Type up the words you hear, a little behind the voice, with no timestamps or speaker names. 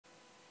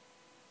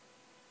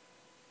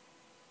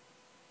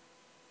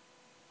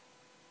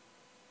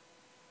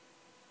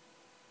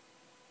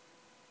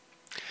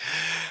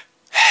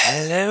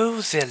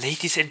Hello there,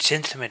 ladies and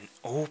gentlemen.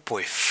 Oh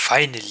boy,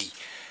 finally.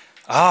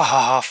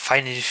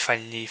 Finally.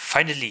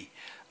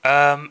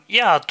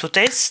 Yeah,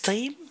 today's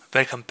stream.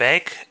 Welcome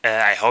back.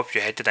 I hope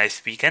you had a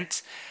nice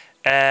weekend.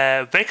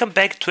 Welcome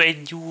back to a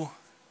new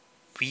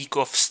week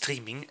of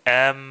streaming.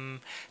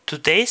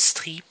 Today's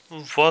stream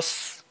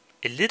was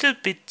a little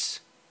bit,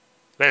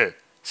 well,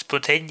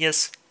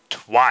 spontaneous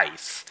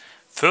twice.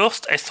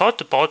 First, I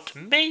thought about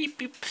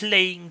maybe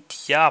playing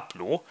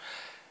Diablo.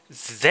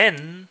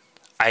 Then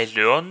I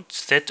learned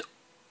that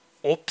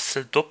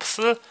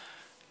Opsel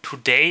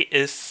today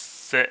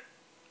is the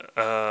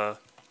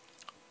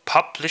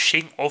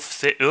publishing of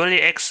the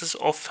early access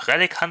of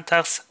Relic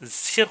Hunters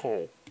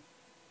 0.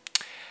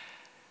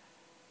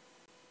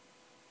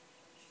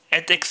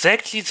 At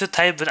exactly the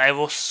time when I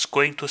was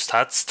going to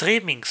start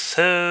streaming,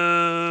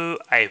 so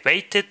I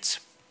waited,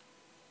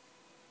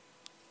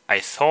 I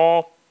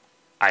saw,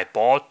 I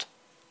bought,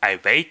 I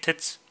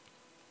waited,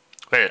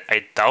 well,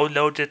 I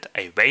downloaded,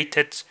 I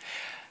waited,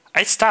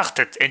 I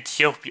started, and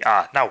here we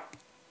are now.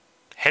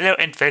 Hello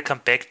and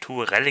welcome back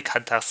to Relic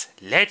Hunters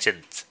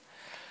Legend.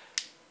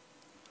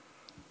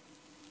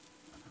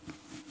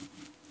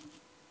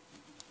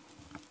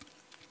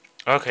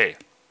 Okay,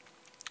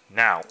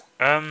 now,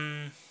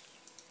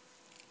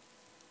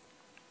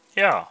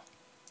 yeah,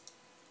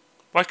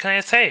 what can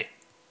I say?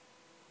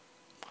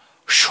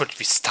 Should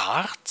we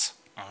start?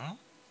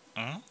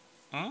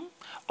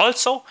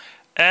 Also,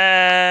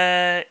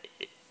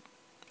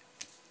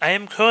 I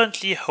am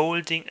currently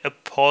holding a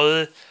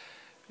poll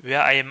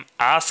where I am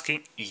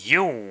asking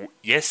you,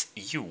 yes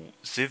you,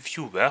 the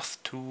viewers,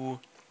 to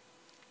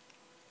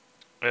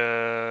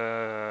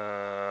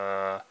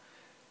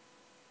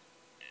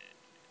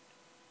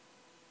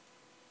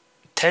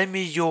tell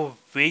me your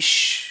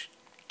wish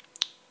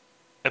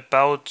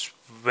about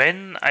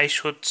when I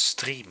should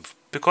stream.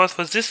 Because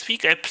for this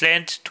week I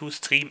planned to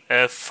stream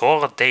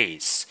 4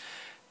 days.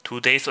 2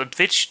 days on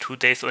Twitch, 2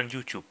 days on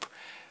YouTube.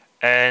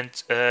 And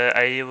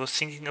I was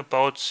thinking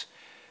about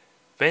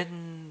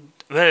when,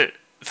 well,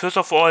 first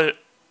of all,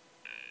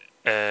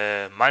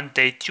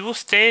 Monday,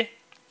 Tuesday,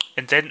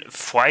 and then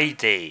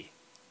Friday.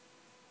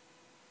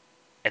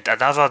 And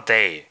another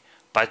day.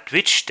 But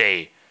which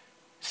day?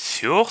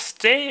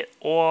 Thursday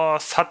or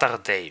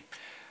Saturday?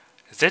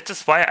 That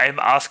is why I'm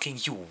asking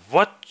you,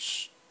 what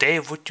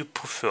day would you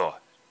prefer?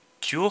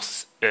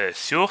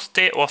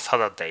 Thursday or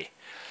Saturday?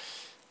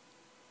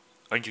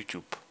 On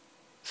YouTube.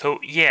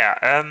 So yeah,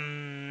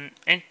 and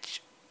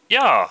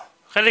yeah,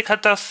 Relic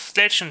Hunters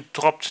Legend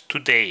dropped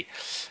today.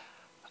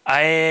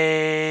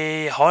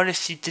 I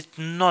honestly did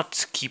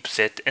not keep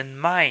that in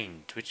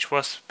mind, which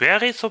was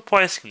very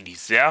surprisingly.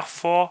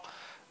 Therefore,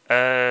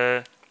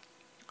 the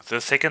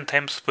second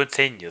time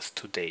spontaneous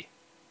today.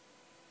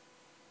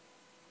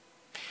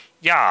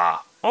 Yeah,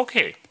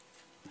 okay.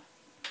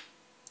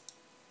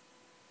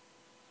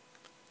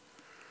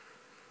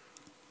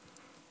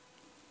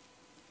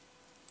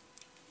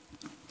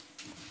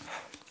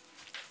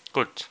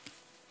 Good.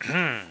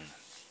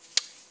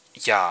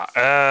 Yeah,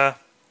 I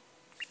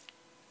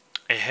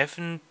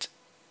haven't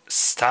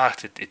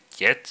started it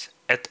yet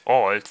at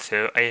all,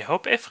 so I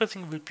hope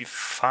everything will be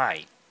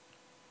fine.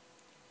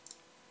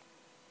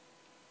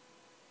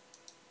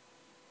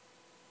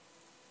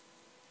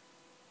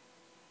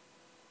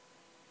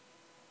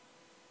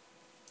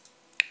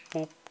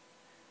 Boop.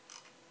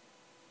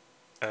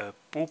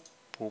 Boop, boop,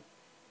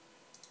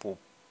 boop,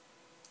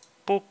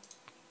 boop,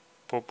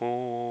 boop,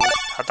 boop.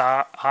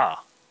 Ta-da!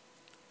 Ah.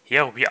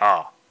 Here we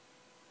are.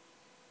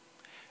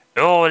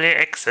 Early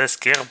access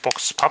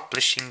Gearbox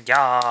Publishing,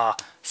 yeah.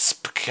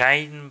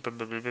 Spine, from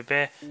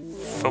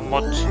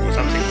what?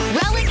 Something.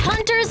 Relic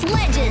Hunters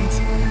Legend.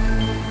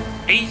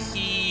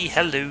 Hey,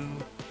 hello.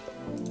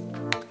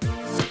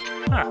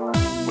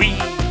 We.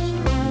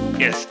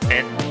 Yes,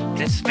 and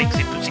let's make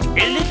the music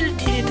a little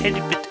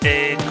teeny bit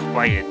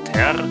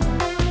quieter.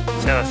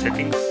 Server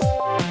settings.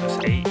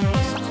 Say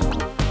east.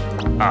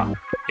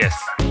 Yes.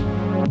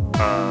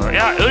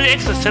 Yeah, early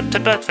access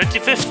September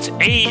 25th.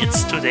 Hey,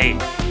 it's today.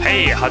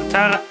 Hey,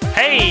 Hunter.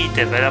 Hey,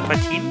 developer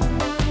team.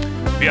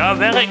 We are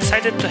very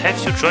excited to have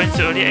you join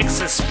the early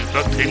access. We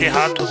worked really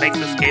hard to make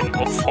this game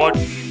of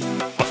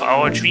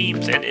our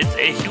dreams, and it's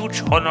a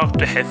huge honor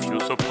to have you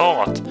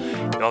support.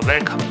 You're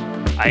welcome.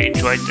 I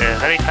enjoyed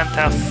Relic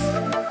Hunters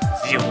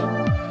 0.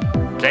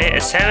 Play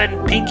as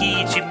 7,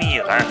 Pinky, Jimmy,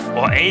 Raph,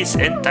 or Ace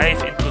and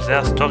dive into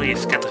their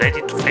stories. Get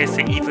ready to face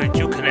the evil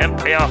Duke and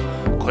Empire.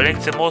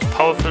 Collect the most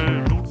powerful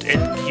loot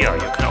and gear.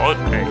 You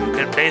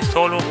can play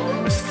solo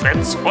with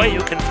friends, or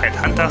you can find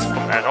hunters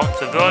from around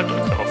the world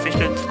on the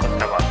official Discord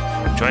server.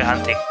 Enjoy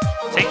hunting.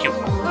 Thank you.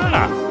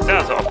 There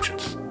are the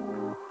options.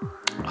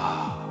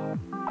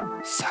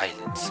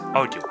 Silence.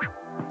 Audio.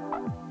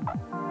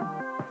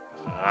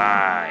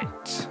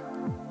 Right.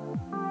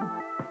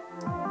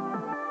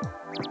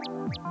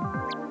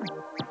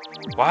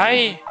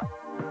 Why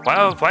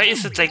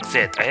is it like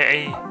that?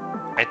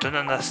 I don't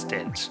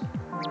understand.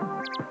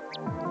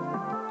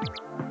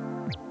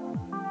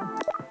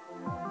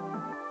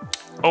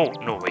 Oh,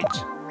 no,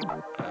 wait.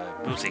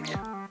 Music.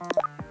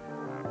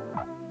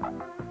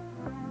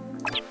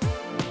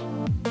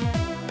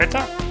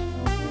 better?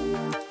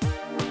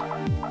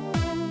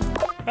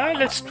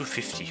 Let's do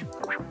 50.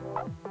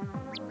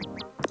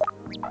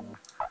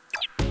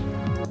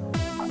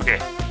 Okay.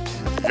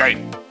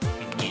 Slime.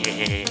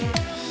 Yeah.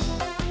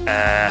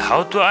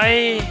 How do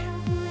I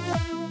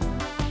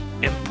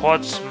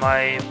import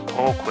my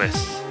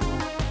progress?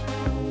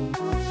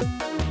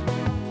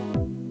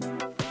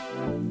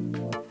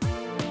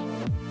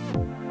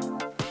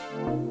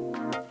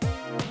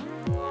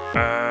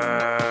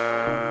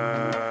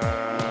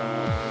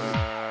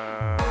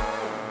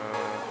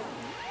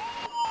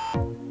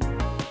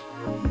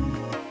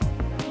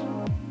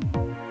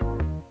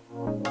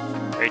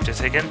 Wait a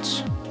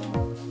second.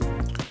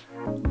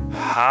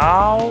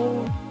 How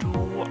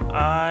do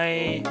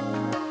I...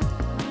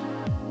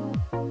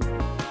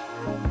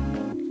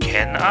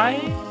 Can I?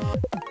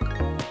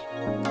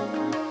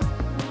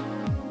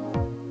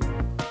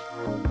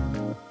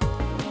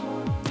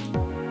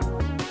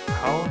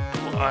 How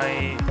do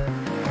I...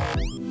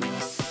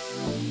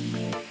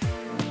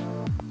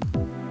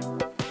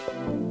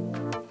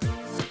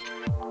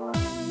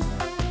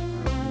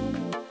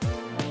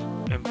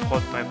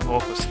 import my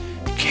progress?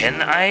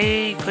 Can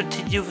I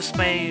continue with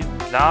my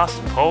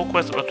last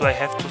progress, or do I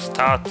have to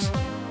start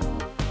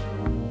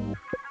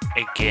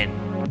again?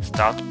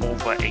 Start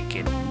over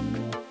again.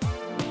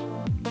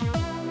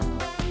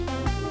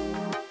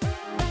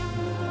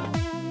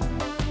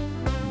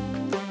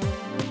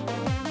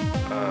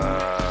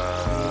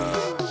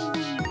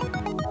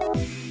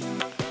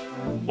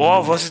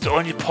 Or was it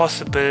only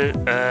possible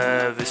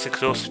with the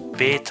closed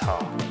beta?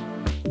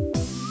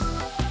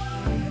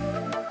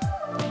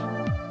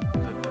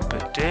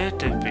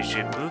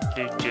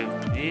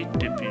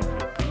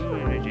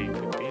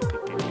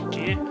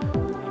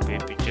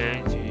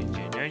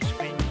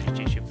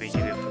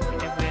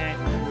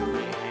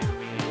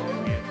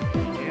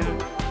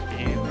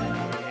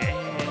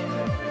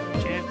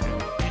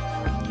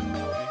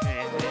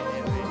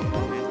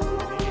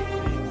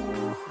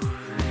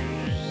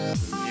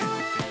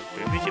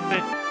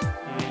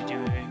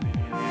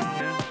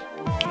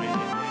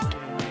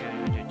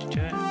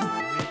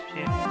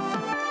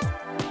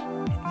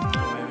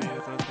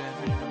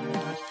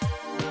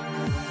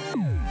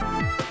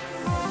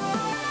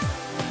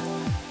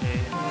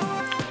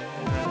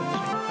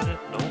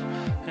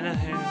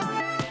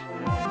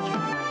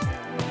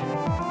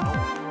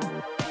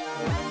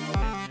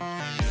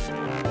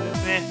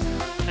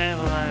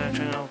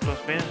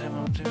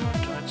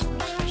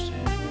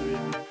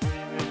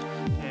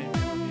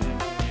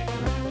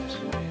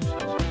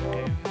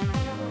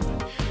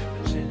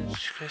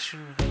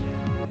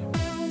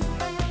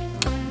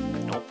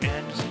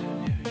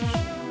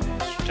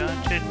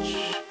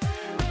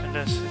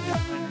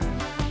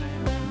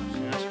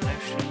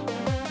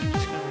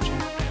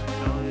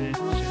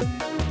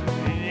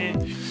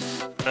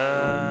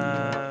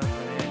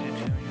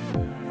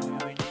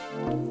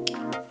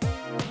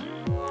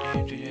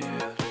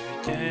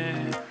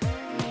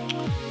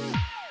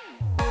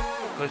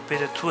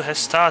 Beta 2 has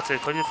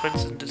started. Call your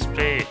friends on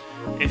display.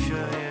 If you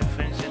have your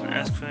friends, then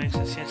ask for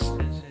access. Yes.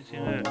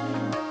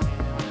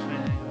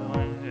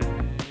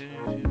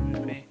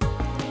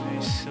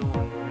 Very soon.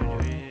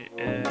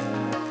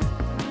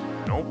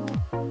 Nope.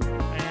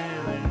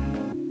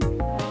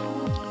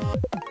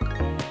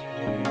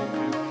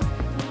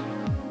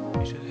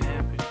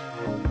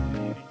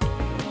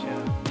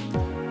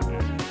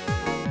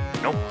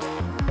 Nope.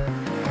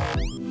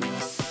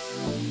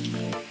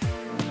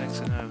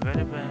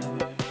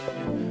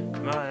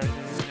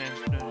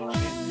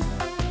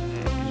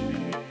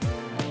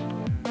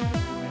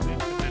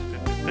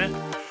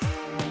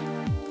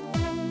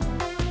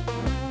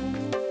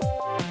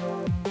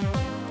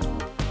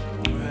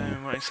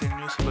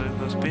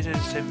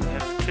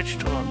 Have Twitch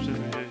drops.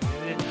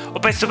 Oh,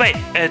 by the way,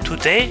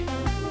 today,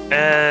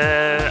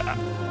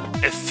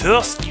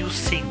 first new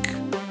thing,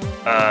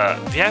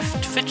 we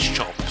have Twitch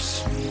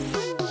jobs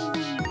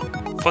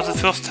for the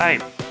first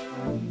time.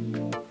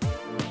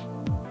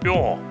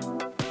 Yeah.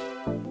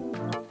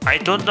 I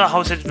don't know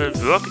how that will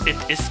work. It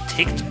is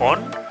ticked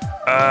on.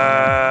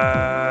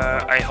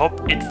 I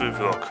hope it will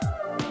work.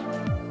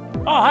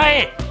 Oh,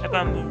 hi!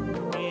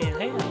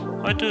 Hey,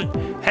 how do?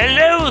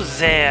 Hello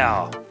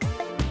there!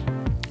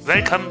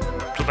 Welcome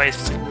to my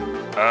stream.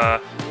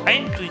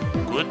 I'm doing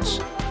good.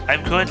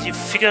 I'm currently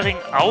figuring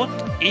out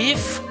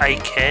if I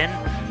can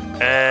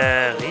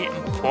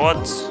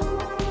re-import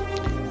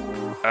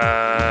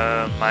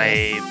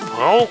my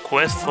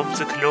progress from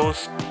the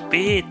closed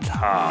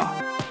beta.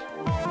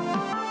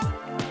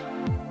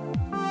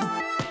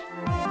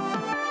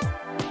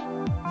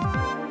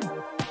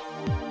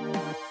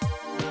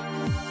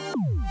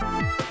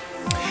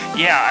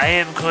 Yeah, I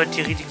am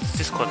currently reading the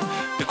Discord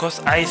because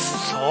I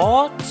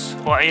thought,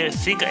 or I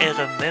think I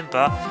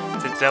remember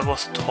that there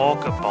was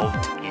talk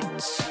about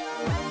it.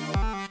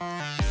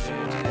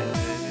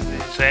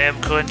 So I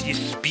am currently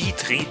speed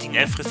reading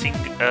everything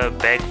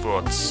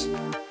backwards.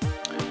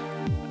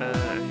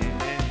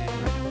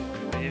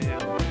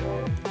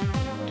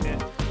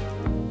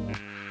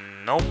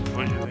 Nope.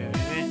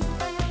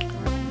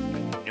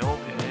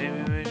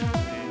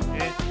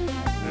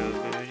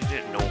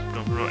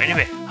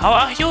 anyway, how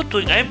are you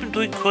doing? I've been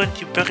doing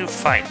currently very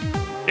fine.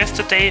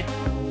 Yesterday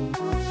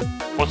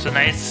was a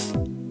nice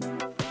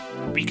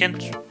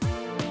weekend.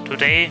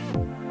 Today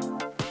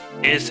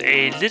is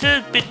a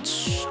little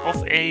bit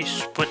of a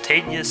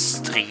spontaneous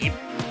stream.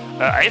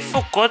 I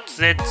forgot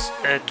that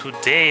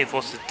today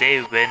was the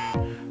day when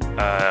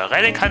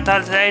RELIC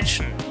Hunter's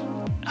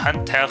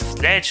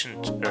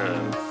Legend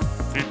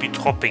will be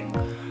dropping.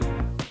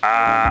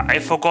 I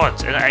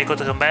forgot and I got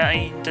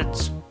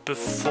reminded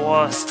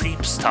before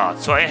stream start,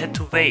 so I had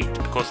to wait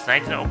because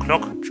 19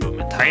 o'clock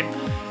German time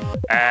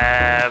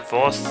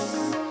was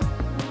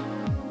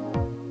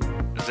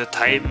the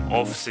time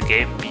of the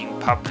game being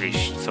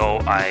published, so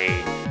I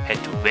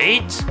had to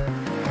wait,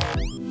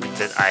 and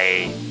then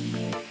I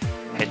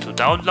had to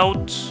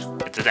download,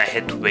 and then I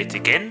had to wait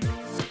again,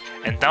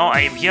 and now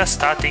I am here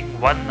starting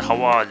 1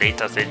 hour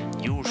later than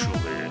usual.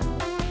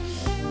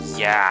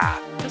 Yeah,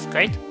 that's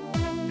great.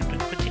 I'm doing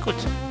pretty good.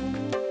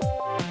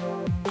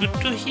 Good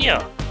to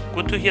hear.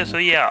 Good to hear. So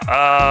yeah,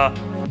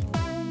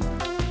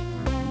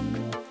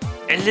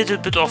 a little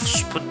bit of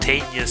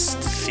spontaneous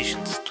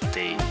decisions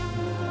today.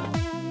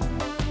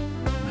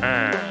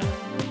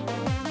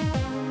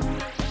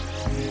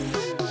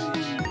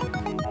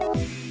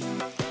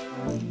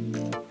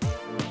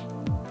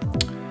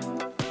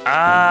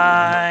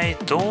 I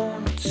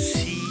don't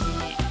see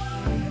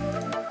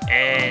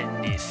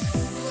anything.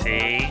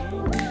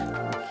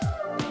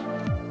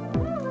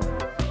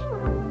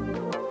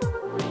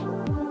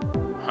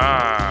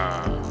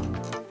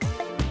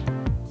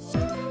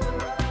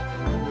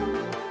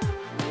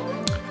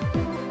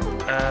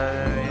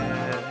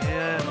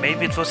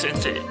 Maybe it was in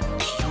the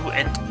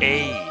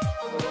Q&A,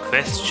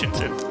 questions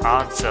and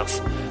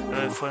answers.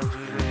 Von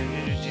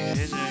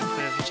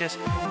features,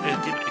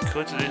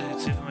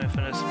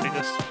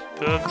 biggest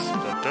perks,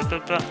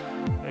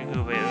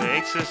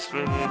 access.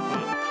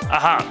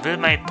 Aha, will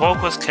my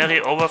progress carry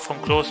over from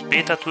closed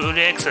beta to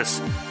early access?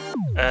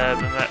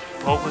 Will my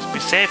progress be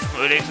saved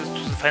from early access to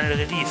the final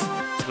release?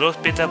 The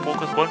closed beta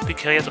progress won't be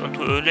carried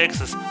onto early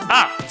access.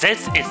 Ah,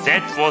 that's it.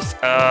 That was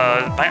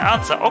my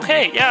answer.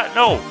 Okay, yeah,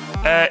 no.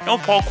 No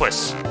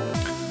progress.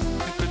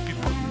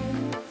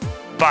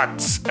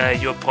 But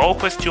your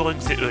progress during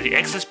the early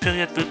access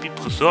period will be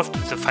preserved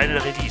in the final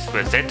release.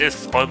 Well, that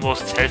is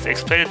almost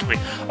self-explanatory.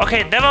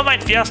 Okay, never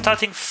mind. We are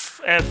starting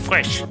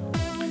fresh.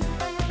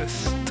 The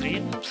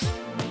streams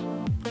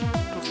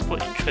looks more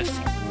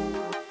interesting.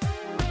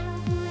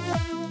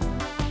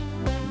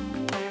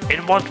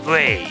 In what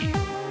way?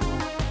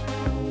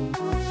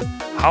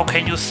 How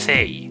can you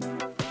say?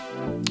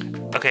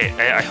 Okay,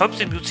 I hope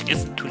the music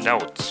isn't too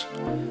loud.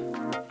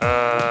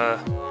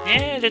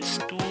 Yeah, let's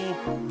do...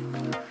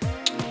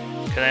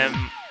 Can I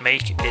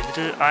make a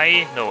little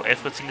eye? No,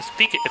 everything is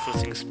big,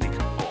 everything is big.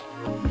 Oh.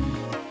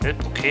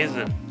 Okay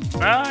then.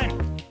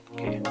 Fine.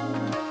 Okay.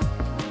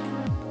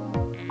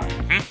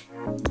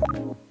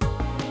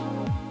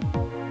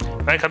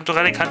 Welcome to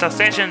RELIC Hunter's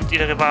Legend,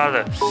 dear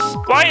Rivale.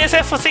 Why is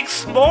everything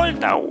small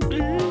now?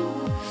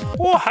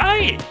 Oh,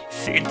 hi.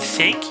 And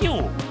thank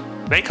you.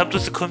 Welcome to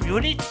the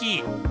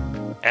community.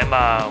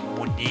 Emma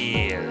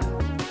Munil.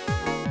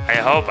 I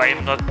hope I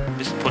am not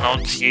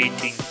mispronouncing.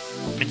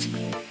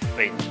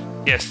 Wait.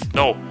 Yes,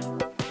 no.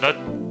 Not.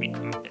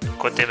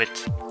 God damn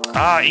it.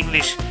 Ah,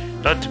 English.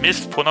 Not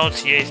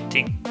mispronouncing.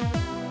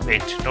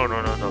 Wait, no.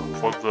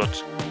 Wrong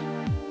word.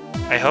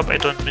 I hope I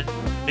don't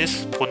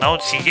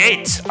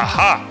mispronunciate.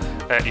 Aha!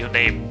 Your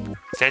name.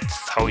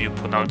 That's how you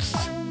pronounce.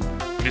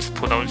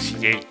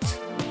 Mispronunciate.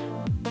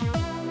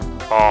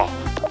 Oh.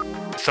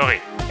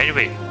 Sorry.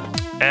 Anyway.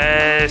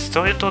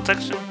 Story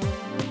introduction.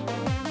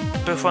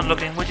 Before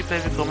unlocking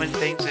multiplayer, we recommend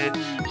playing the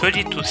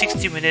 30 to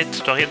 60 minute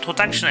story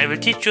introduction. I will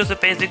teach you the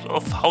basics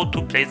of how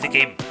to play the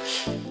game.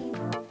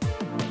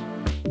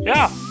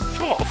 Yeah,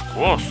 sure, of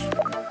course.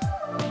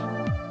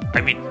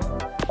 I mean,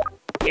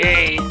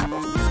 yay.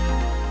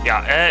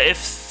 Yeah,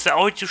 if the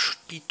audio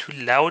should be too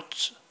loud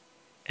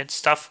and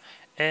stuff,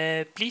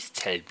 please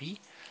tell me.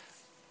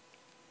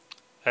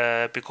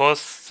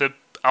 Because the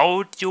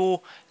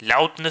audio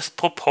loudness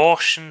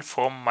proportion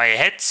from my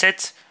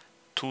headset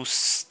to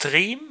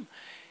stream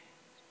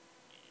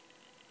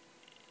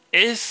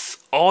is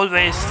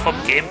always from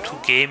game to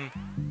game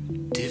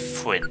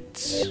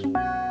different.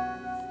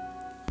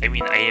 I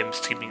mean, I am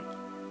streaming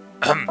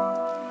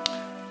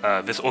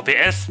with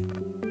OBS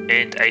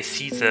and I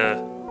see the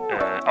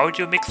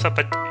audio mixer,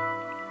 but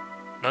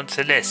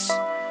nonetheless,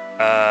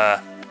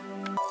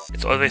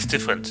 it's always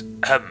different.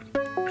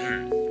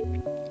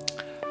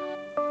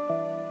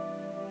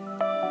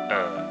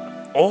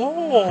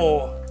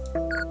 Oh,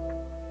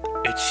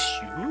 it's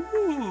you.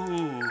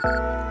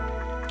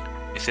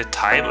 Is it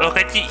time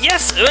already?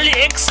 Yes, early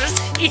access.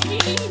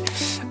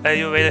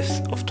 Your way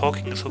of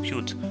talking is so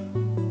cute.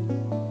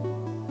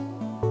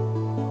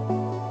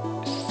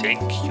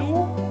 Thank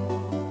you.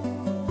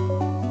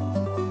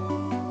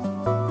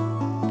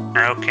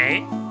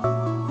 Okay.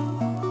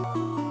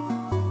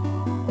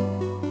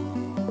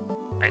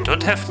 I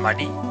don't have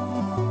money.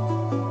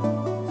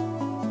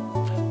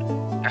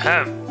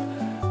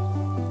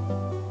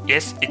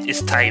 Yes, it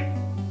is time.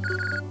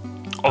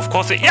 Of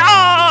course it...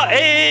 Yeah!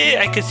 Hey!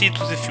 I can see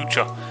into the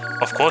future.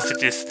 Of course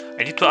it is.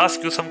 I need to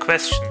ask you some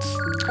questions.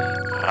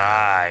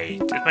 Right.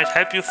 It might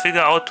help you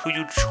figure out who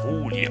you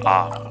truly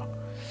are.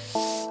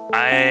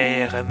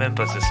 I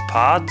remember this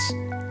part.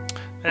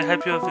 I'll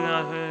help you figure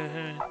out...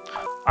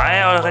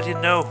 I already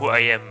know who I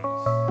am.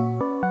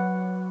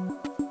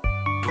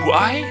 Do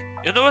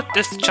I? You know what?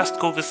 Let's just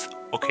go with...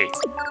 Okay.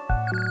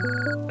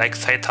 Like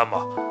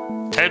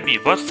Saitama. Tell me,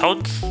 what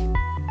sounds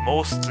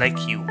most like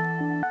you?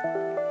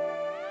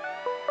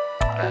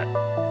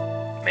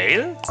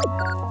 Male?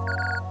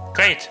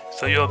 Great,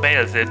 so you're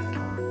male then.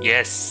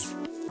 Yes.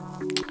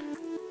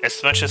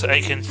 As much as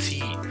I can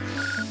see.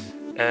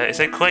 Is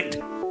that correct?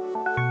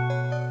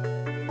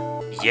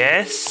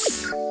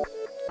 Yes.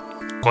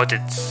 Got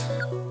it.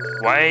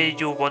 Why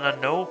you wanna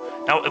know?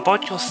 Now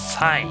about your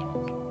sign.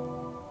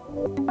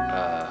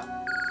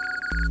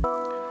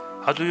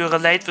 How do you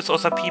relate with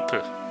other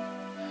people?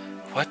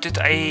 What did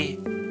I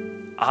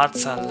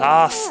answer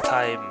last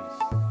time?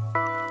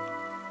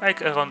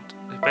 Like around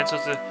depends on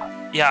the...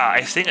 Yeah,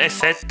 I think I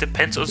said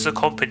depends on the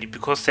company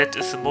because that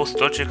is the most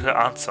logical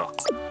answer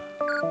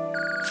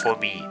for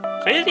me.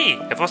 Really?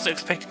 I wasn't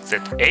expecting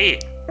that. Hey!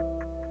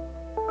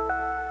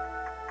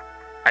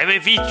 I'm a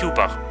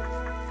VTuber.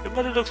 Your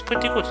model looks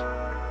pretty good.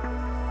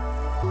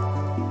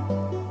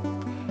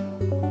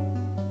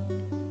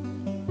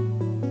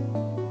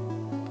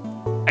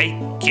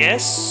 I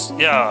guess,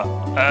 yeah.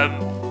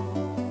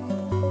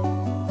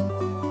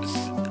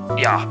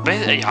 Yeah.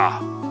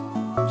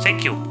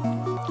 Thank you.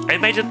 I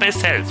made it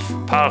myself,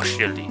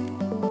 partially.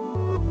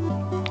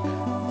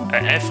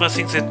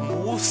 Everything that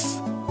moves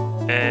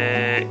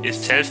is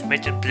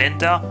self-made in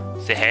Blender.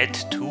 The head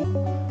too.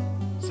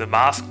 The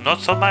mask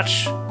not so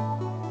much.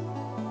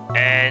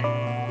 And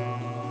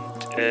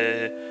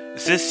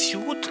the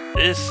suit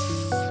is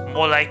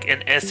more like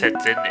an asset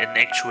than an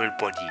actual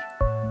body.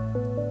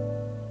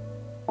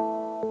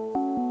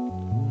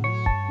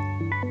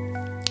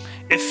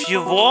 If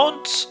you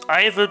want,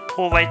 I will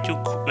provide you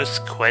with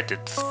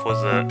credits for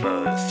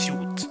the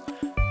suit.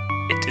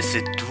 It is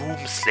a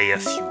Doomslayer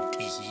suit.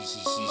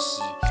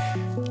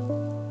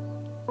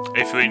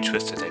 If you're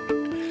interested, I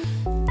mean.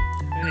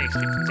 Really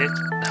expecting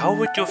that. How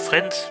would your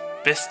friends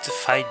best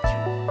define you?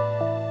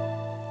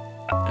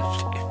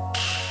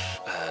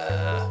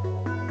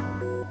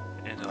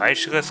 And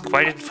righteous,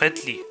 quiet and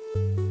friendly.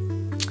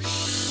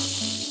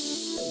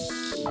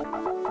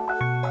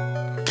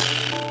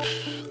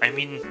 I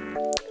mean,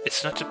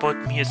 it's not about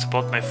me, it's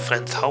about my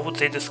friends. How would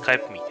they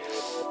describe me?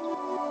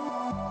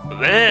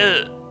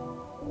 Well,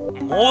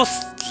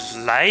 most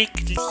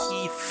likely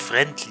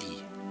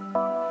friendly.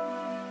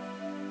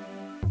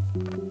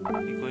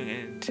 Going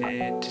into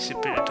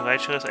discipline into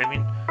righteous, I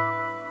mean...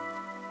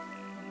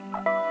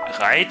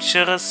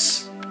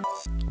 Righteous...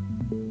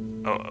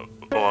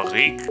 Or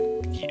rigorous?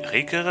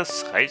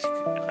 Rigorous? I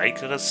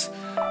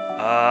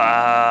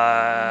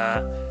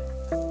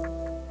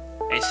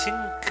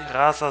think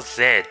rather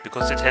that,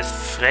 because it has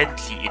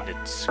friendly in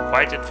it.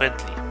 Quiet and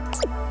friendly.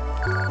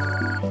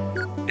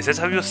 Is that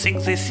how you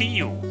think they see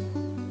you?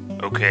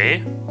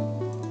 Okay.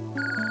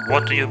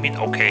 What do you mean,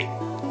 okay?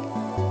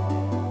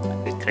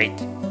 That's great.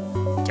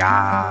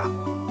 Yeah.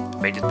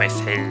 Made it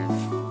myself.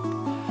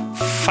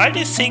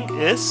 Funny thing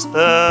is,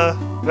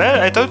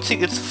 well, I don't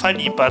think it's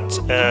funny, but,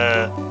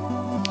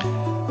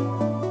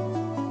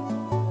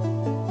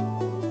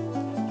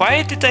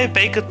 why did I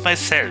make it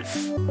myself?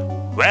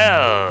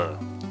 Well...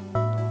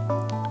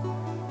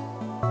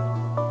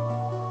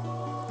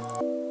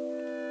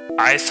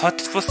 I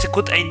thought it was a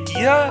good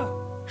idea,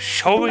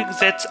 showing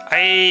that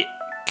I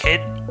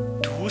can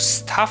do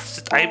stuff,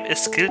 that I'm a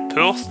skilled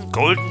person,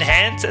 golden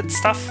hands and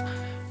stuff,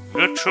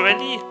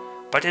 virtually,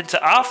 but in the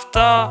after...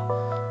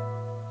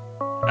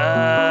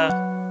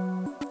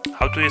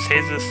 how do you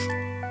say this?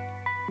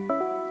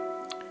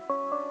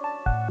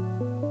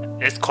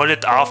 Let's call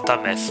it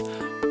aftermath.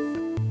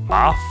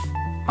 Math?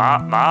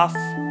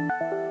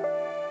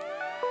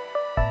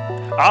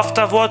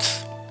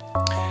 Afterwards,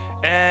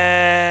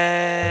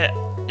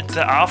 in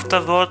the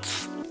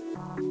afterwards,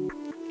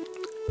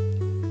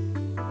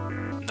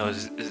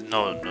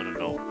 no.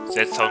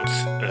 That sounds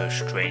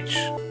strange.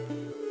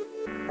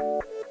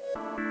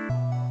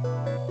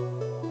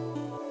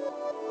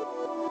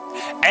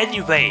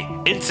 Anyway,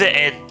 in the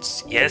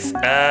end, yes,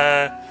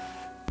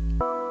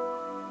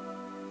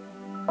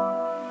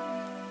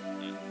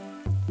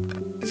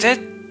 that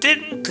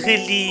didn't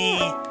really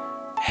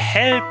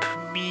help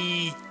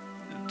me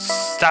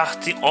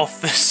starting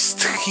off with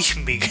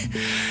streaming.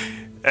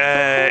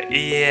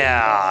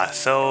 Yeah,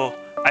 so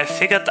I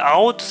figured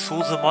out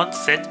through the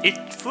months that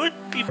it would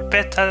be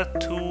better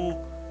to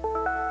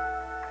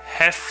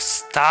have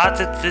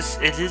started with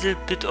a little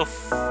bit of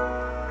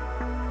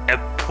a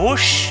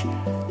push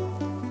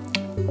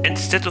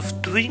instead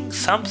of doing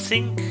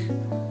something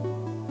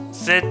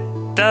that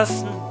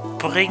doesn't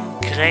bring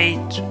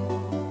great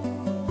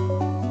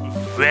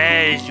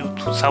value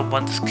to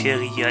someone's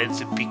career in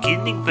the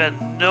beginning where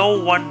no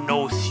one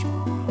knows you.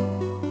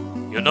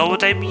 You know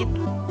what I mean?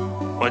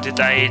 Or did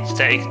I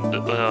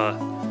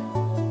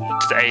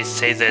did I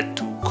say that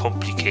too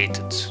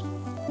complicated?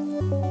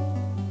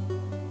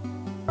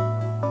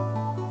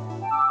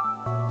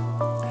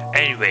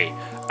 Anyway,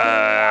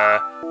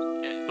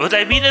 what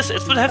I mean is,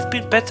 it would have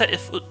been better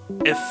if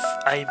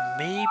I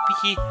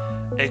maybe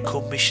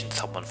commissioned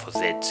someone for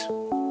that.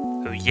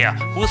 Oh yeah,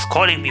 who's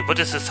calling me? What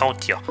is the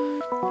sound here?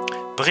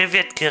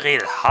 Привет,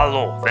 Kirill.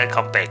 Hello,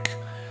 welcome back.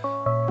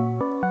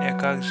 Ja,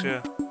 как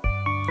же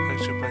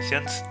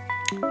patience?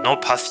 No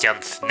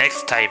patience.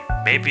 Next time.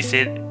 Maybe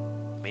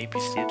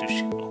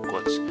следующий. Oh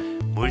God.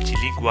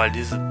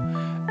 Multilingualism.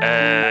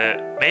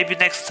 Maybe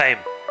next time.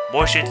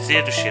 Может, в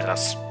следующий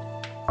раз.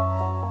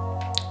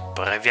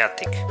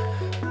 Приветик.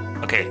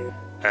 Okay.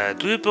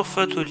 Do you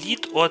prefer to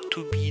lead or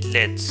to be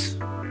led?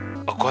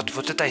 Oh God,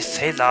 what did I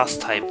say last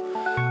time?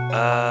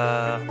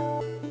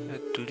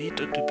 To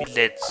lead or to be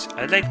led.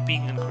 I like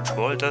being in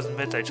control, doesn't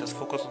matter, I just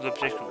focus on the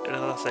objective and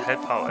others I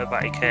help however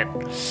I can.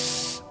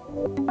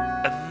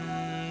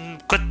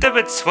 God damn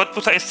it, what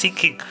was I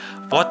thinking?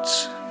 What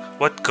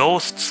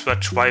ghosts were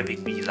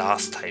driving me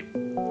last time?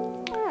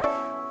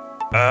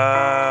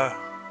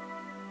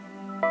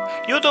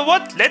 You know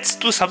what? Let's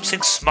do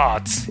something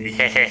smart.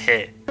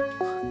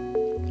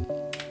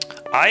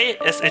 I,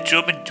 as a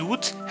German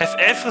dude, have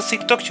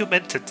everything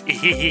documented.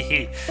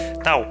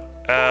 Now,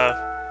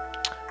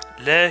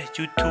 le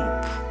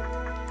YouTube,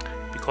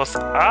 because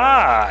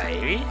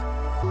I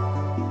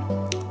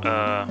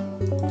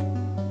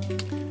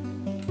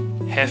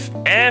have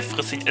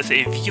everything as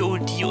a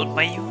VOD on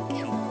my YouTube.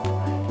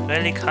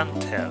 Relic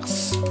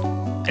Hunters.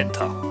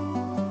 Enter.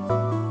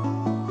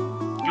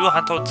 New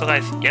Hunter on the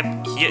rise.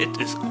 Yep, here it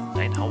is.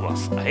 9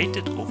 hours. I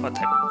did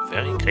overtime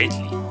very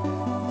greatly.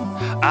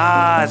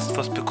 Ah, this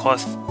was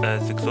because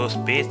the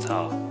closed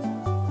beta.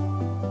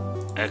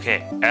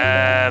 Okay.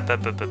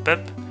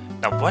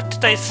 Now, what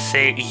did I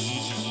say?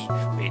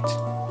 Wait.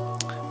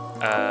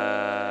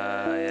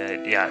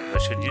 Yeah,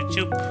 virtual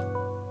YouTube.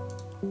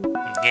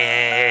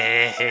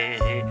 Yeah.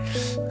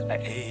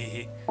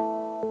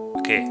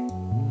 Okay.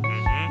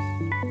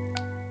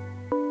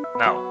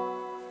 Now.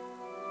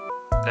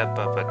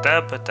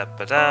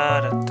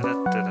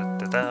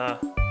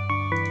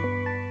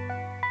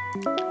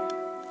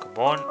 Come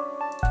on.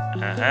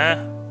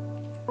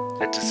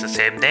 That is the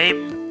same name.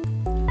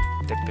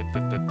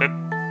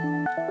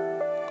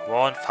 Come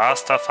on,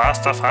 faster.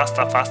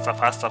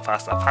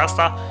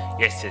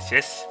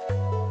 Yes.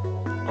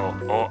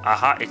 Oh,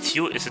 aha, it's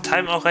you. Is the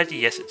time already?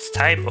 Yes, it's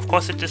time. Of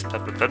course it is.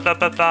 Blah. I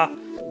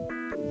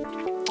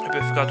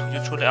forgot who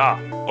you truly are.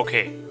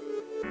 Okay.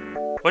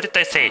 What did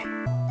I say?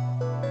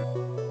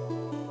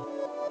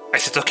 I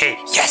said okay.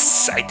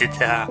 Yes, I did.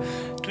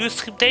 Do you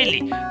stream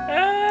daily?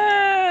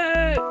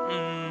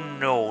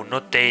 No,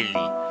 not daily.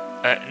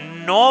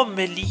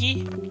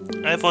 Normally,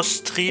 I was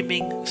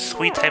streaming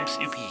 3 times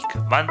a week.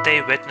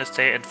 Monday,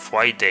 Wednesday and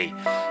Friday.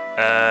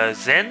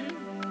 Then,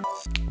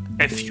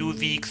 a few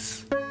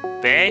weeks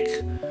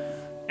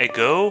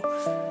ago,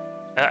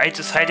 I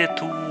decided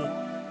to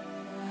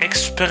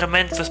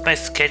experiment with my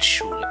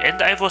schedule.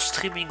 And I was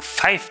streaming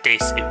 5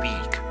 days a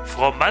week.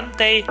 From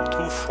Monday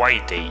to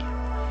Friday.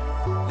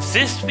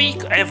 This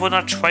week, I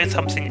wanna try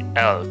something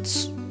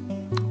else.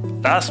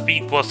 Last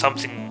week was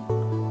something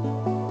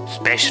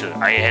special.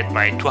 I had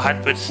my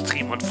 200th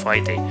stream on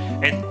Friday,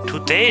 and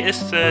today is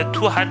the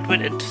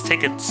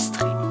 202nd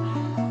stream.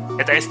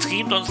 And I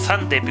streamed on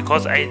Sunday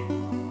because I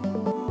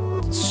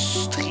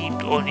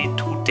streamed only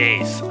 2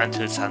 days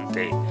until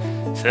Sunday.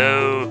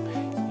 So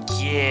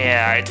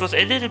yeah, it was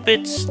a little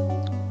bit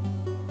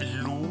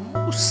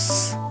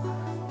loose.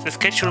 The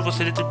schedule was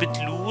a little bit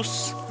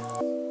loose.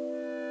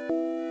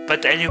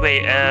 But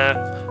anyway,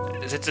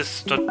 that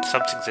is not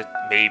something that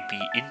maybe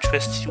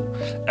interests you.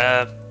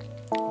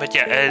 But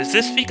yeah,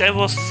 this week I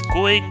was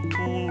going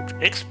to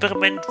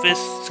experiment with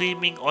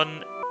streaming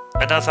on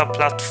another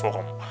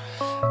platform.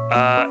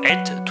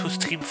 And to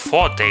stream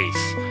 4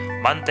 days.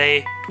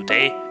 Monday,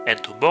 today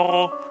and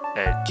tomorrow,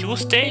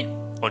 Tuesday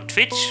on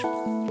Twitch.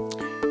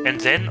 And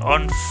then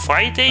on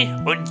Friday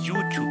on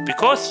YouTube.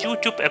 Because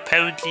YouTube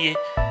apparently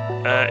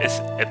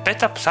is a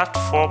better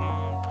platform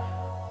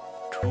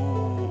to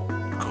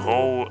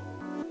grow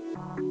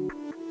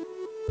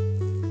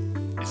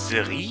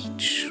the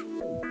reach.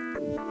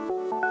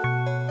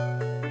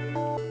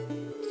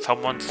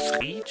 Someone's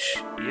reach?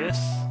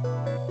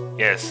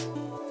 Yes.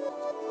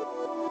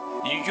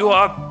 You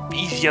are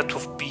easier to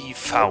be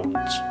found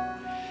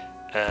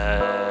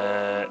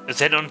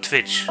than on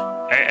Twitch.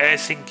 I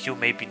think you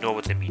maybe know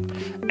what I mean.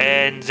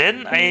 And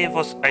then I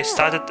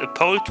started a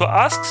poll to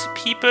ask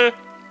people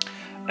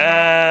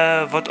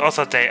what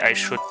other day I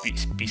should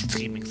be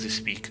streaming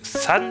this week.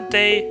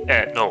 Saturday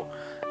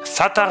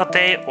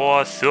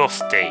or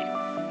Thursday.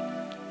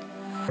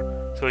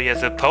 So yeah,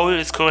 the poll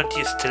is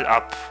currently still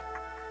up.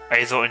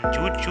 Either on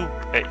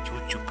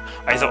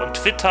either on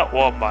Twitter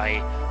or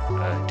my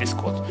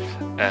Discord.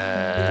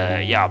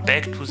 Yeah,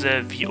 back to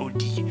the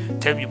VOD.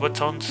 Tell me what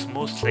sounds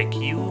most like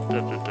you.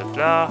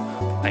 Blah.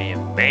 I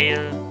am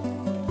male.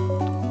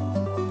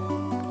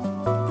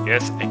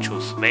 Yes, I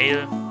chose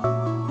male.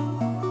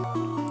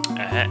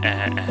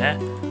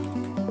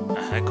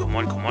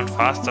 Come on,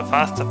 faster.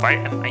 Why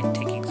am I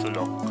taking so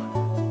long?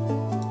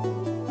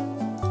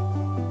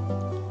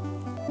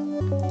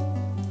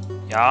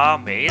 Yeah,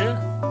 mail.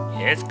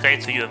 Yes,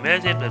 great. So your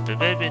mail. How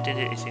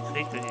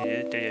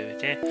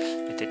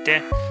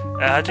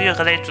do you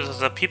relate to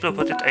the people?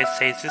 What did I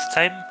say this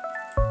time?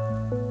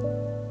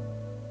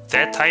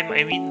 That time,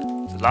 I mean,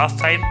 the last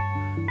time.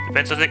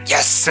 Depends on the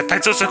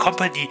depends on the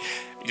company.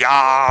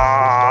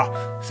 Yeah,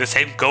 the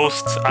same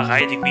ghosts are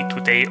riding me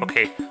today.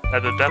 Okay, blah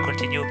blah blah.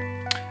 Continue.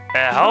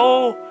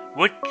 How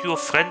would your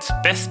friends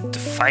best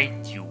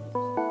find you?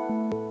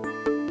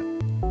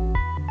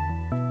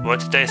 What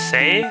did I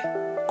say?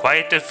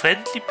 Quiet and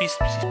friendly? Please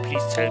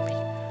tell me.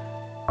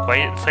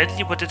 Quiet and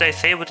friendly? What did I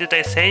say? And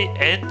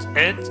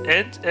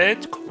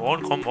come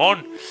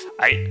on.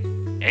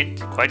 And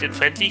quiet and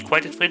friendly?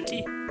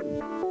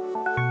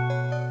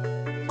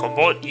 Come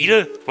on,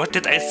 Eel. What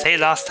did I say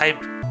last time?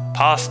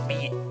 Past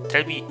me.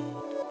 Tell me.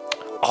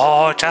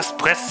 Oh, just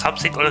press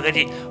something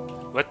already.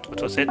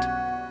 What was it?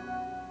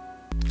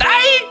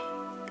 Nein!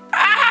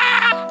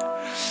 Ah!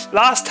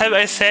 Last time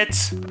I said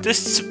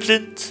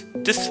disciplined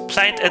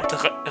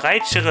and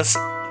righteous.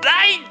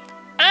 Nein!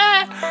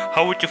 Ah!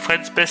 How would your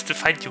friends best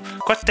find you?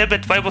 God damn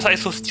it, why was I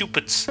so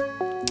stupid?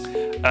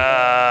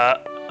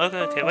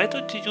 Okay, why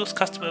don't you use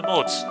custom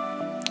emotes?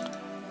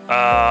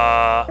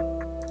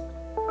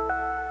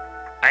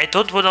 I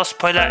don't wanna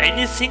spoiler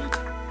anything,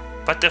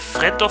 but a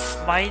friend of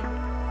mine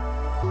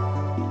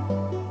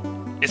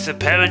is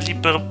apparently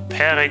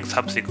preparing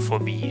something for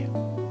me.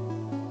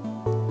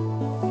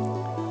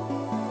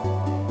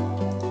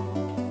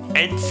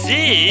 And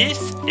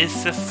this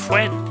is a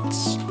friend.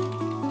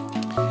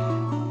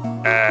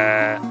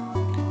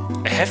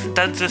 I haven't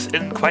done this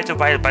in quite a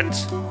while, but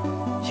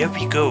here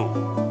we go.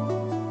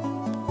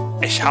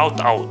 A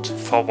shout out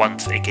for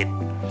once again.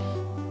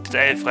 Did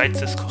I write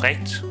this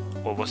correct?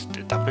 Or was it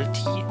a double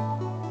T?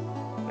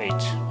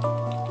 Wait.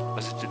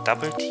 Was it a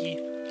double T?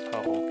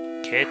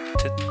 Okay.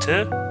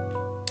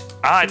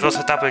 Ah, it was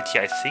a double T,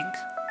 I think.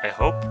 I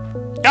hope.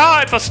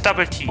 Ah, it was a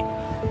double T.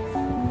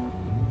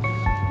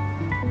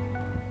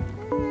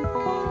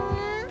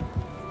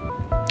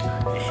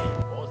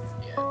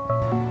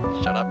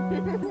 Shut up.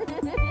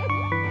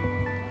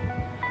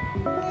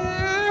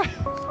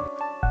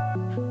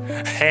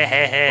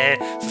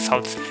 The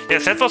sounds.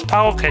 Yes, that was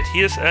Parocat.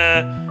 He is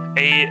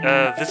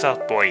a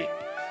wizard boy.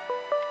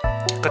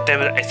 God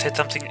damn it, I said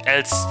something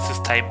else this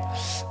time.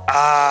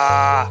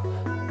 Ah,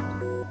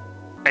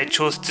 I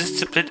chose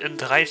disciplined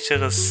and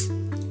righteous.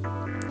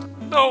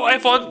 No, I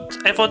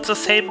want the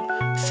same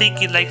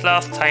thinking like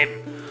last time.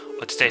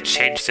 Or did I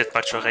change that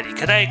much already?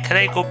 Can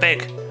I go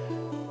back?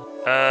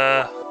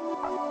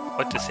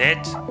 What is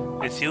that?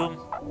 Resume.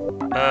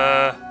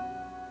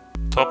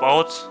 Drop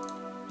out.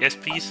 Yes,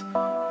 please.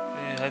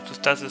 I have to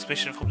start this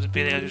mission from the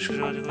beginning.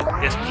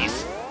 Yes,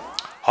 please.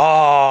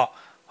 Oh,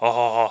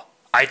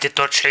 I did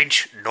not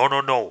change.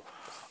 No.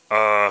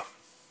 I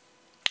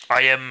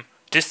am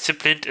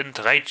disciplined and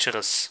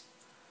righteous.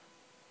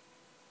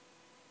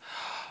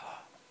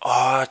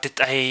 Oh, did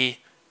I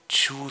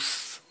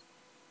choose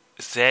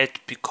that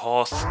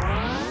because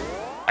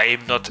I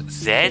am not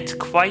that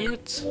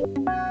quiet?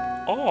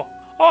 Oh,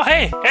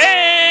 hey!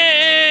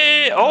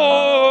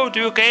 Oh, do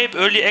you game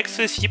early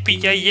access?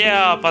 Yippee,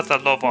 yeah, mother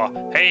lover.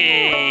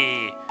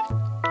 Hey!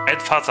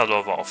 And father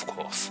lover, of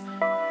course.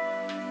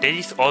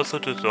 Ladies also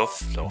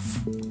deserve love.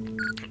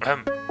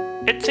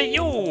 It's a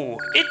you!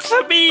 It's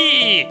a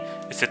me!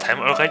 Is the time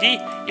already?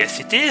 Yes,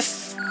 it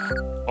is.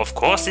 Of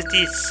course it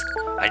is.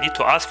 I need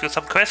to ask you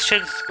some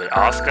questions. We'll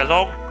ask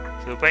along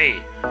the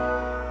way.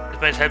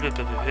 It might help you.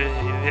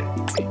 Wait.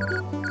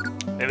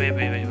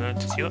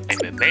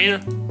 I'm a male.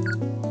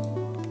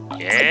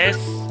 Yes.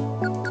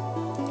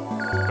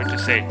 What to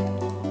say?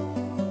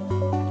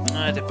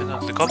 Depends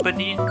on the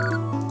company.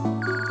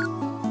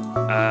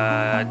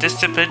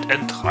 Disciplined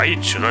and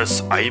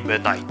righteous. I'm a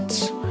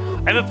knight.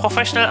 I'm a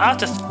professional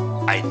artist.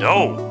 I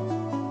know.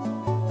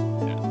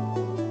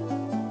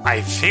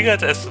 I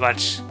figured as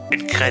much.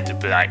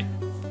 Incredible.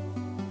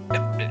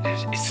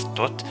 Is it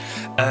not?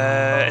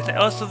 And I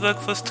also work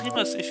for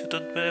streamers. If you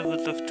don't know, I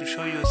would love to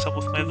show you some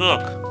of my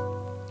work.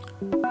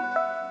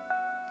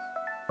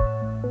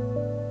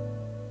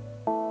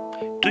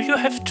 Do you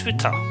have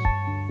Twitter?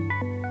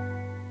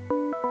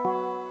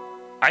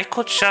 I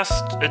could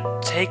just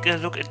take a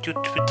look at your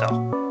Twitter.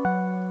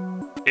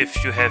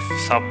 If you have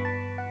some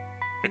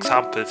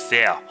examples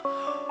there.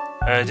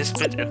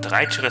 Disciplined and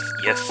righteous.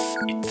 Yes,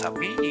 it's a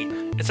me.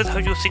 Is that how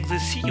you think they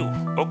see you?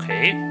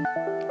 Okay.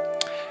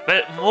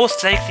 Well,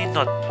 most likely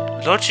not.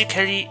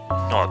 Logically,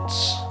 not.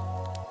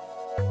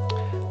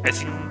 I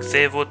think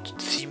they would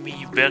see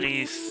me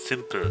very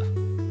simple.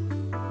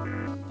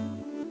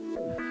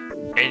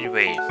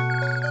 Anyway,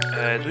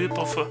 do you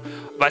prefer?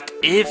 But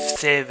if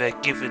they were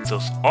given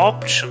those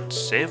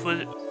options, they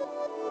will.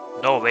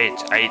 No, wait.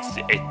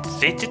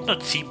 They did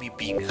not see me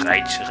being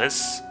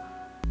righteous.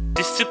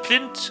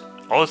 Disciplined,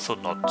 also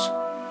not.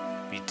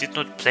 We did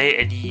not play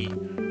any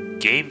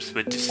games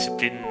where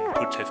discipline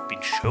could have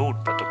been shown,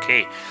 but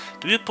okay.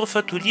 Do you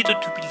prefer to lead or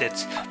to be led?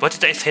 What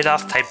did I say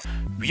last time?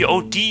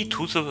 VOD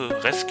to the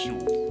rescue.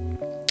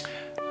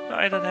 No,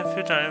 I don't have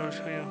filter, I will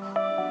show you.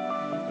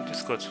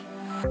 Discord.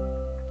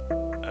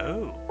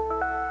 Oh.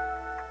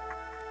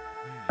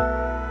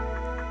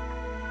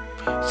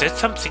 Is that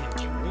something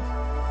new?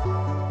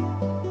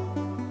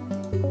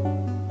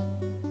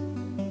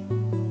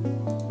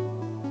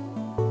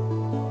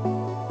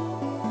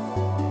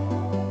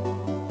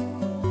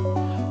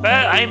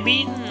 Well, I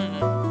mean,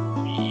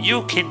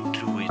 you can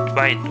do it,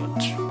 why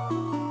not?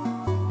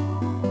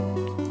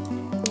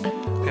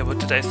 Okay, what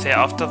did I say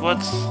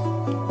afterwards?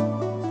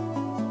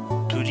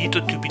 To lead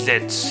or to be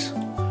led?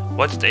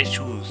 What did I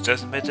choose?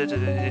 Doesn't matter,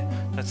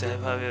 that's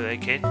how I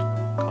can.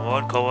 Come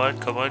on, come on,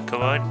 come on,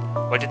 come on.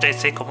 What did I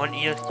say? Come on,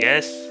 Eel?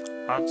 Yes?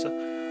 Answer?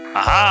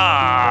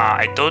 Aha!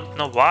 I don't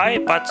know why,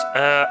 but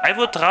I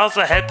would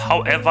rather help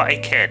however I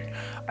can.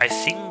 I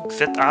think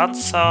that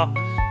answer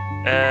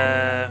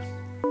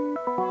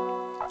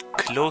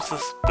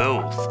closes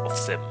both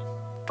of them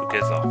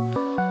together.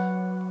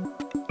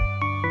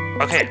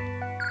 Okay.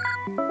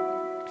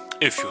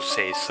 If you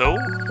say so.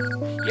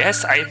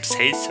 Yes, I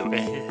say so.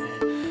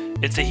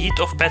 In the heat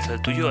of battle,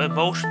 do your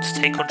emotions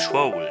take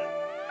control?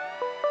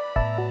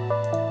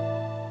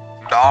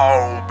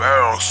 No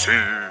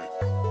mercy!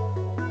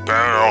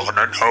 Burn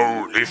and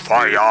holy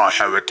fire,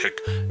 heretic!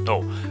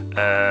 No,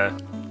 I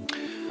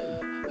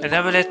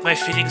never let my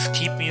feelings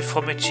keep me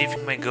from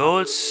achieving my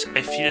goals.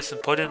 I feel it's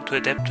important to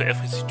adapt to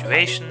every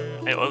situation.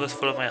 I always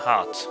follow my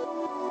heart.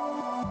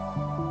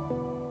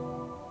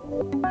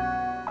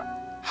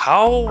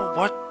 How?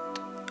 What?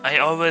 I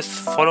always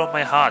follow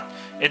my heart.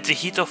 In the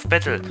heat of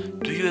battle,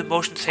 do your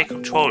emotions take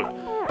control?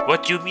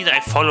 What do you mean I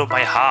follow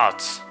my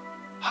heart?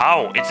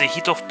 How? In the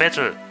heat of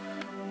battle?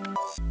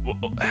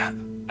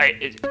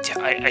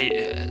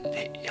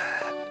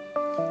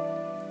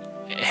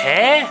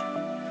 Hä?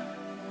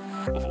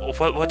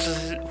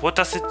 What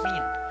does it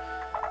mean?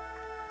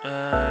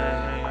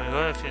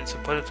 It's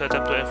important to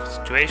adapt to every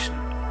situation.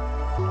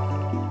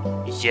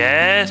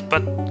 Yes,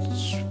 but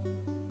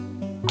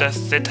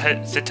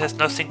that has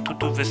nothing to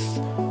do with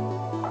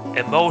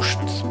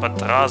emotions,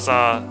 but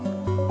rather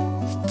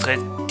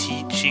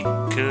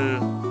strategical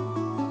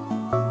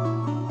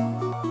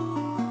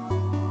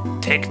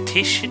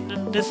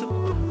tacticianism?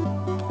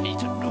 I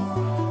don't know.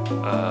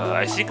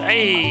 I think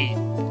I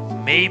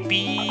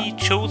maybe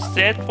chose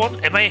that one.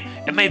 Am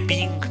I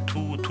being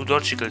too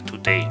logical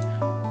today?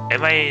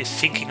 Am I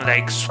thinking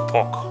like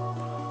Spock?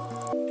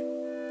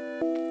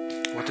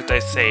 What did I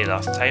say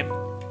last time?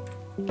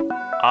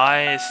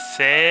 I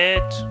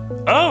said...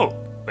 Oh!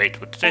 Wait,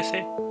 what did I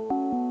say?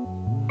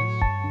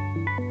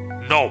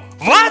 No.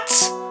 What?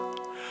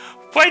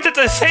 Why did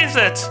I say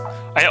that?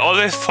 I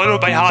always follow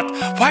my heart.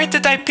 Why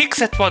did I pick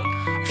that one?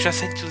 I just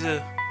sent to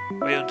the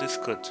way on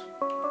Discord.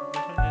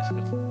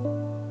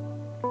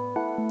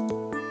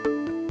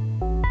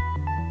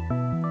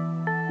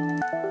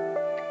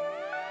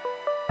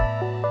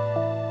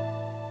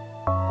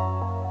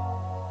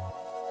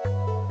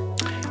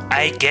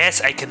 I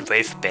guess I can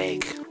wave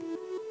back.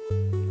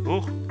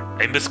 Oh,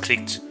 I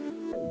misclicked.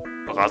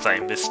 Or rather, I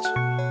missed.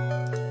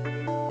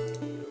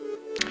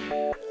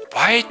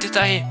 Why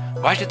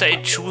did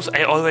I choose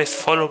I always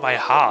follow my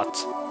heart?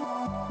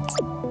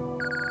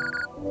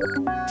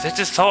 That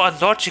is so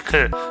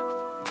unlogical.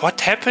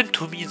 What happened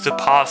to me in the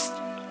past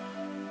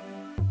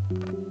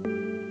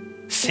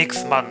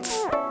 6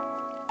 months?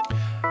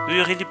 Do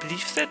you really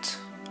believe that?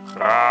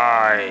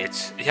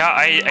 Right. Yeah,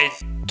 I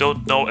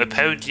don't know.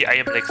 Apparently I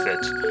am like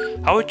that.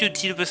 How would you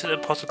deal with an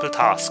impossible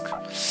task?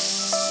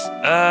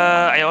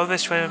 I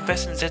always try my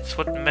best and that's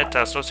what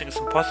matters. Nothing is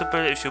impossible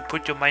if you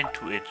put your mind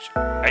to it.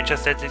 I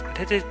just let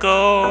it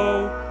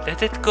go,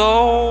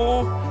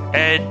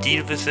 and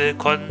deal with the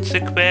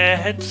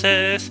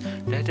consequences.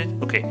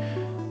 Okay.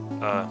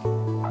 How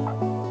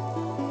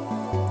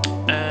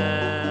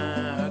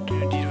do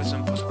you deal with an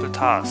impossible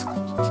task?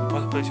 It's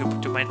impossible if you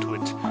put your mind to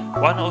it.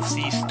 One of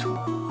these two.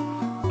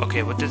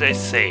 Okay, what did I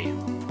say?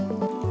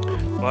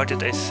 What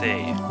did I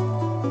say?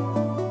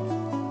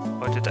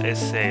 What did I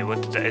say?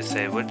 What did I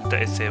say? What did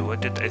I say? What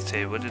did I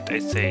say? What did I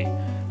say?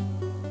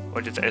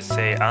 What did I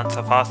say?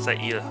 Answer faster,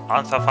 Eel.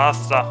 Answer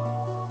faster.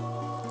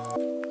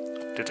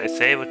 What did I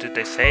say? What did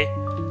I say?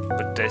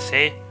 What did I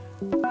say?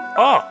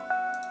 Oh!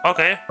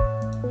 Okay.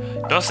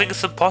 Nothing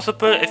is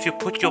impossible if you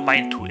put your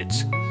mind to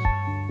it.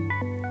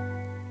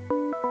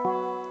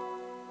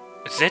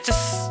 That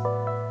is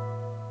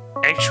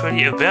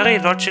actually a very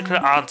logical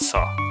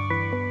answer.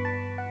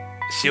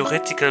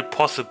 Theoretical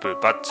possible,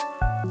 but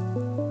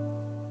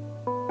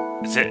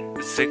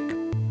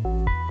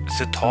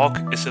the talk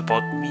is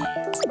about me.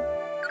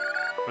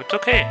 But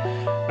okay,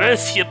 we'll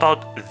see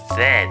about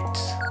that.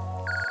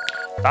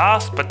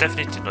 Last but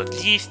definitely not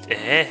least,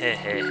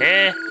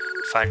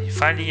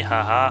 funny,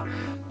 haha.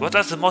 What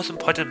are the most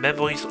important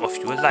memories of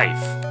your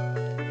life?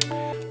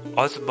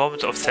 All the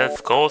moments of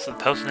self-growth and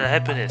personal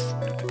happiness.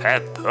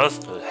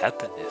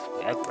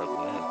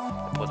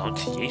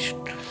 Pronunciation.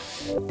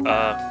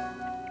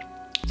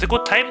 The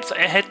good times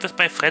I had with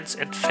my friends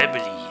and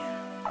family.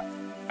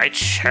 I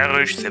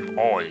cherish them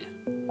all.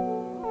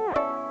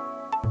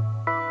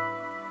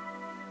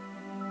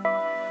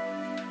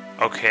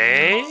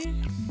 Okay.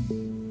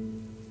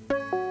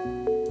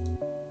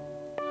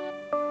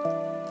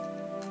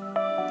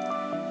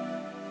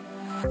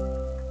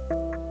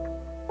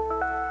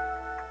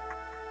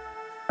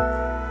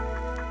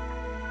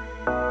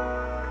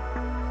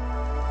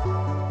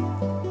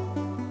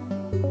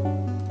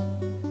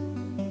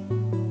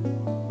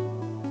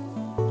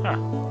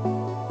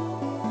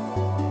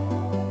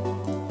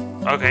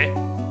 Okay.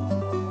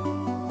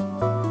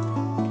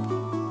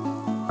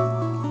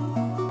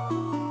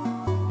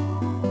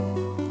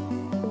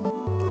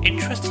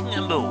 Interesting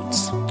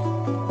emotes.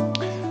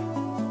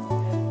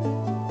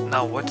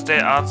 Now, what did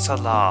I answer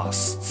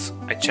last?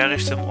 I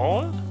cherish them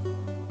all?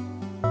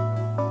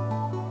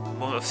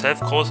 Moment of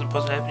self-growth and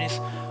personal happiness?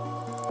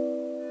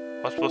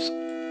 What was...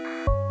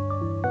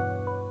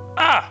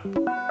 Ah!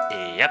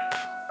 Yep.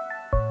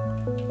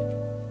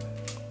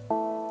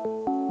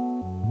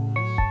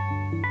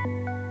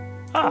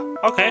 Ah,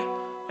 okay.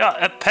 Yeah,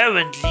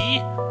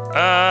 apparently,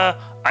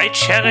 I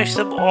cherish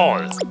them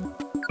all.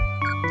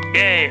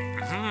 Yay.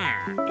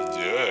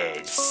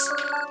 Yes.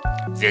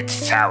 That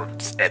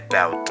sounds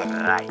about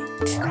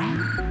right.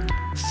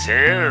 So,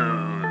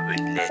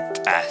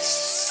 let us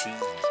see.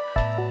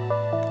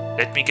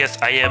 Let me guess,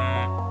 I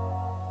am...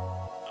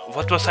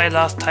 What was I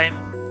last time?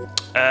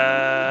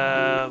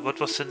 What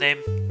was the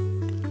name?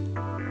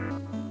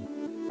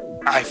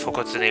 I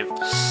forgot the name.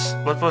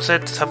 What was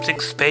it? Something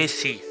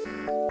spacey.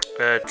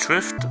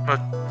 Drift?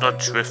 Not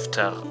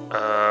drifter.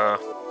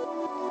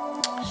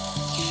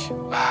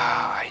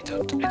 I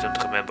don't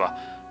remember.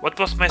 What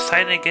was my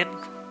sign again?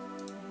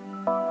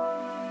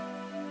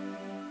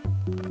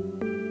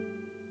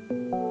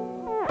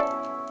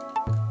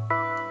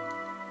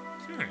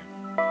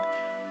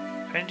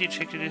 Kindly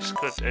check the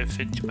Discord. I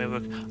finished my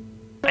work.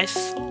 I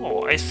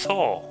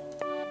saw.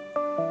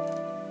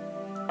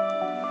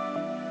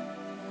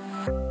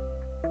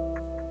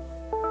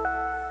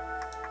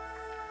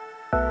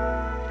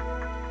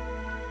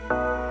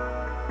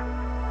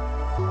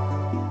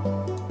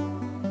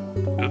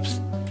 Oops.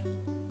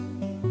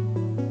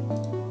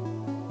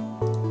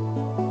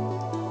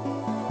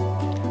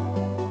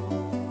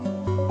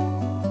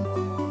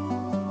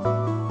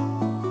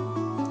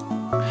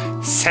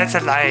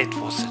 Satellite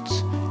was it?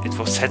 It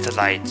was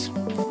satellite.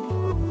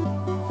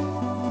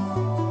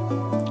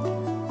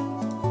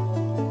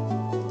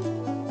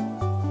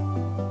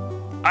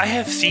 I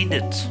have seen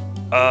it.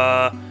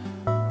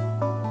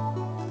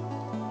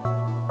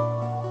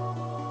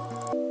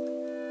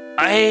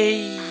 I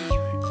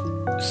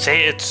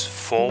say it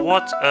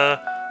forward.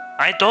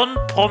 I don't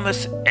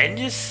promise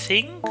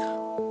anything.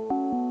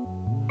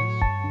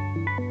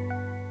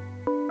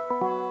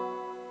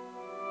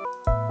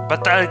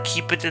 But I'll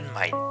keep it in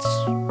mind.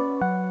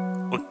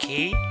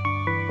 Okay?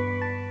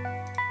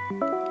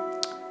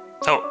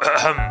 So,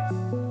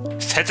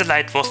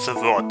 satellite was the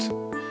word.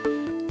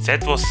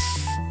 That was,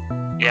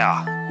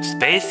 yeah,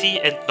 spacey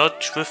and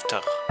not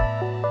drifter.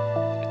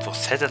 It was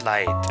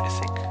satellite, I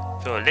think.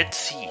 So, let's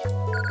see.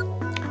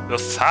 The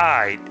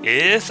sign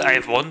is, I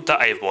wonder.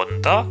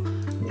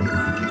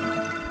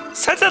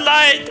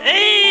 Satellite!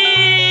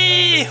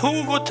 Hey!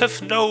 Who would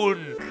have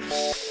known?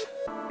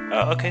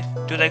 Oh, okay.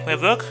 Do you like my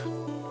work?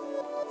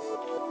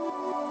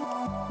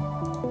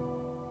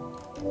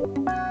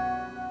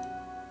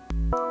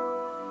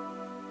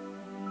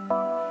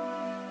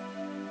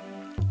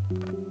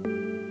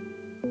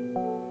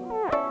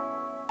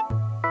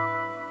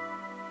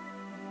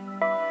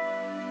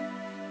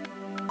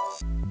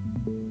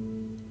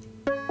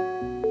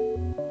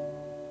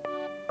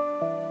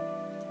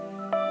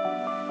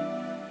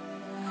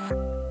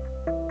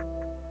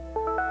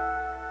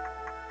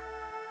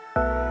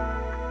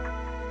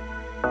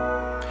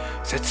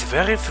 That's a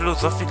very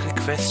philosophical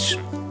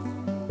question.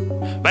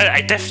 Well,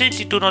 I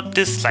definitely do not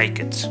dislike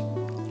it.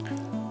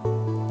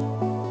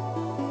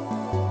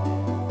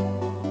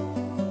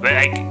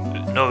 Well,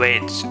 no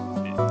wait.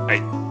 I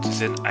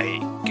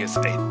guess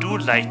I do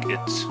like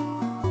it.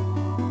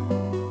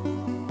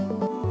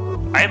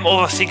 I'm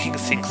overthinking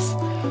things.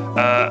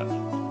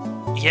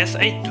 Yes,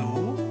 I do.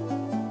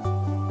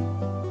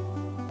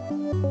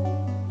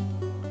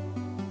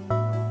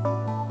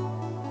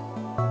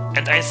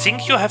 And I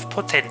think you have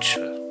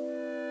potential.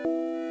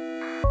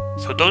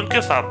 So don't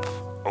give up,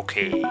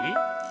 okay?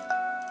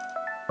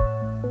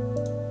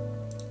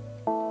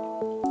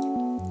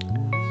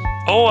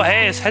 Oh,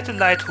 hey,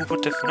 satellite, who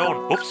would have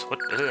known? Oops, what?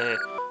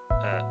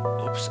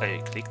 Oops,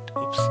 I clicked.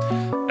 Oops.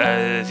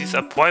 These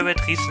are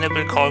private,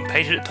 reasonable, calm,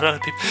 patient,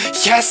 intolerant people.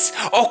 Yes!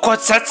 Oh God,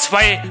 that's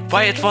why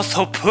it was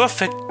so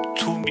perfect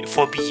for me.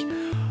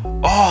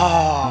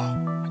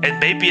 Oh, and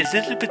maybe a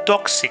little bit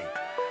doxing,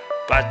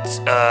 but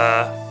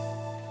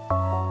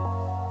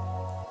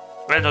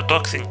well, not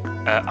doxing,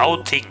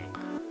 outing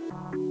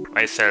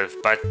myself,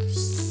 but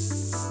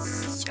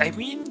I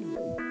mean,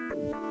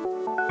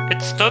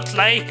 it's not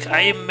like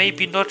I am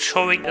maybe not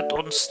showing it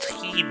on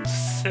stream,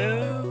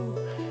 so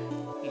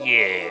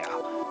yeah.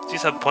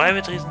 These are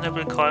private,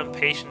 reasonable, calm,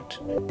 patient,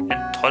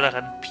 and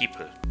tolerant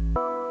people.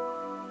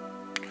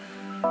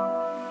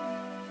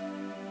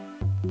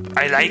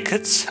 I like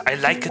it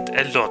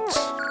a lot.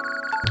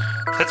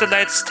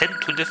 Satellites tend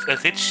to live a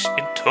rich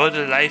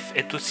internal life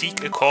and to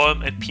seek a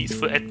calm and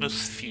peaceful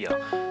atmosphere.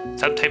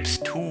 Sometimes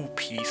too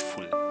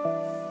peaceful.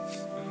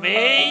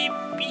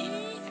 Maybe?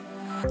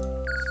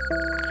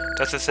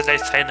 Does the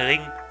satellite sign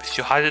ring with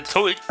your heart and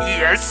soul?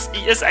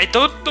 Yes, I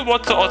don't know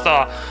what the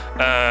other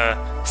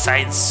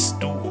signs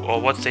do or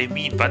what they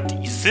mean, but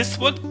is this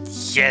one?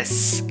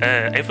 Yes.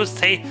 I would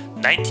say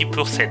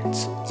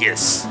 90%.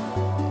 Yes.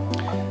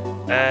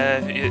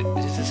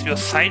 This is your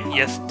sign?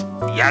 Yes.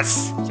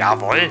 Yes.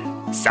 Jawohl.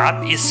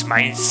 That is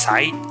my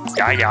sign.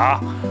 Ja.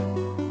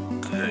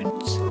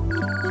 Good.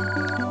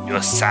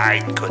 Your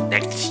sign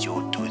connects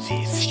you to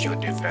this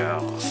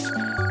universe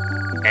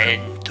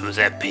and to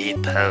the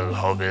people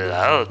who will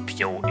help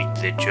you in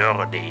the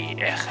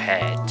journey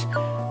ahead.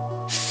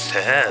 So,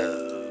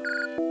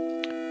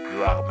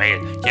 you are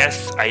male.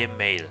 Yes, I am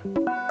male.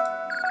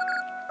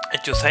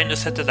 And you sign a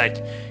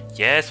satellite.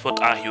 Yes, what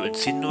are you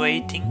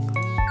insinuating?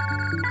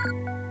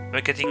 Am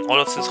I getting all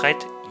of this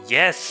right?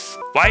 Yes.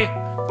 Why?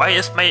 Why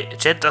is my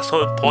gender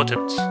so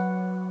important?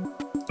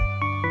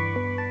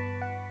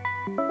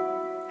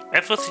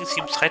 Everything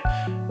seems right.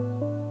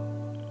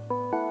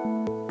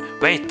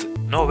 Wait,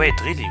 no, wait,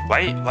 really?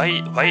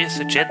 Why is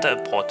the gender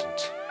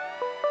important?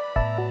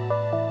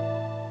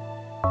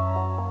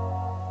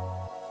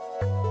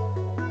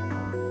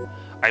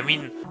 I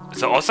mean,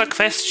 the other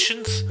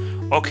questions?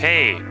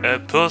 Okay,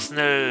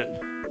 personal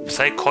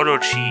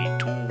psychology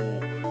to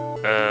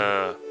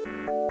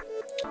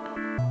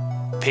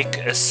pick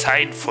a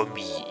sign for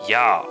me.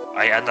 Yeah,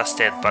 I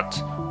understand, but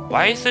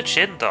why the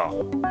gender?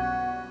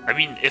 I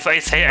mean, if I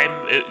say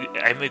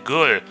I'm a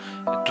girl,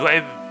 do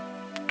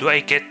I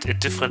get a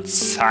different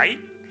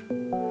sign?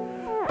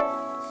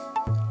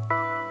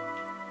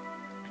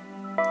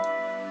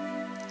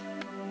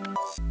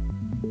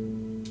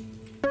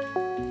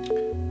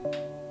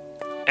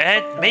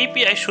 And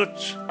maybe I should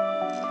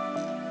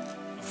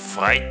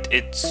write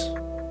it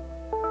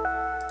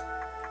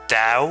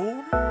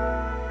down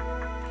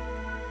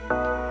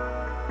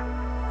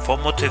for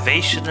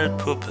motivational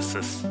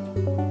purposes.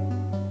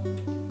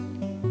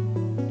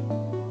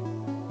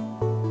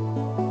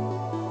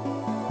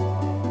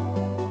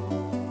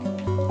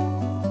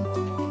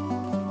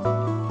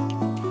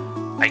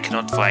 I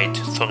cannot write,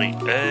 sorry.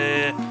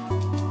 I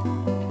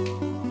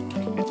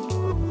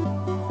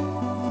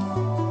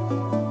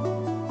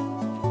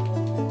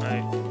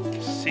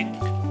think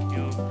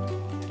you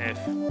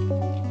have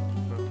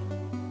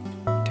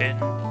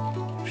potential.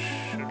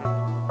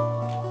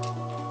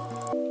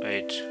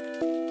 Wait.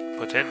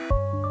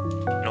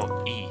 No,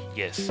 E,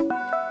 yes.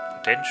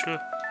 Potential.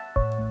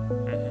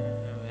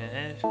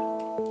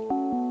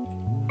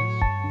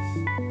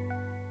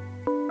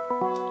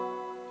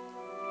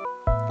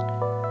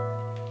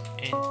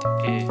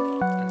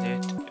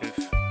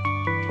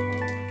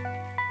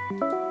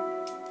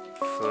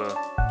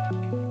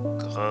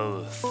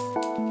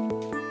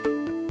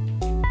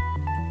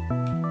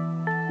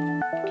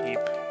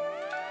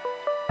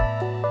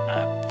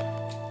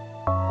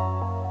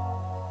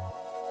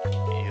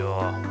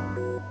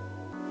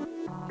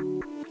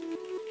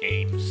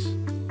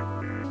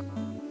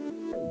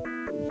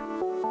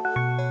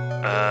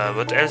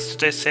 What else did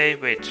they say?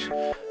 Wait.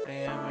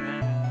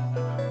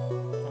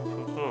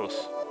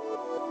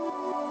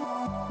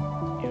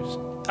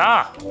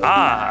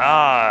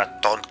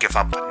 Don't give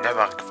up.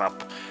 Never give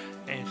up.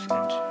 And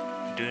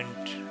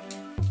don't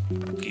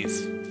give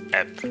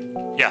up.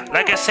 Yeah,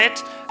 like I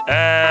said,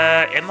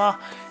 Emma,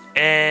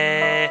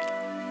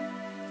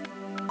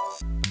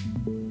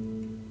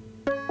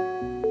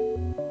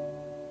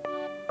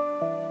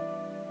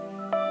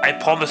 I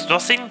promise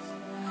nothing,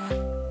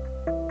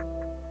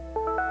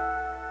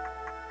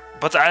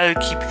 but I'll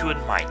keep you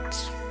in mind.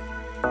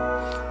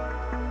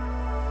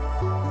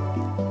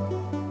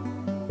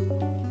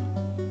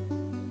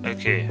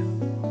 Okay.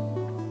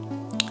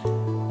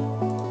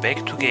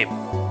 Back to game.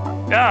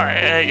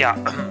 Yeah.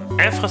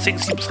 Everything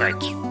seems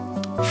right.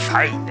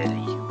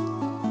 Finally.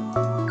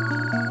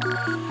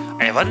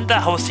 I wonder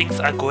how things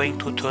are going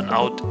to turn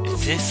out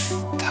this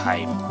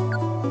time.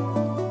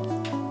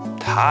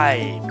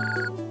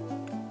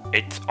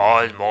 It's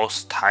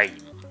almost time.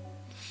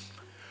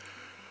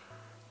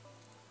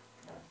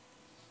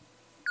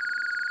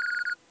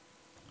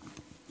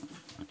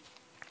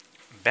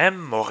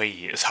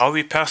 Memory is how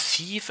we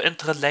perceive and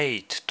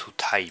relate to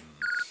time.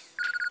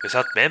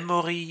 Without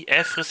memory,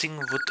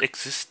 everything would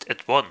exist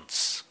at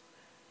once.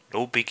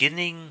 No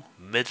beginning,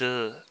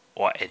 middle,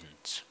 or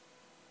end.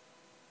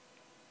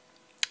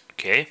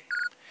 Okay.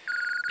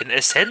 In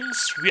a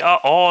sense, we are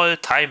all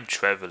time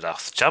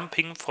travelers,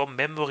 jumping from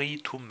memory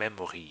to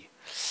memory.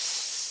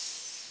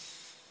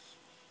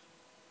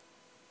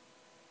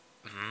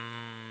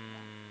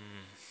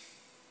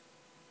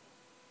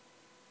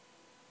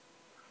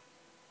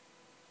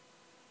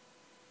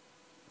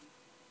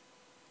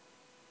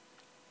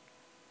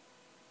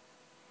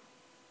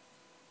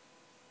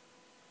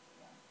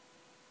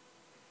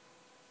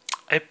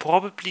 I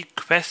probably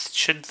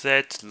questioned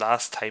that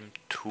last time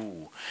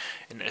too.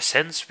 In a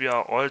sense, we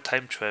are all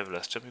time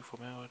travelers. Jumping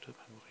from memory to memory.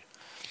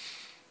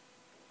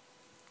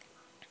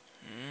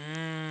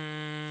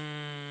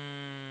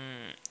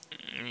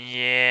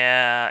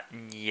 Yeah,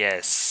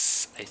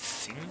 yes, I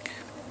think.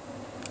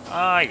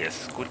 Ah,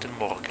 yes, guten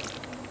Morgen.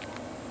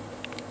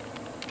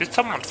 Did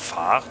someone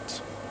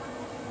fart?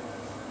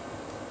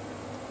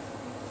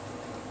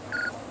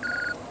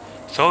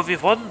 So we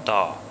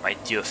wonder, my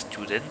dear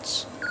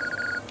students,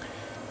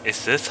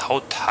 is this how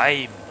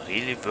time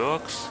really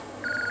works?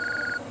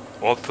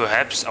 Or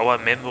perhaps our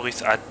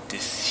memories are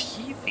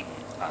deceiving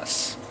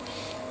us?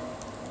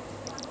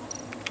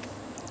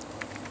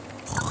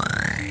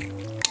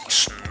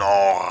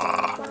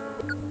 Snore.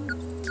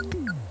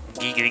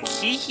 Giggling.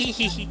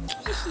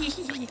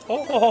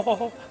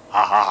 Oh.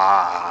 Ha ha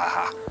ha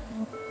ha.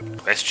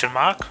 Question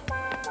mark?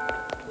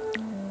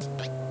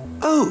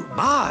 Oh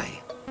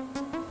my!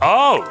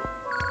 Oh!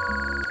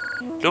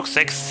 Looks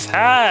like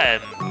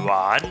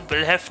someone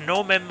will have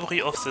no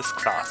memory of this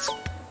class.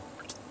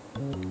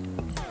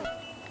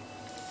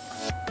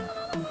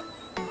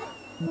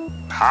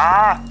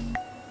 Ha!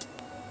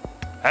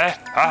 Where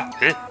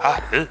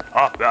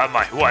am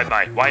I? Who am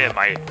I? Why am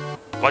I?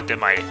 What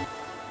am I?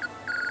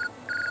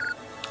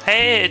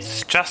 Hey,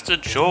 it's just a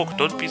joke.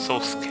 Don't be so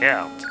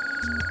scared.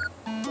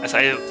 As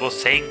I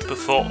was saying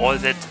before, all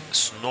that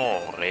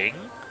snoring.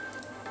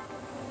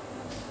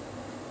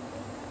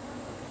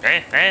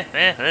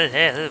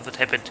 What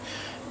happened?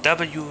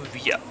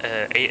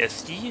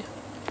 WVASD.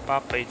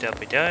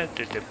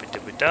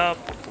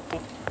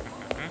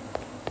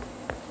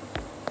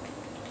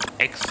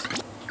 X.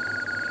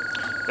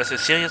 There's a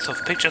series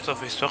of pictures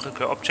of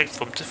historical objects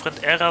from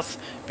different eras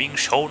being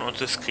shown on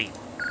the screen.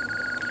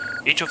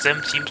 Each of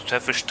them seems to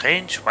have a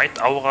strange white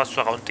aura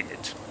surrounding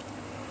it.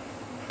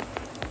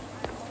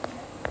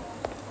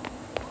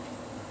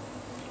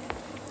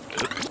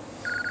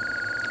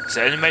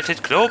 The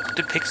animated globe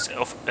depicts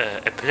of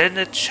a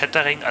planet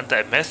shattering under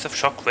a massive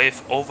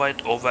shockwave over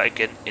and over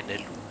again in a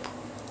loop.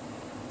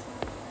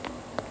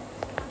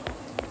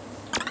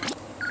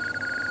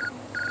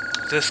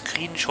 The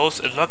screen shows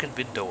a login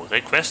window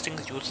requesting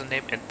the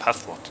username and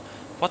password.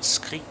 What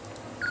screen?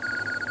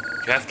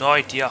 You have no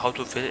idea how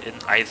to fill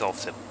in either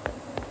of them.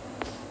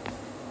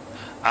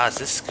 Ah,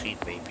 this screen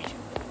maybe.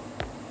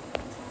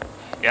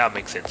 Yeah,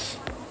 makes sense.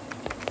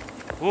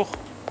 Ooh.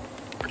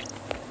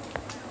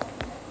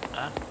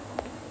 Ah.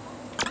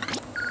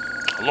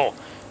 Hello.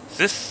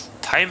 This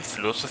time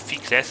philosophy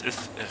class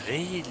is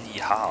really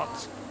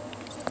hard.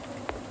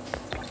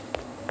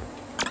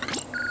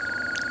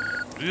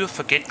 Do you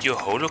forget your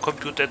holo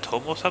computer at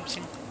home or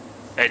something?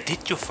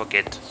 Did you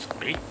forget?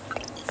 Sorry.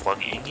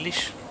 From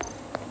English?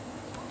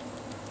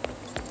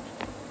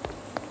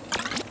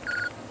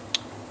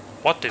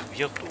 What a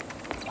weirdo.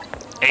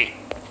 Hey.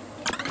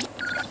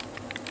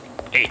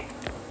 Hey.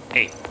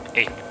 Hey.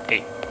 Hey.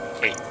 Hey.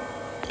 Hey.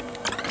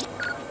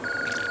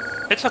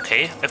 It's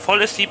okay. I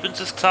fall asleep in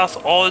this class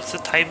all the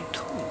time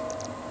too.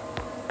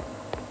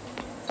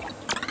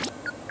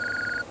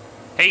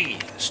 Hey,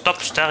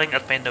 stop staring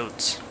at my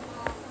notes.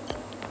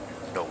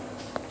 No.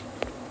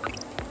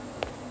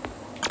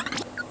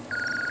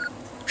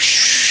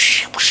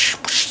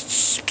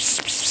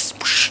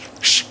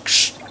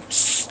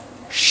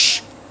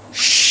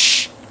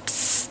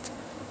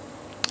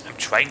 I'm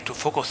trying to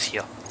focus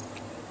here.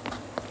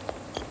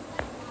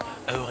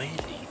 Oh, really?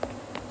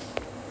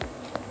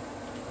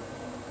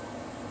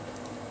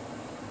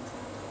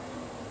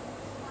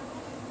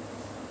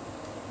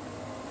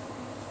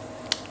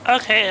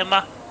 Okay,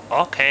 Emma.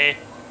 Okay.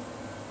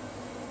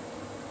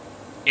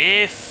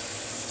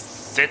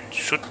 If that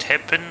should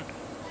happen,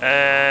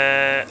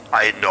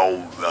 I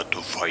know where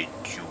to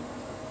find you.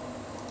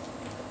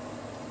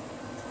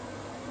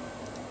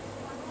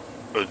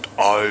 And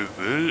I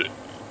will...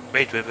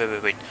 Wait.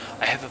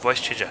 I have a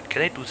voice changer.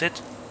 Can I do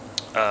that?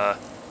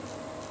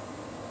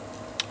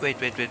 Wait.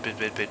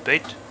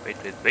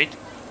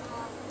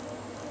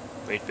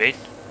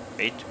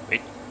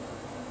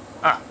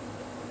 Ah.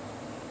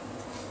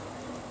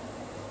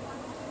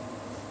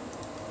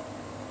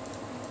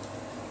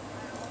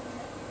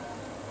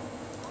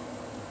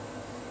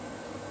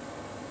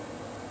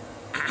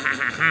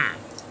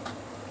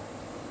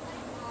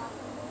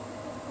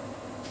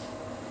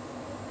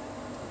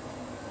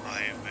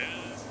 I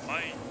will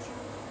find you,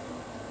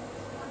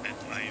 and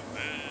I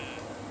will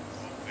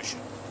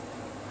commission.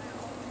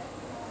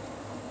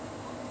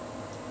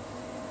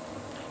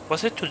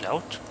 Was it too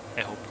loud?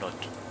 I hope not.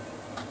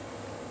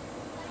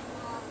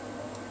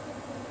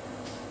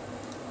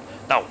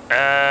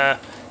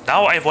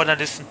 Now I wanna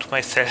listen to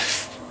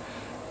myself.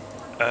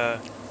 Hello,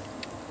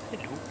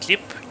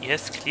 clip,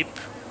 yes, clip.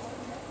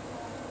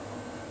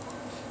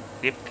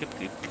 Clip.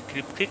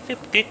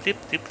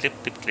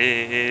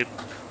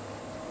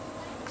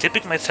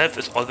 Clipping myself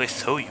is always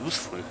so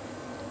useful.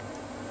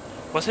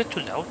 Was it too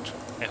loud?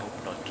 I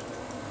hope not.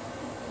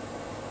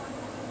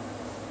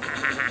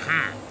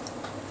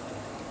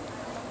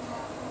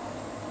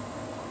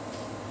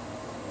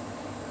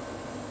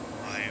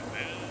 I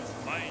will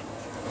find you.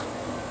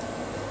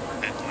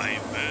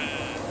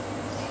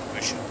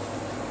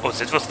 Oh,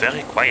 that was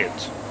very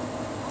quiet.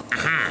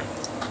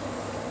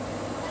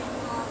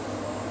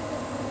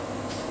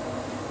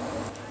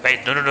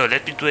 Wait, no,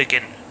 let me do it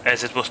again.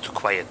 That was too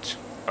quiet.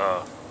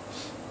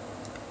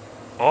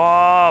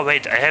 Oh,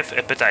 wait, I have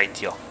a better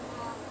idea.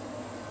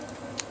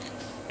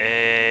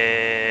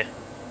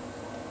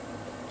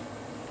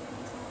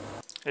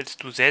 Let's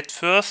do that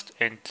first,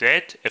 and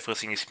that.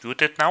 Everything is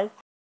muted now.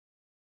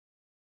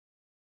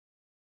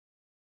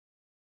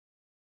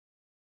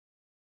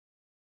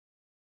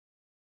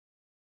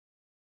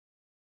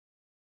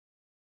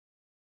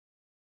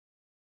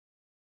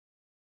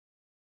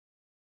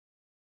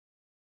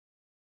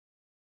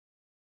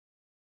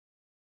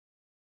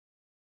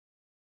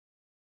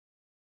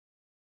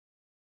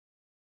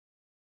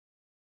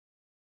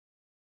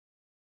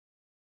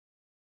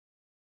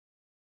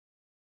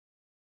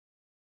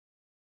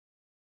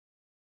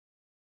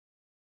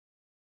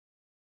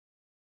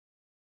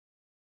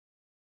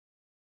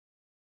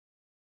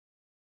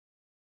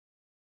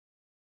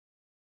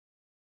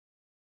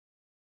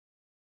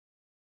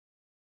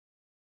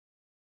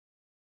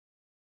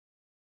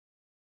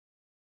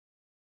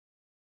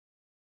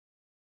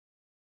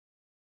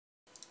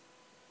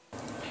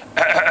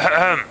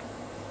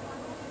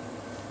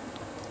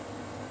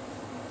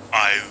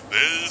 I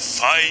will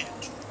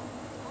fight,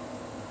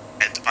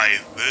 and I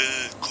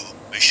will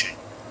commission.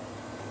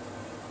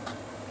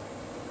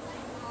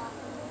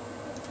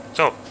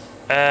 So,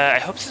 I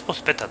hope this was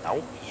better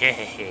now.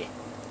 Yeah.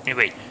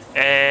 Anyway,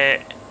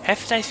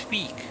 have a nice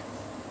week.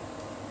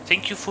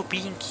 Thank you for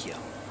being here.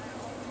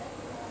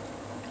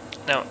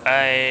 Now,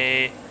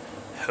 I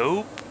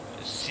hope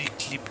the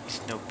clip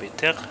is now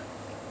better.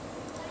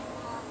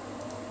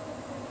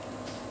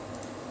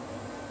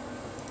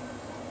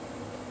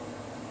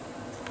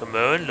 Come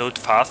on, load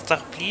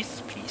faster,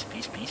 please.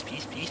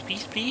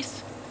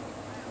 Please.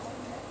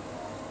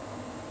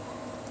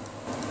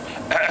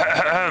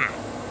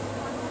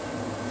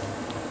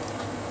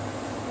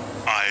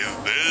 I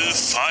will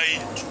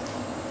fight,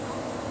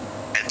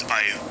 and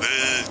I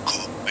will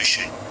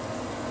commission.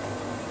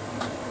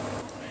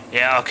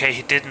 Yeah, okay,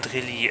 he didn't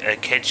really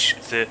catch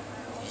the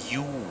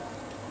U,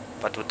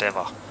 but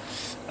whatever.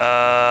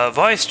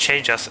 Voice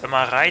changes, am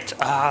I right?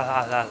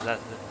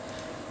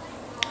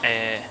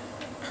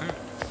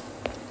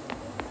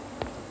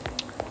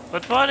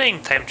 Good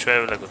morning, time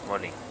traveler, good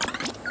morning.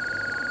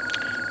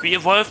 We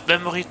evolved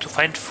memory to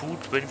find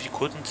food when we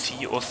couldn't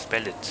see or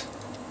smell it.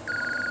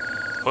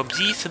 From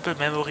these simple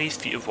memories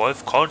we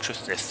evolve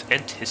consciousness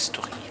and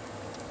history.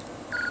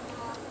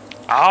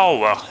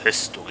 Our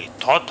history.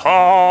 Tot.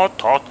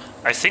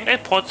 I think I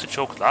brought the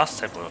joke last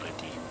time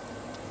already.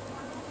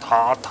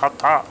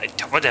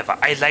 Whatever,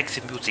 I like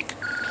the music.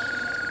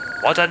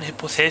 Modern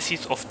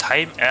hypotheses of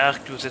time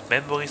argue that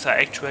memories are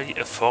actually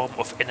a form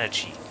of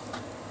energy.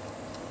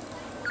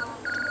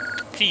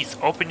 Please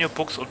open your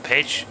books on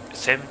page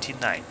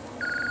 79.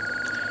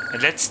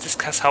 And let's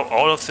discuss how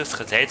all of this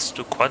relates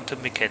to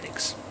quantum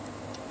mechanics.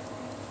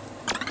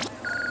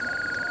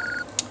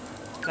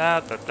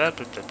 Okay.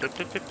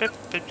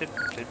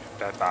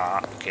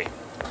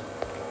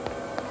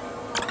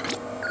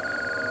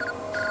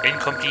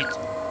 Incomplete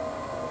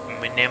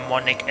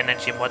mnemonic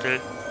energy model,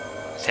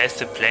 says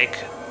the black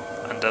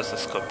under the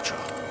sculpture.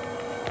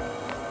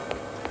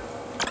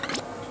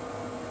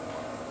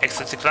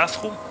 Exit the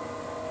classroom?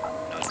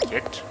 Not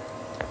yet.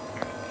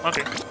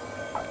 Okay.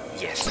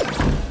 Yes.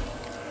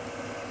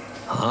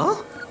 Huh?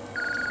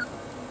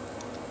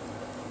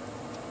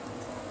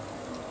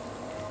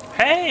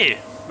 Hey!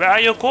 Where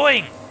are you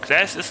going?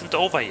 Class isn't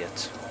over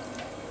yet.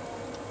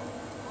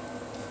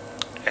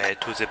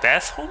 To the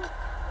bathroom?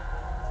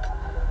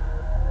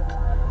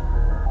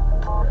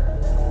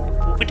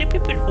 The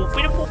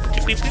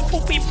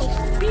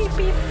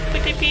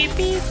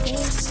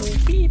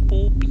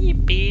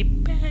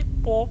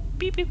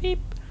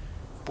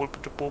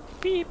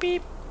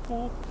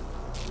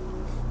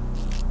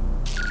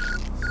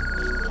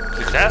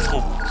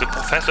classroom. The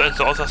professor and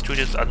the other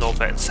students are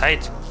nowhere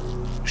inside.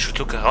 You should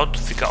look around to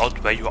figure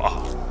out where you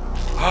are.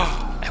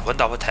 I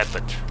wonder what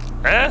happened.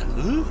 Where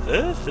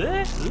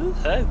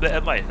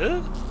am I?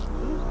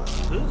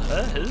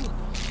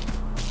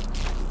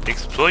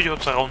 Explore your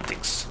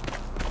surroundings.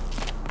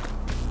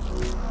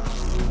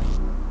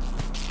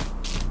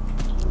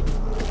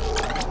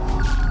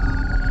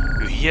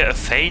 You hear a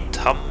faint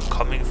hum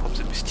coming from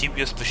the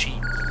mysterious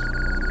machine.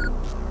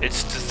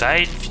 Its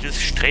design feels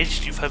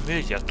strangely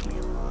familiar to you.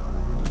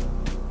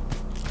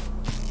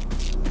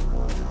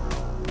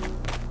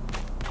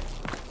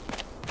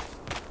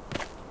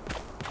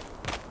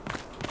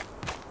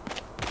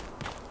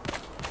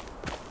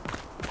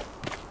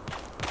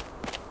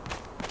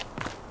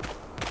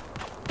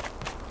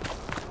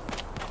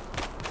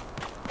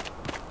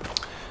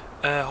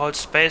 Hold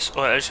space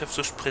or else have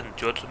to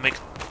sprint. You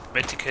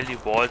automatically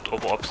vault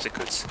over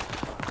obstacles.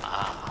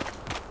 Ah.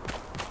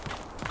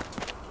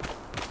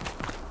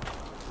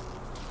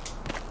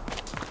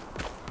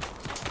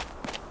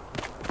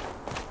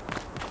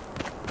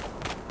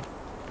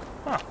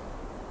 Huh.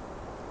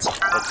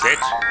 What's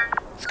that?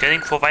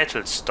 Scanning for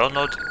vitals.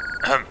 Download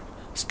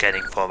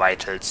Scanning for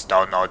vitals,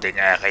 downloading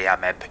area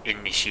map,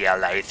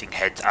 initializing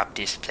heads-up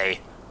display.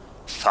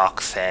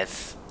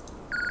 Success.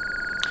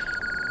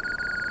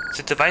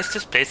 The device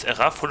displays a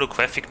rough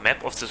holographic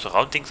map of the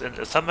surroundings and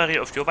a summary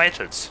of your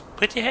vitals.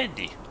 Pretty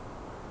handy.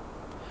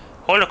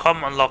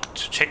 Holocom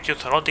unlocked. Check your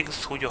surroundings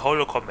through your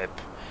holocom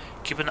map.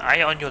 Keep an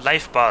eye on your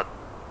life bar.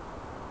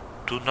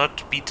 Do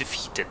not be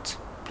defeated.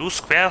 Blue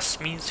squares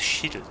means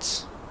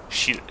shields.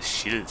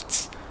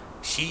 Shields.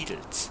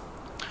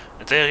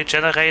 And they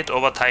regenerate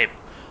over time.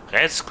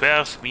 Red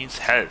squares means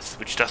health,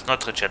 which does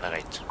not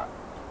regenerate.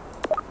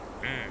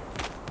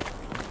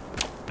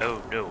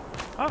 Oh no.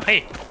 Oh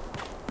hey.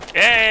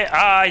 Hey,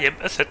 I am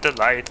a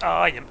satellite.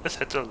 I am a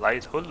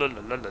satellite. Oh la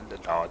la la la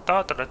la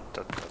da da da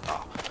da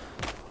da.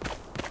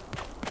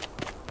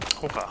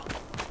 Hurrah.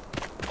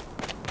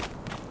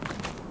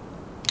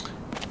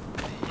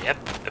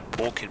 Yep, a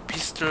broken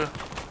pistol.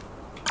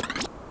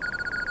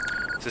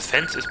 This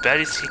fence is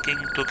barely sticking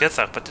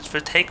together, but it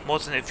will take more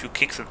than a few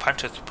kicks and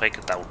punches to break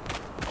it down.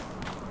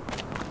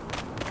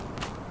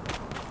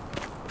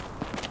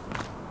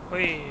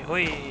 Hui,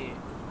 hui.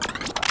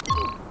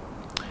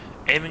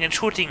 Aiming and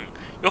shooting.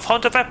 You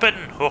found a weapon!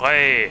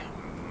 Hooray!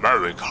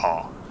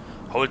 America!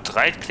 Hold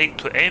right click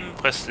to aim,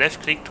 press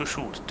left click to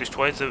shoot.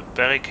 Destroy the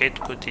barricade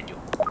to continue.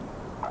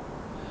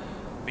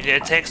 Melee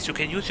attacks. You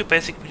can use your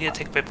basic melee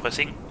attack by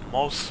pressing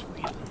mouse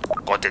wheel.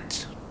 Got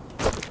it.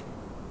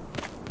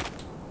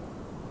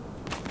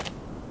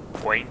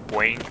 Boing,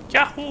 boing,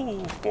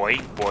 yahoo!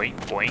 Boing, boing,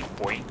 boing,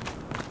 boing.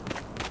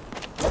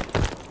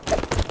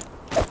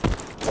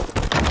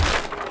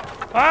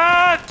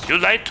 What? You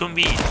lied to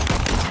me!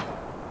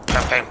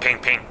 Pang, pang, pang,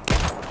 pang.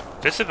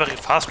 This is a very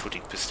fast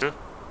shooting pistol.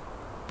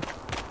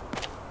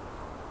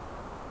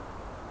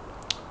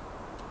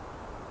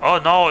 Oh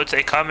no, it's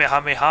a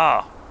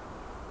Kamehameha.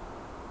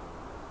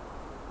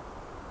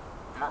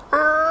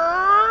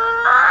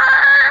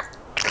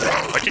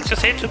 What did you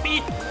say to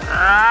me?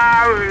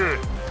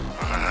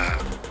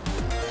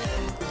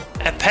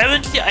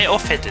 Apparently I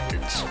offended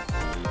it.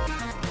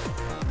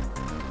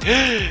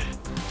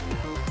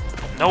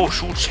 No,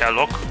 shoot,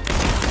 Sherlock.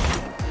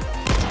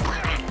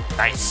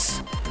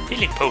 Nice.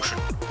 Healing potion.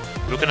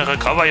 You can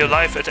recover your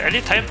life at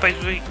any time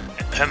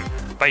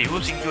by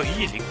using your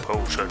healing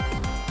potion.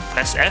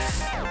 Press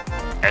F.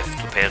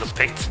 F to pay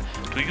respects.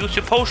 To use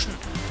your potion.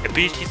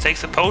 Abilities like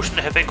the potion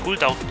have a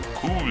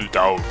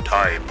cooldown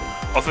time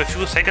of a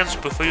few seconds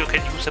before you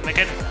can use them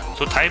again.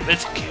 So time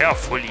it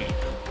carefully.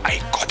 I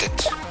got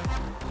it.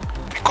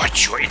 I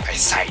got you in my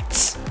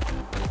sights.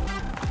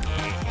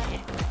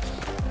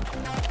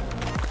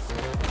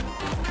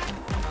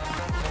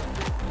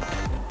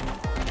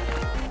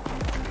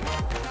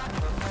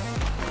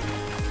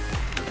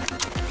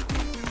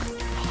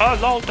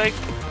 Hello, Dick.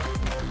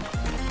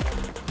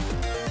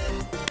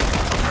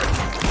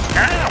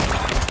 Ow!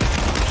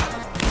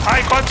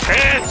 I got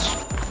hit!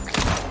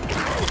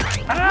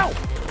 Ow!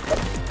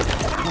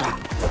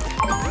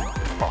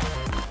 Oh,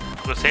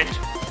 reset.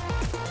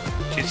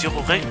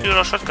 T0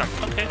 regular shotgun.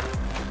 Okay.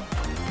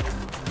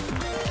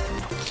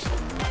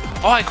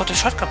 Oh, I got a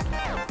shotgun.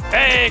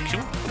 Hey, Q.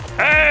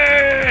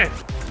 Hey!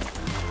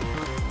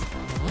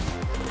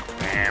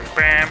 Bam,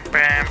 bam,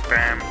 bam,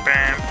 bam,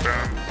 bam,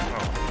 bam.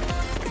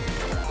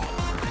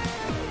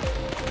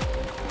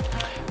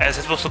 As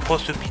it was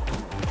supposed to be.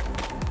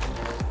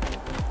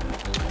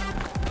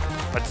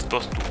 What's it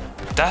supposed to do?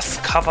 Does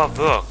cover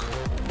work?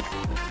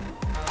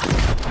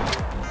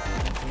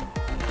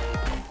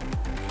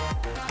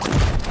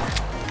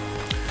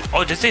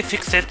 Oh, did they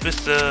fix that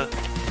with the...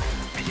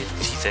 I didn't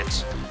see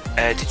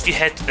that. Did we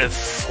had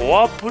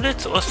 4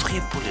 bullets or 3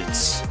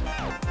 bullets?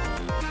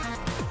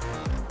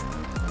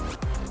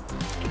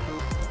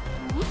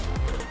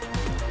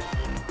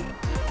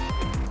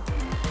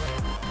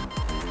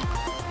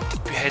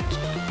 Did we had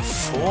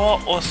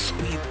 4 or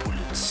 3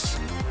 bullets?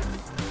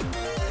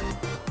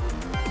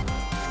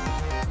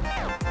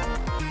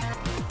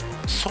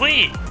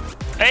 Three!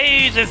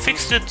 Hey, they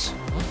fixed it!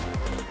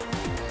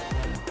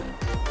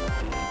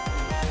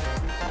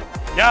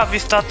 Yeah, we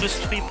start with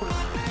 3 bullets.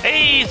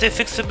 Hey, they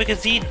fixed the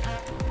magazine!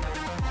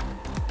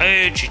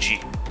 Hey, GG.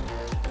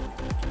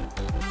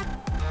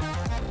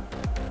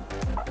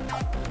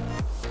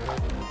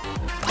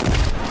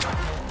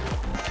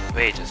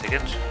 Wait a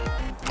second.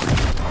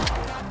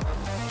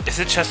 Is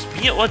it just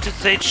me or did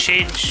they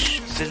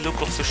change the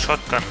look of the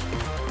shotgun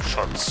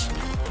shots?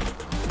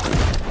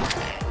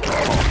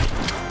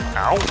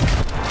 Ow!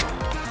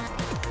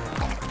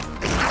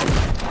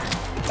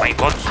 My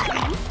god!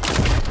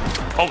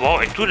 Oh wow,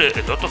 I do a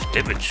lot of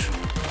damage.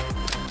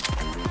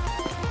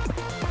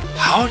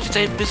 How did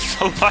I miss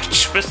so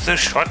much with the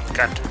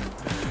shotgun?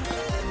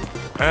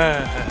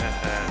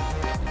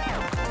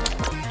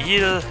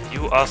 Eel,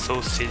 you are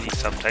so silly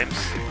sometimes.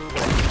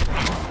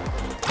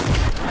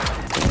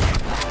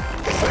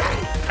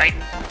 Nein!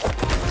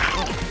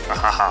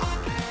 Ahaha!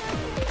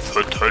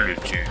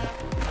 Fatality!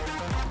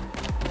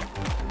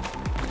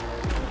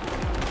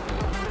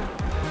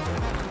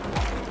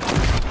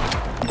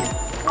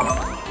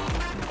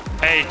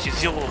 Hey,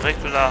 T0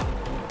 regular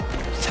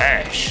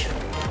sash.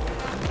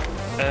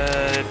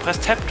 Press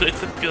tab to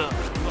equip your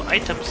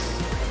items.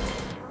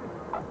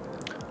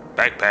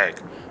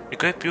 Backpack.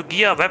 Equip your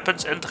gear,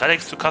 weapons and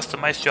relics to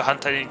customize your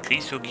hunter and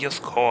increase your gear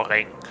score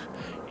rank.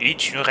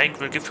 Each new rank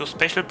will give you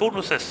special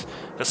bonuses.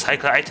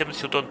 Recycle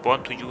items you don't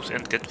want to use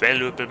and get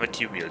valuable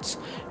materials.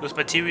 Use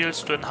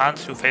materials to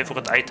enhance your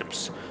favorite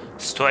items.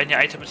 Store any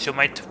items you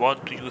might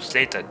want to use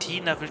later.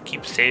 Tina will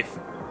keep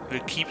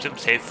them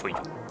safe for you.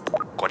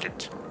 Got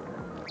it.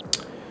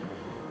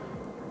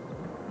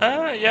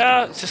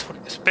 Yeah, this one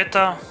is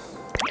better.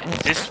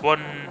 This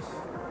one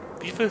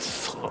we will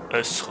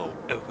throw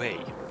away.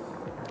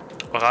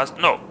 Or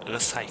no,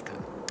 recycle.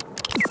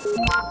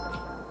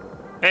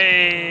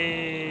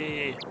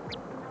 Hey!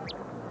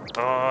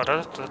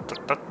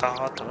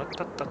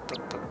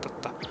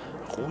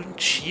 Ruined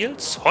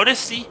shields?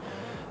 Honestly,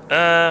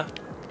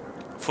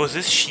 for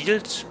this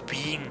shield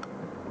being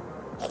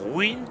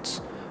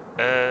ruined,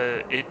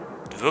 it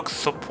works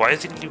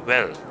surprisingly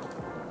well.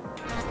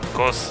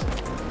 Because,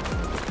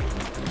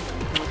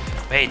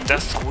 wait,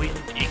 does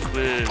ruined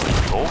equal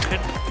broken?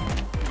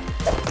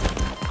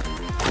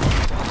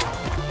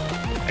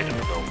 I don't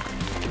know.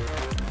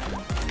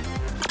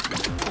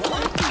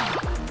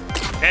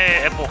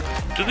 Hey, ammo.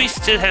 Do we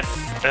still have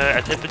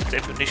unlimited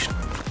ammunition?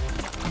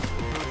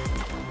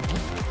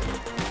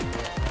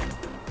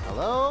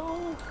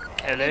 Hello?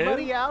 Hello?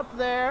 Anybody out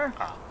there?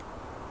 Ah.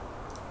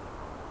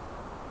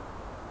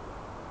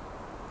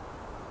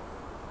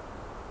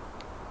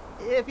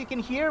 If you can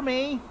hear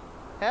me,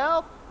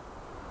 help?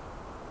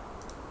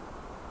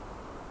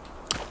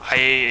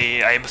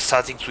 I am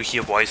starting to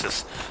hear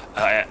voices.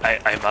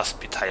 I must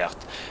be tired.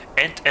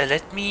 And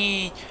let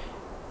me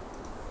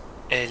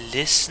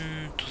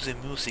listen to the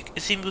music.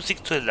 Is the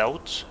music too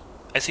loud?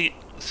 I think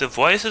the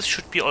voices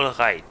should be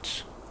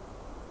alright.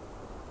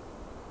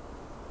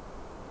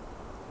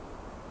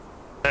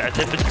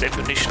 Unlimited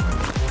ammunition.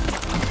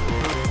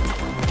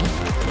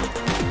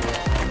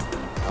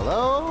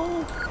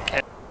 Hello?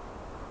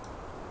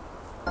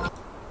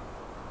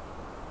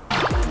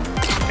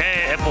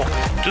 Hey, ammo.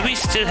 Do we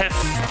still have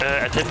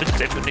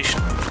unlimited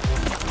ammunition?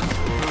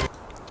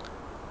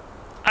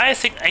 I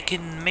think I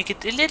can make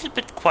it a little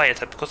bit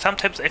quieter, because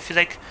sometimes I feel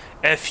like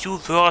a few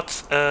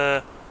words,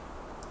 how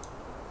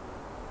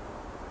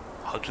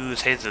do you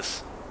say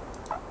this?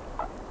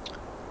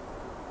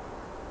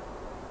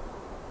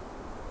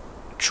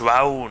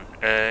 Drown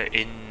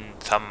in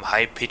some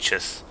high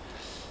pitches.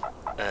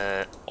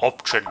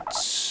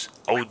 Options,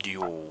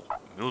 audio,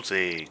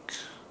 music.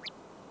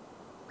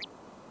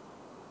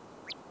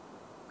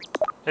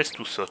 Let's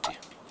do 30.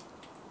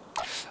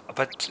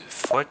 But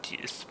 40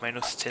 is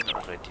minus 10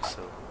 already,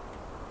 so...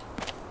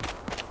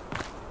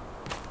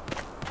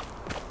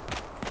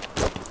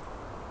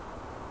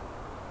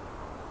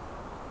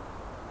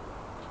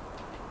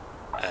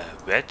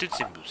 where did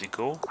the music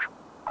go?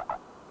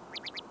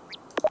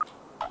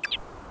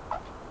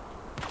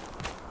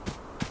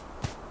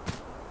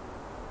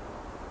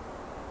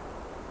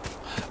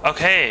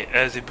 Okay,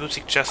 the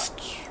music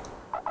just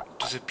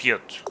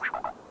disappeared.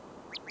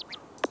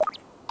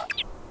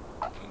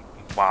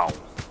 Wow.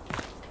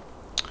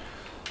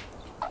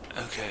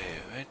 Okay,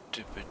 wait.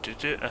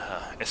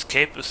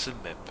 Escape is the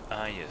map.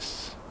 Ah,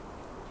 yes.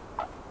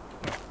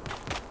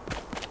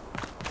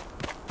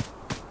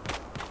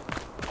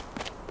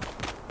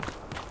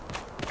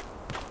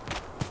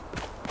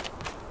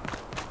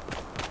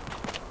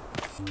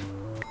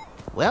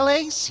 Well,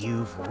 Ace,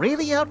 you've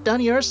really outdone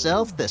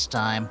yourself this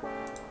time.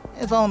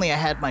 If only I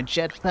had my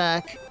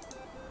jetpack.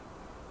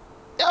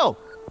 Oh,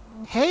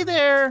 hey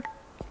there.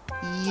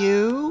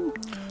 You?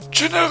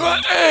 General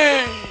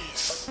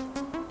Ace!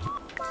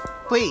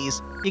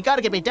 Please, you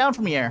gotta get me down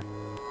from here.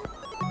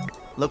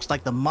 Looks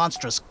like the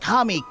monstrous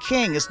Kami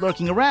King is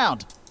lurking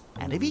around.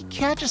 And if he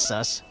catches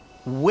us,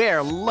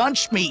 we're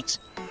lunch meat.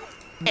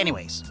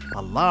 Anyways,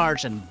 a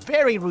large and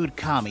very rude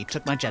Kami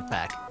took my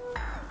jetpack.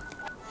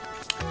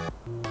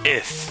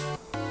 If.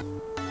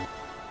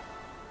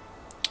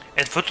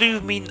 And what do you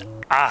mean,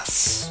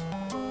 us?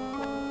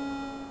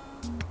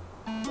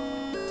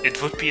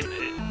 It would be...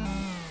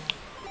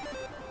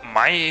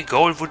 my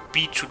goal would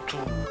be to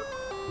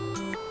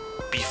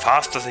be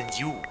faster than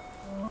you.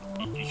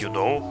 You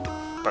know?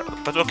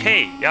 But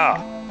okay,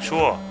 yeah,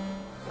 sure.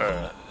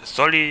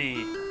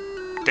 Solidarity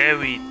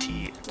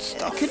and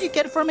stuff. Could you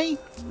get it for me?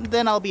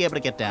 Then I'll be able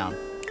to get down.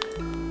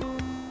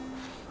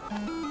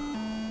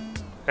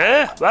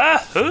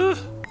 What? Who?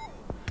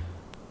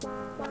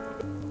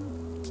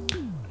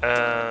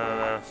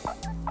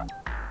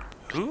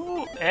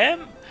 Who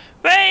am...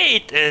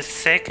 Wait a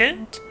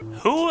second.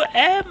 Who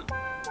am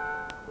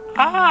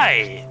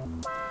I?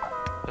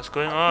 What's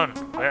going on?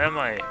 Where am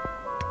I?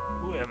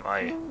 Who am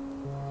I?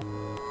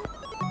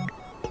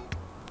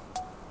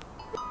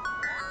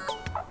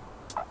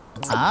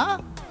 Huh?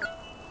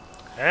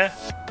 Huh?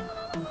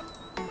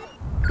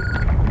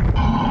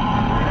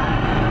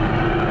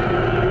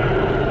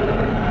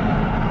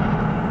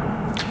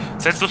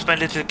 That was my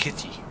little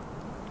kitty.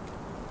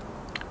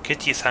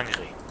 Kitty is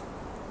hungry.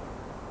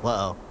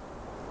 Whoa.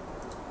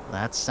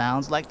 That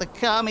sounds like the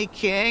Kami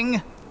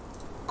King.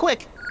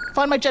 Quick,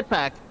 find my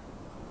jetpack.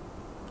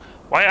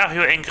 Why are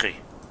you angry?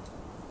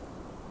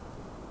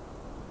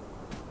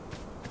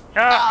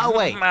 Yeah,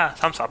 wait.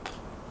 Thumbs up.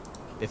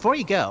 Before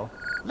you go,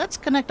 let's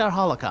connect our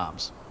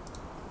holocoms.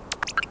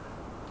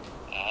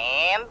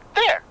 And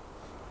there.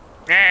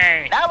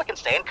 Yay! Now we can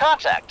stay in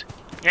contact.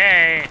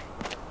 Yay!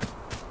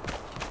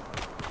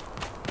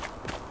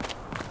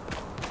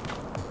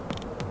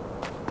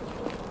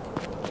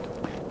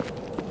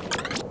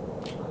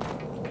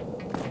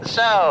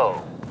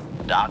 So,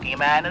 Donkey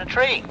Man in a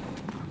tree.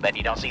 Bet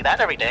you don't see that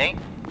every day.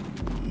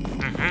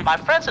 My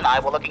friends and I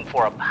were looking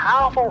for a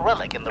powerful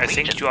relic in the I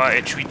region. think you are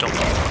a tree donkey.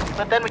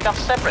 But then we got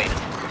separated,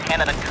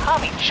 and an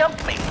Akami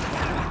jumped me.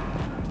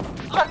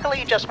 Luckily,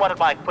 he just wanted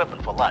my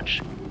equipment for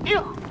lunch.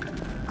 Phew.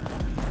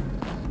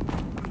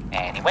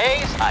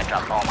 Anyways, I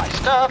dropped all my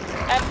stuff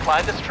and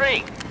climbed this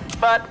tree.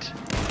 But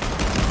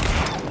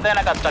then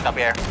I got stuck up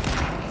here.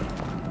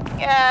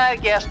 Yeah, I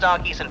guess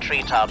donkeys and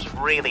treetops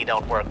really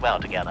don't work well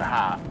together,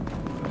 huh?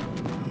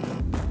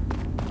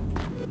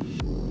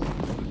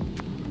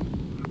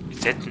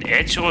 Is that an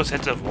edge or is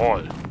that a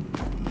wall?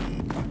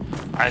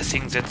 I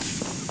think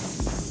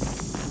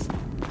that's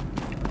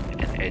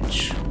an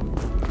edge.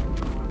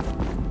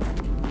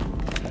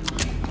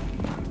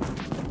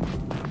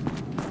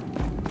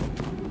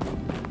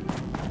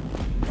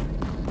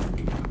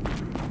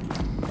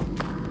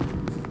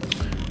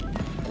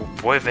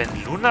 Oh boy,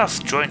 when Lunas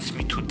joins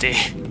me today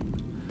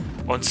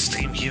on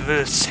stream, he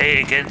will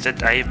say again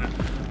that I'm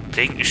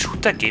playing a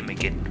shooter game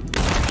again.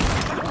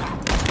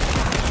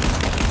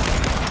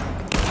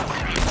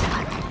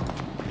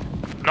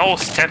 No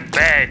step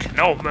back,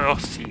 no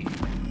mercy.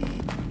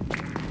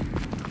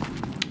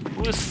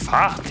 Who is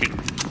farting?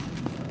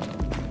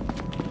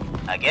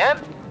 Again?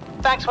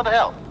 Thanks for the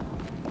help.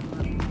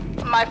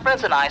 My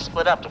friends and I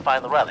split up to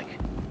find the relic.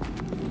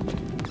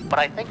 But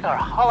I think our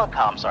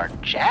holocoms are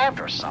jammed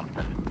or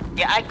something.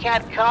 Yeah, I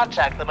can't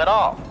contact them at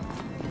all.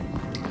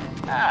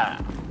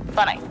 Ah,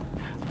 funny.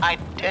 I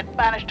did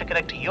manage to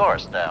connect to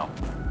yours, though.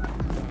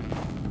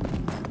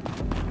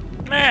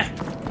 Meh,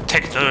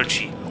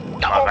 technology.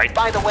 Oh, Alright.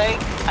 by the way,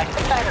 I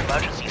think I had an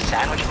emergency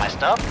sandwich in my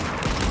stuff.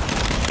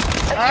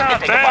 You Ah, can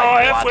take a they bite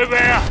are if you want.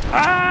 everywhere.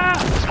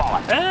 Ah! Small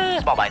one. Ah.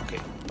 Small bite.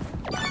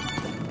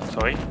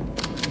 Sorry,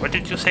 what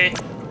did you say?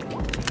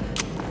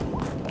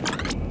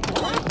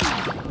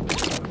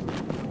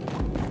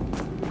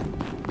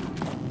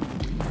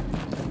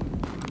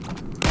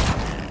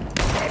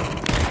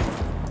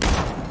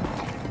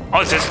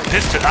 Oh, there's a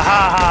pistol.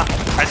 Aha!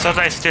 I thought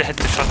I still had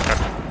the shotgun.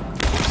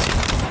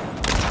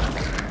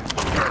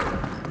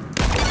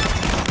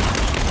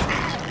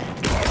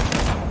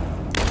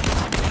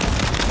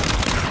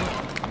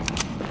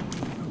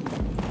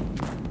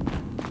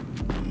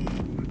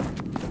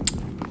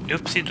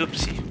 Oopsie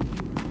doopsie.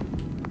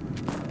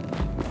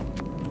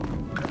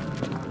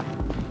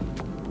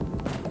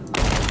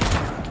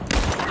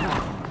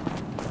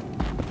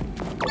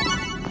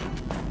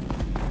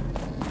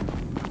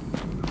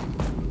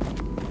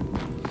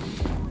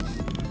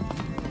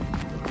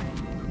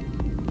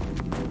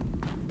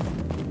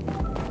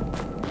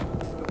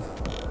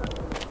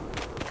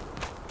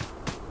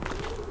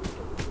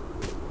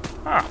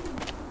 Ah.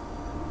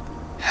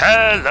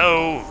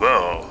 Hello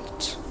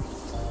world.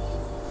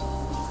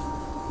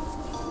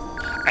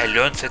 I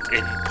learned that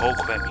in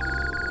programming.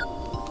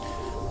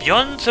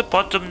 Beyond the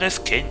bottomless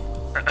can.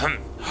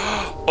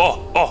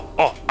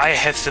 Oh, I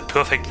have the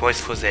perfect voice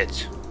for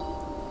that.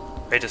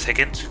 Wait a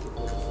second.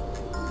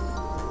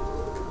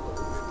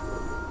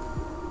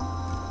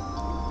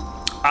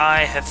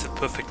 I have the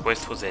perfect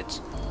voice for that.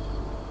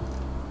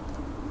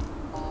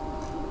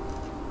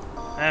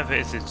 Where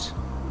is it?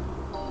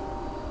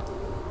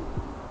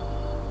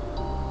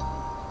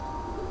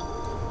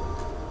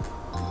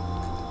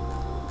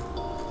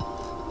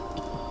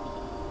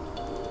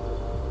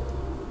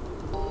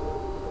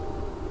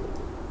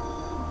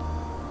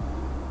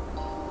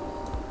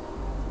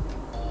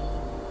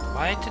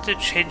 Why did it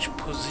change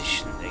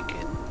position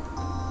again?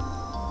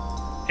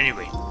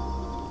 Anyway.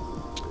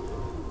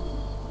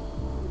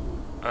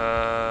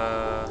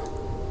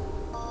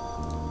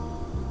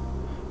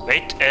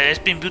 Wait,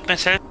 let me mute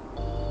myself.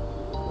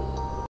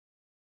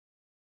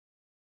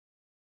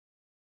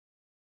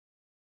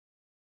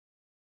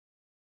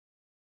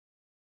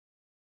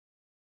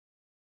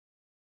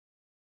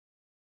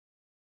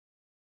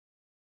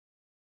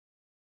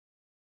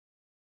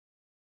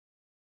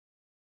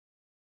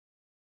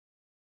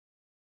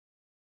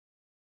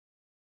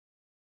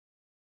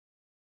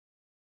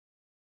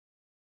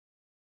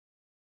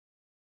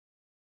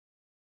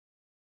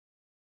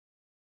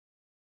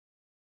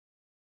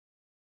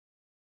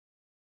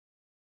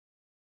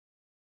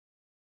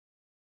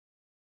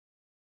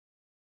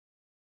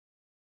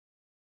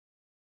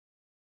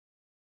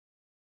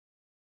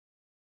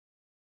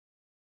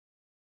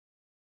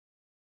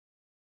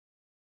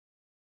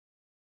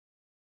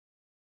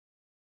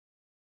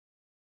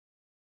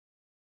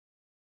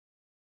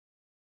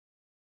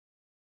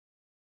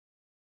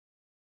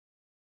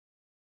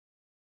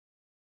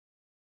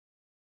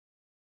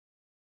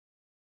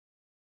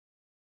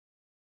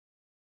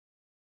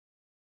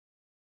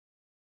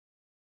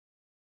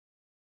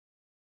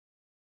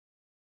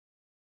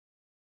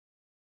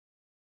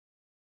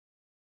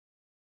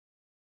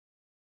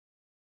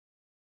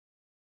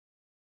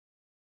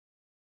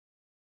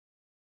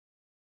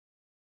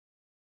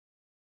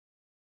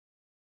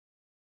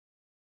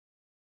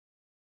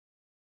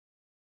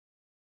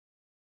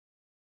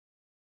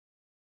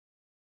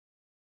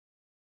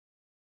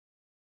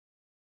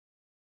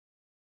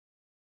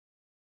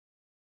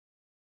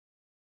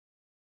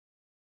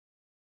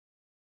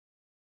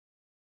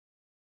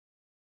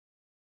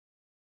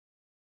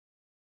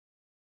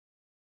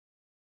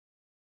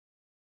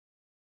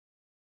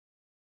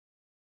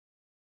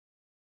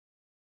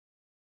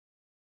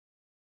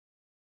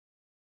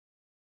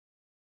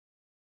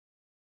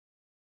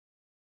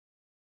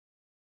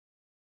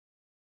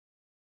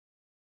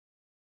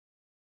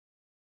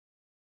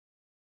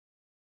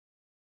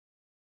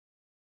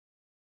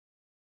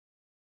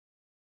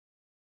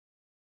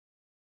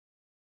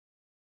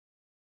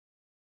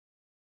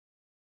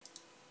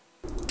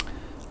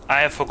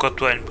 I forgot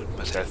to unmute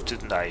myself,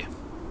 didn't I?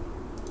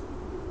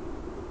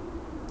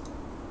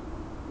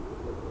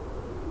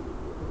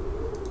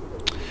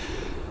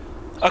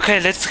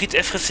 Okay, let's read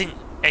everything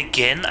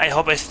again. I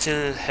hope I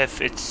still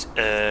have it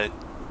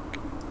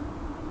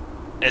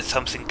as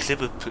something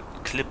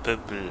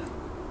clippable.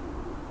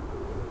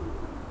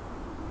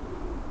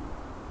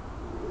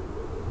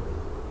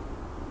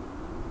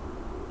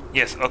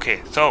 Yes,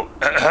 okay, so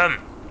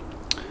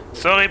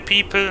sorry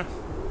people.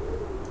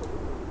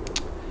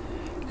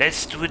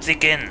 Let's do it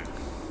again.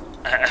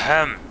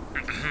 Am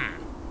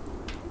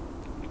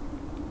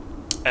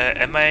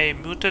I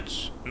muted?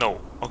 No.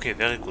 Okay,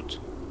 very good.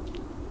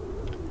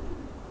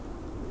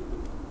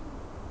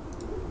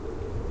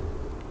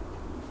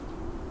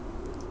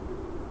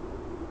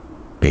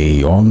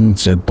 Beyond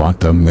the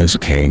bottomless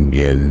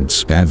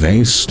canyons, the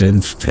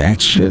wasteland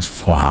stretches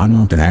for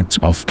hundreds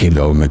of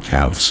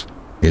kilometers.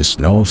 Is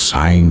no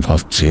sign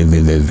of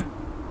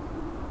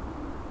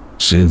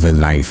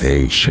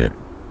civilization.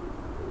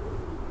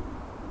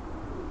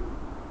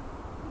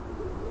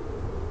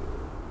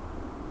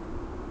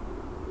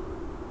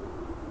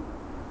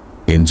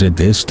 In the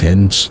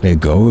distance, a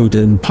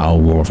golden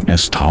power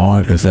as tall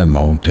as a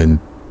mountain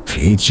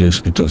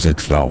reaches into the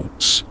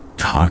clouds,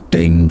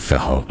 touching the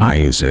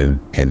horizon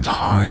and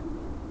high.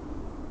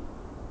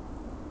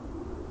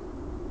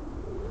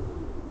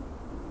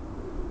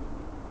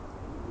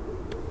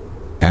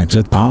 At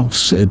the top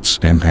sits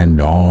an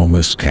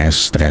enormous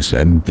cast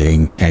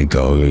resembling a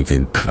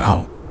golden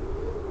crown.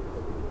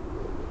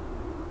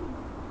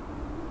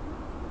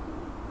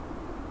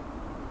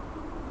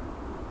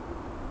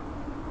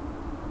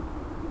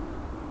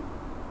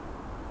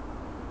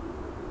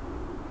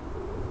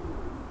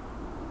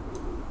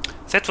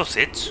 That was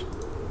it?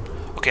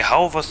 Okay,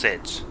 how was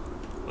that?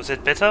 Was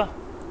it better?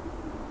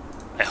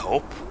 I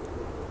hope.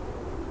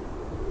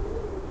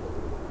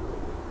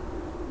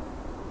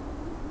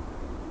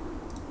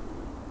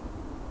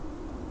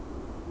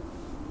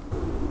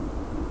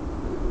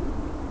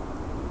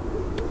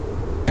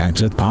 At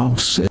the top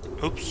sits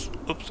Oops.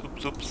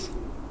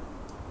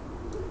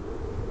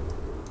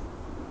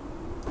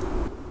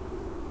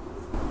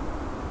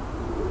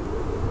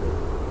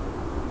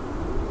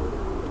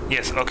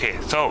 Yes, okay,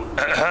 so,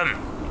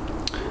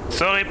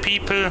 sorry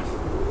people.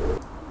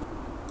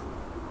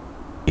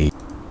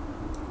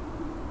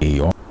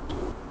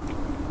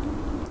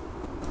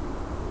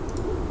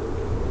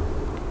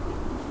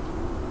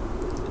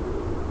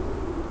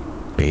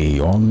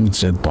 Beyond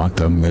the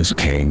bottomless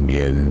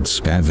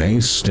canyons, the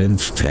wasteland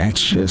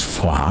stretches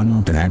for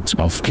hundreds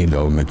of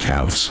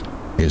kilometers.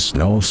 Is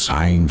no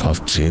sign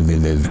of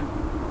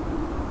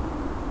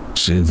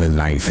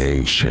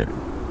civilization.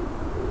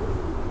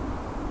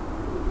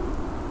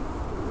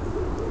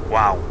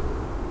 Wow.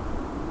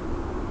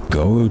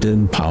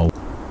 Golden power.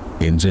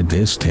 In the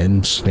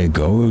distance, a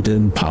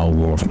golden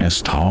power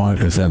as tall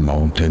as a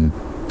mountain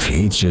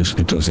reaches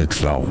into the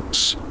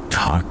clouds,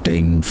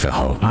 touching the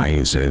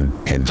horizon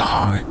and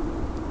high.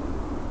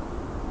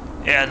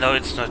 Yeah, no,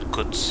 it's not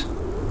good.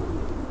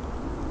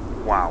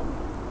 Wow.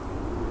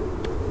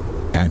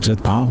 At the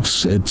top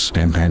sits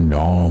an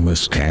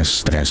enormous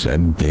cast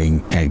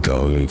resembling a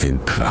golden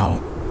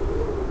crown.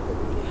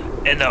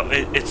 Yeah, no,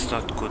 it's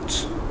not good.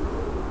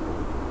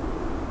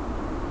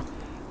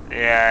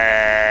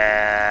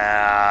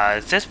 Yeah,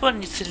 this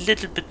one is a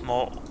little bit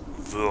more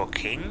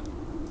working.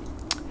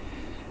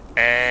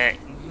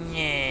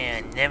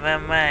 Yeah, never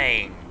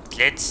mind.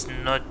 Let's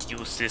not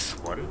use this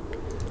one.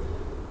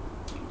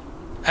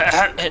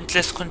 And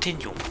let's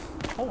continue.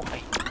 Oh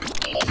my God.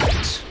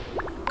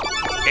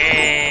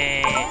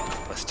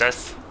 Was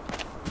das?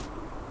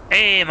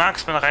 Hey,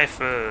 Marksman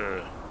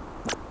Rifle.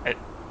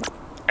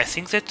 I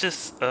think that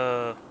is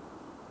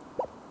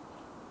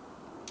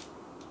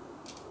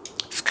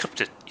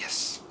scripted.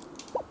 Yes,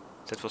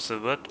 that was the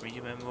word.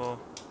 Remember.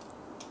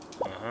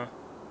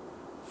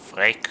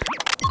 Freak.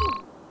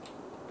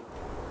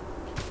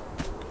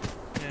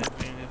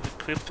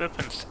 Equipped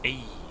weapons.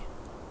 Hey.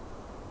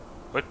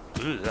 What?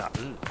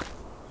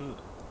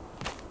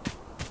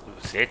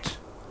 What's that?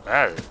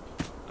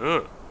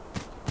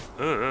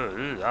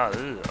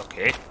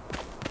 Okay.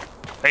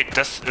 Wait,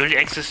 does early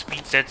access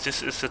mean that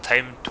this is the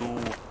time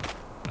to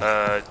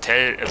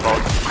tell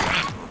about...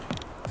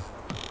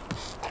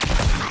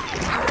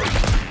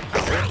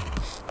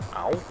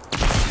 Ow.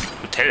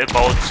 To tell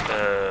about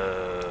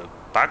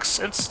bugs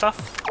and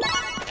stuff?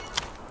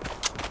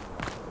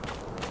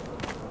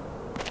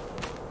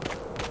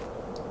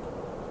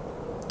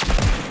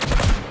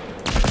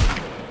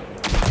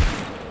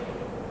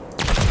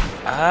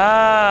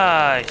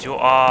 Ah, you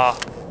are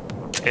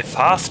a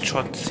fast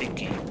shot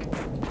thingy.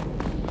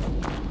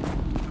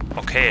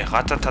 Okay,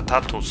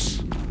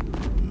 ratatatatus.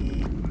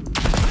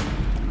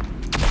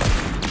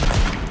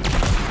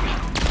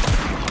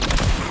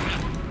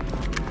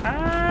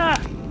 Ah!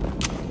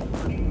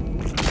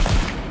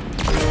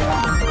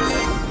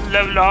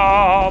 Level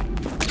up!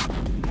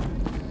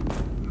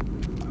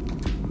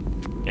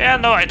 Yeah,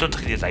 no, I don't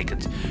really like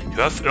it.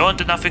 You have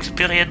earned enough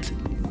experience.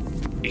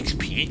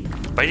 XP?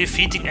 by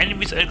defeating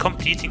enemies and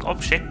completing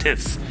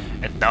objectives.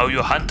 And now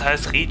your hunter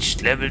has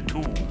reached level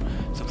 2.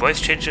 The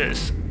voice changer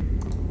is...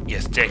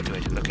 Yes,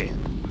 deactivated, okay.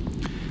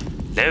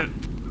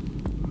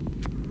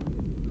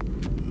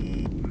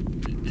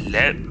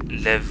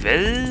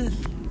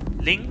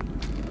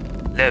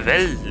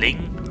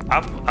 Leveling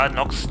up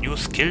unlocks new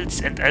skills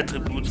and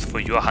attributes for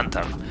your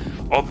hunter.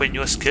 Open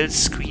your skills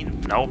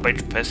screen now by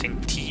pressing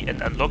T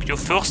and unlock your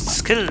first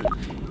skill.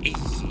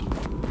 Easy.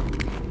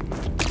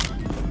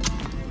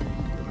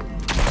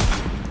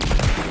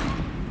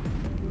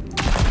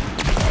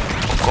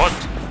 Oh god,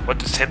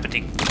 what is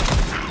happening?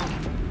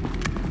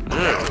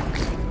 Ugh.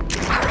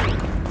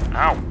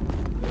 Ow.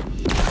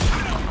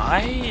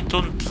 I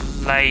don't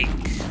like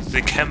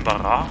the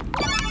camera.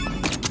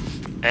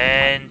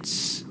 And...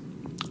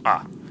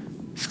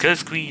 skill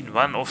screen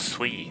 1 of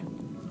 3.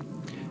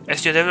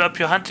 As you level up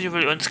your hunter, you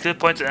will earn skill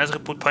points and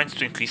attribute points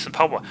to increase in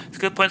power.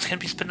 Skill points can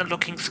be spent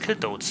unlocking skill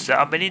nodes. There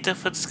are many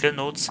different skill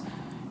nodes.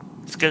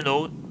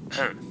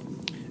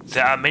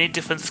 There are many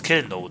different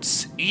skill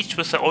nodes, each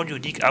with their own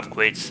unique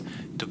upgrades,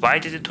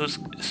 divided into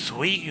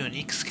 3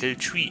 unique skill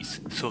trees,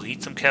 so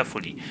read them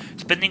carefully.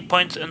 Spending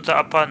points in the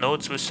upper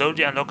nodes will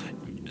slowly unlock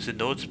the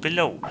nodes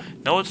below.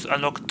 Nodes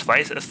unlock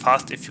twice as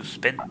fast if you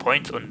spend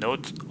points on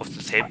nodes of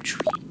the same tree.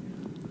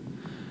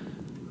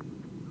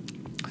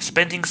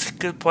 Spending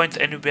skill points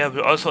anywhere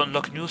will also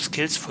unlock new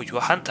skills for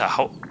your hunter.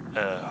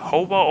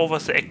 Hover over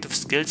the active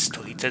skills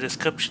to read the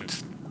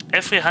descriptions.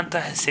 Every hunter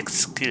has 6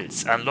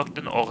 skills, unlocked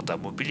in order: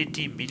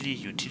 mobility, melee,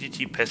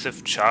 utility,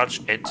 passive,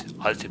 charge, and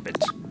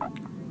ultimate.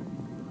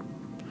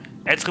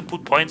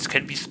 Attribute points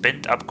can be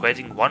spent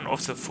upgrading one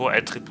of the 4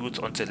 attributes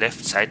on the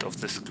left side of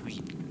the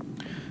screen.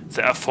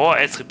 There are 4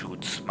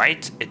 attributes: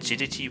 might,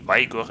 agility,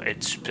 vigor,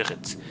 and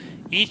spirit.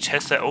 Each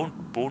has their own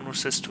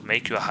bonuses to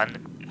make your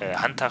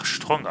hunter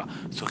stronger,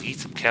 so read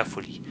them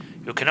carefully.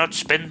 You cannot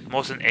spend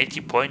more than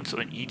 80 points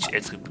on each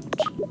attribute.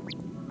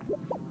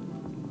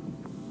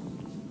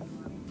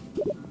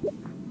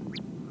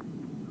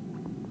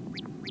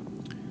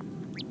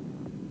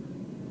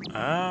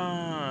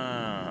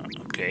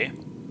 Okay.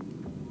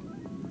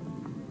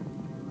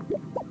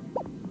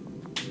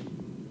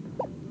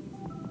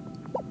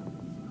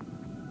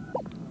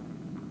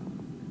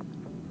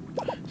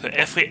 So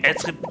every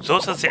attribute,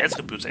 those are the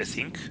attributes, I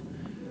think.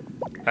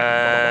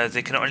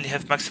 They can only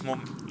have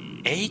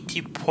maximum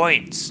 80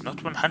 points,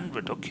 not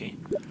 100, okay.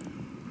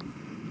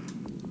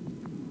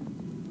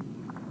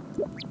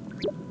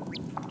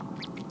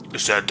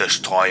 The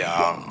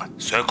Destroyer,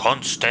 the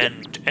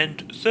Constant,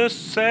 and the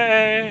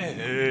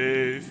Savior.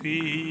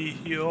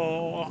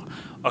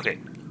 Okay.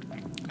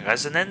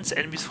 Resonance,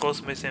 enemies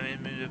frozen with them.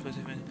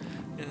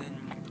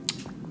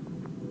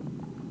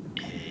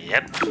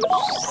 Yep.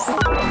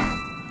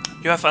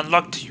 You have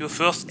unlocked your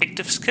first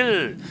active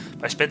skill.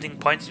 By spending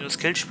points in your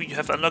skill tree, you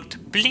have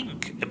unlocked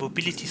Blink, a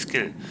mobility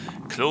skill.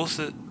 Close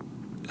the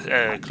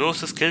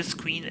skill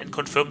screen and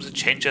confirm the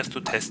changes to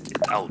test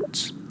it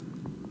out.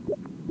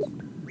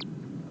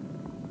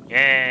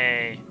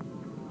 Yay!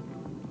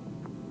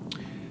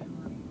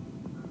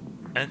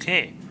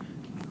 Okay.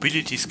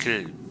 Mobility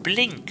skill.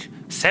 Blink.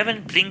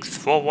 7 blinks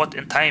forward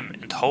in time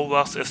and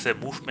hovers if the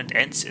movement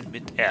ends in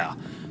mid-air.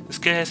 The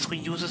skill has 3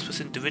 uses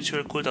with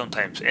individual cooldown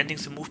times. Ending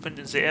the movement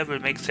in the air will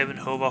make 7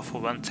 hover for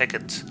 1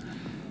 second.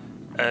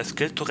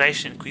 Skill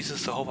duration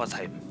increases the hover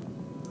time.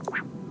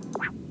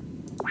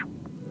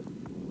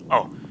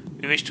 Oh,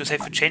 you wish to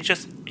save the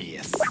changes?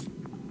 Yes.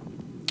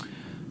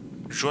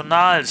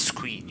 Journal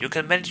screen. You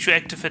can manage your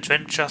active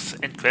adventures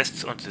and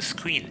quests on this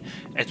screen.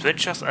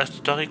 Adventures are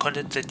story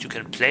content that you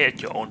can play at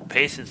your own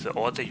pace in the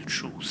order you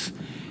choose.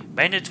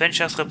 Main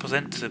adventures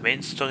represent the main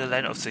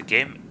storyline of the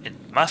game and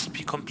must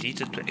be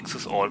completed to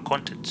access all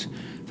content.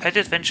 Side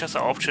adventures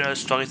are optional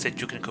stories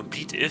that you can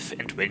complete if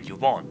and when you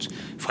want.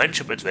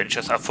 Friendship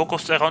adventures are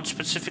focused around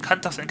specific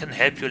hunters and can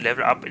help you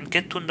level up and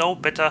get to know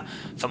better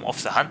some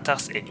of the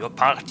hunters in your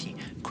party.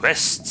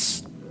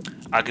 Quests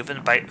are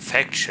given by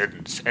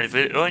factions and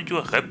will earn you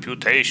a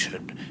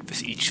reputation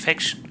with each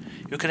faction.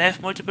 You can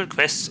have multiple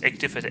quests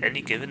active at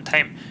any given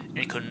time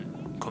and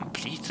can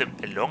complete them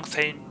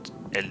alongside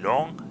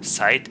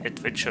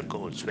adventure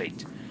goals.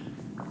 Wait,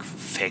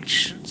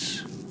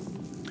 factions?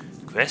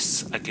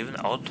 Quests are given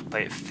out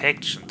by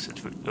factions and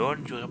will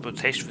earn your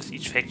reputation with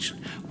each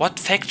faction. What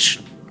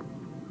faction?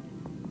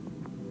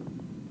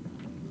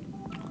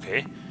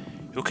 Okay.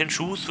 You can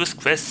choose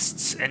with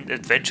quests and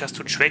adventures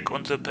to track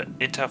on the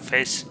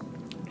interface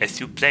as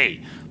you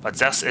play, but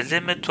there's a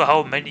limit to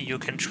how many you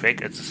can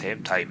track at the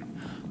same time.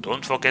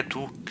 Don't forget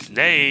to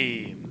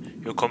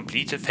claim your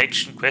completed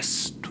faction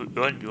quests to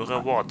earn your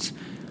rewards.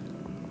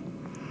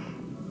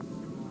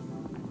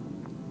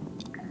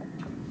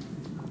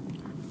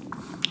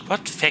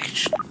 What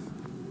faction?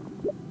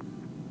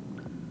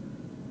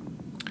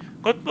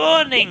 Good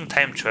morning,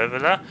 time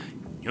traveler.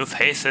 New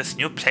faces,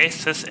 new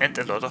places, and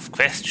a lot of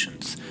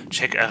questions.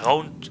 Check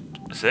around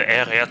the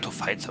area to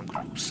find some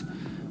clues.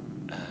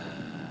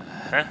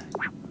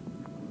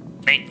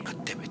 Hey,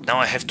 goddammit, now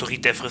I have to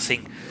read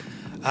everything.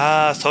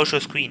 Social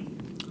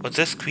screen. On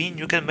the screen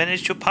you can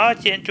manage your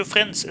party and your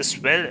friends, as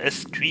well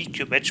as tweak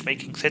your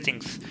matchmaking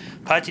settings.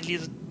 Party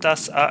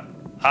leaders are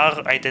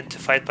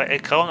identified by a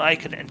crown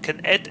icon and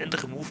can add and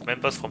remove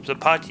members from the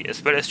party,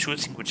 as well as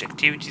choosing which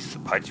activities the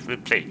party will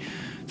play.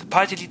 The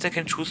party leader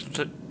can choose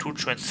to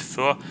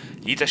transfer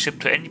leadership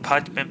to any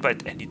party member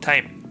at any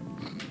time.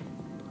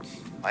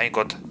 Mein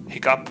Gott,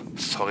 hiccup.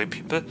 Sorry,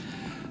 people.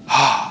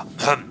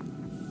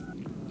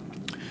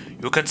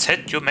 You can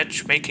set your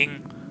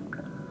matchmaking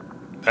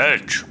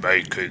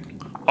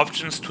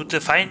options to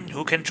define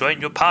who can join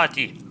your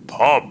party.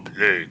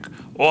 Public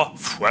or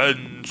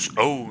friends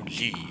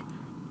only.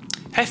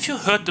 Have you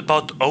heard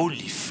about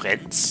only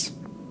friends?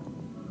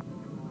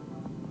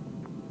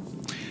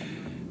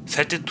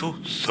 Set it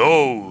to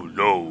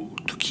solo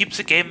to keep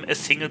the game a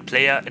single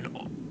player in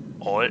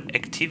all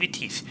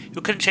activities.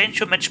 You can change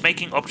your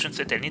matchmaking options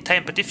at any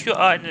time, but if you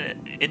are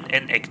in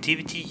an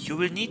activity, you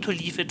will need to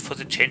leave it for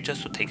the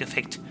changes to take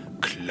effect.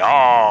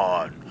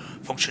 Clan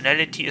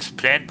functionality is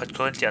planned but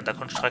currently under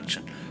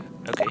construction.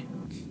 Okay.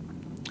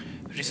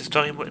 Finish the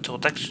story mode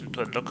introduction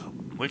to unlock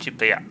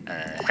multiplayer.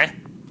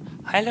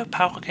 Hello,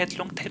 Power Cat,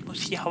 long time no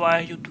see. How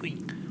are you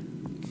doing?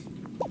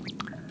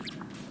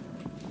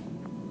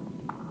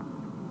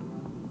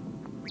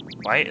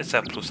 Why is there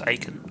a plus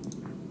icon?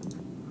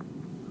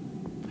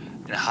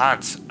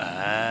 Enhance.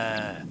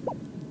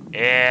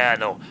 Yeah,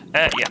 no.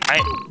 Yeah,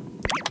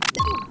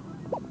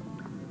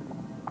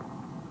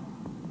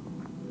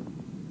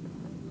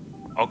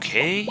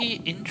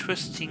 Okay,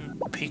 interesting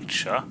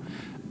picture.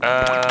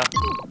 I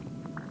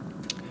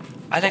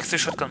like the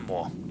shotgun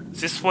more.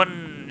 This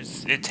one,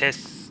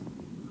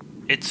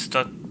 it's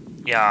not,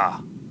 yeah.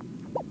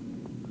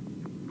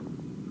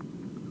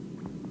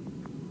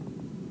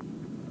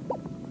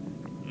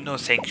 No,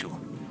 thank you.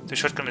 The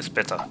shotgun is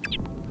better.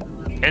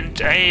 And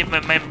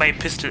my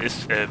pistol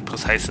is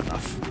precise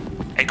enough.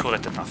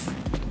 Accurate enough.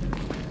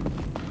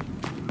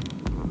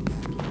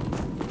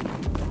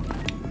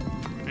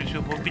 With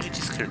your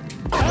mobility skill.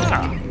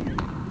 Ah.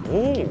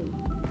 Oh.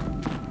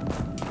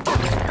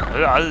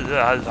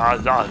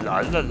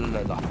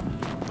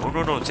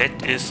 No,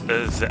 that is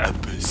the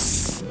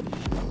abyss.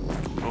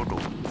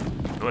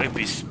 No,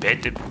 abyss,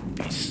 bad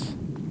abyss.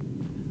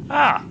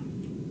 Ah.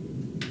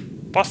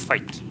 Boss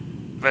fight.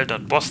 Well,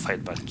 not boss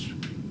fight, but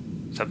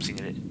something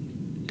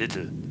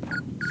little.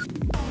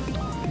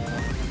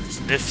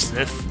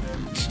 Sniff.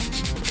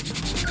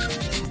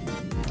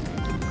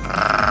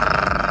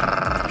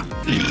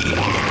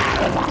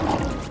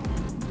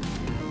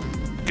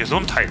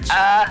 Gesundheit.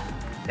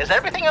 Is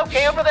everything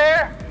okay over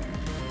there?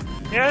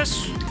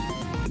 Yes.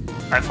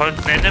 I found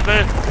an animal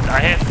and I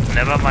have...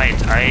 Never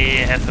mind, I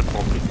have a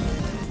problem.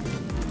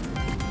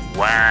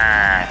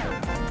 Wow.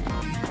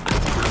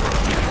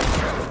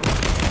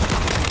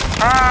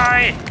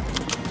 Bye!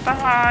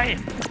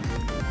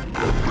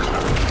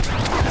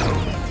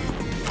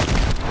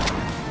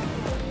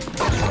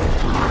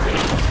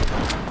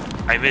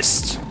 I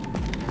missed.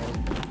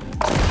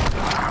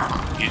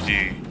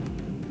 Easy.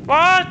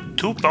 What?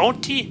 2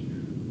 bounty?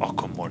 Oh,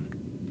 come on.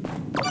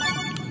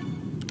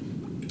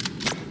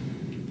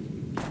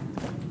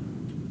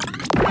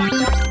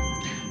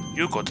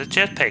 You got a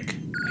jetpack.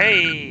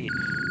 Hey!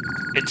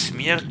 It's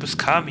mere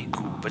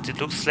Buscamiku, but it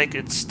looks like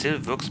it still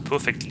works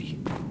perfectly.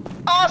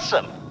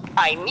 Awesome!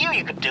 I knew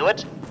you could do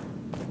it.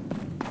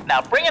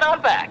 Now bring it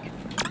on back.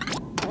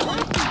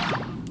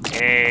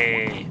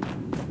 Hey.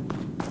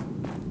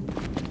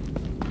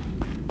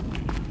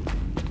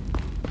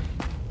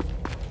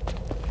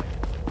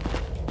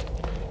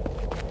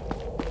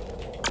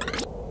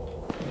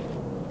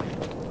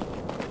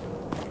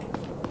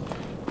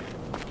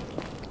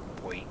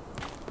 Wait.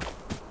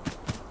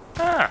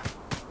 Ah.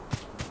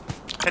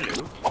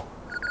 Hello.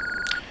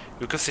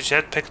 You give the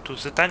jetpack to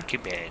the donkey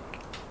man.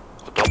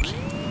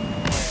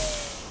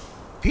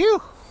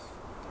 Phew!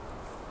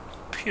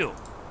 Phew.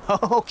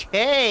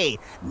 Okay,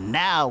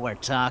 now we're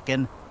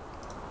talking.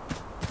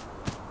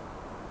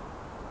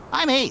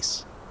 I'm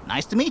Ace.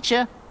 Nice to meet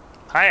you.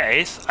 Hi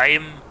Ace,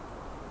 I'm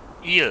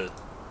Eel.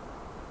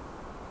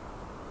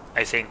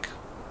 I think.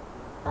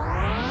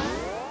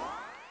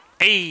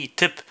 Hey,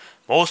 tip.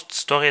 Most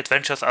story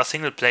adventures are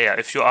single player.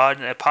 If you are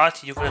in a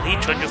party, you will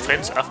rejoin your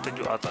friends after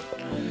you are done.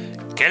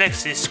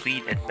 Galaxy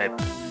screen and map.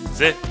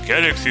 The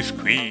Galaxy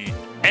screen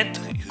and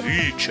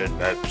region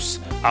maps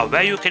are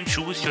where you can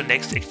choose your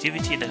next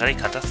activity in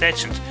Relic Hunter's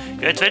Legend.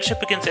 Your adventure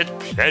begins at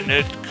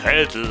Planet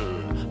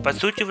Cradle, but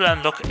soon you will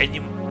unlock many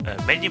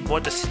more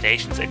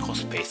destinations across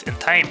space and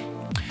time.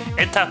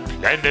 Enter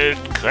Planet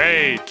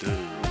Cradle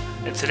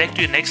and select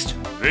your next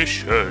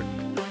mission.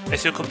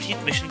 As you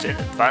complete missions and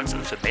advance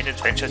in the main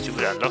adventures, you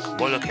will unlock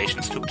more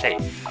locations to play.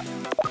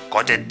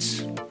 Got it!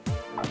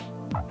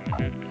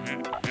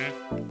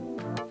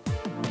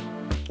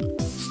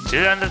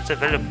 Still under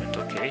development,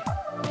 okay.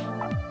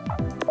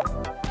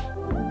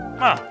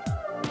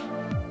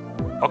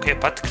 Okay,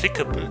 but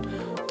clickable.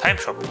 Time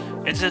shop.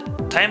 In the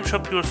time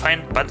shop you will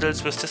find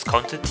bundles with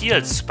discounted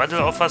deals.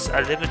 Bundle offers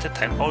are limited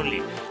time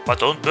only. But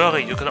don't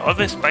worry, you can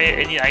always buy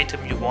any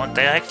item you want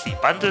directly.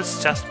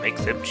 Bundles just make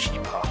them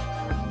cheaper.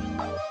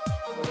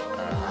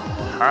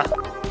 Aha.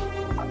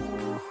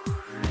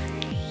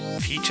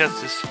 Features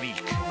this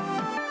week.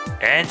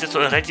 And it's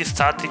already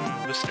starting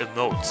with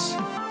emotes.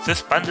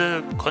 This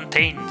bundle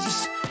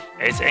contains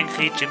Ace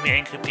Angry, Jimmy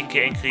Angry, Pinky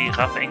Angry,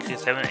 Raph Angry,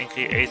 7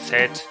 Angry, Ace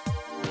Sad,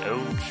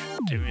 Old,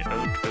 Jimmy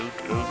Old.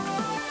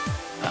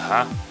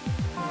 Aha.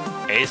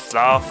 Ace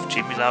Love,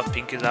 Jimmy Love,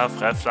 Pinky Love,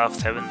 Raph Love,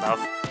 7 Love.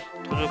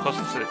 Total cost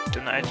of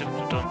an item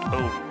you don't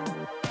own.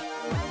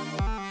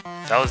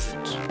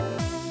 1000.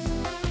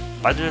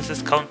 Bundle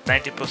discount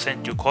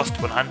 90%, you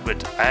cost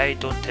 100. I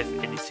don't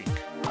have anything.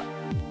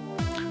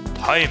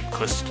 Time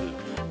Crystal.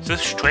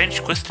 This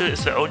strange crystal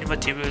is the only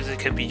material that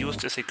can be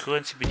used as a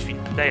currency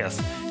between players.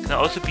 It can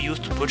also be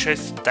used to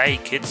purchase dye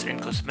kits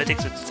and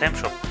cosmetics at the same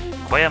shop.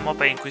 Acquire more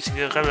by increasing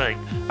your Rivale ring.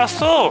 Ach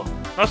so!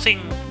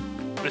 Nothing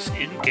with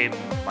in-game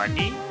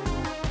money?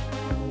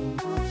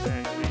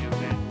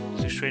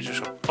 The stranger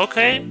shop.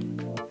 Okay.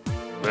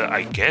 Well,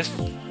 I guess.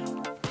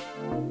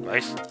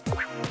 Nice.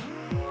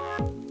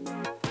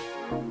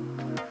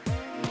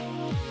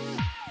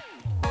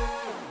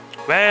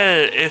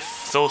 Well,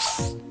 if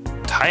those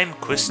time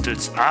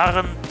crystals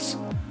aren't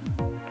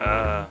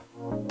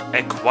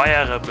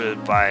acquirable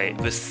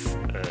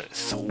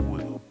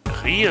through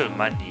real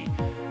money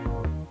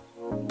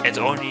and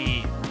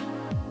only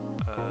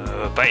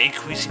by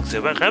increasing the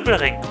Rivale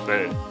rank,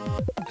 well,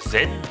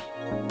 then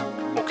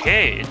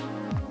okay.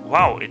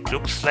 Wow, it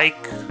looks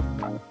like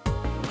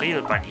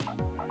real money.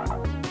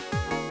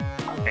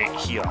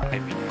 Here, I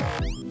mean.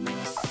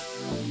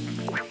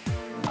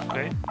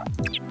 Okay.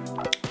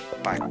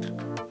 Back.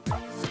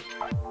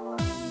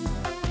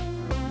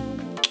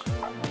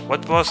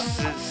 What was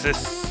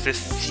this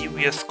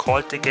series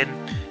called again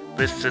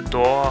with the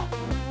door?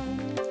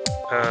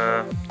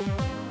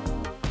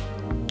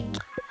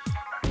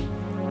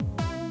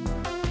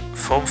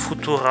 From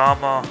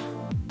Futurama.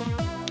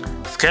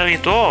 Scary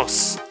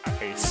Doors, I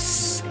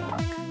think.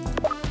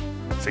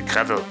 The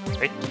Cradle,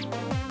 right?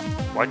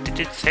 What did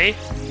it say?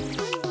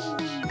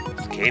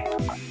 Escape.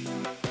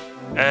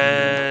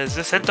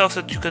 The center of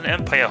the Dukan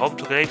Empire, home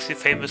to galaxy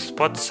famous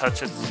spots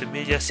such as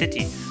Similia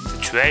City, the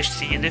Trash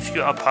Sea, and if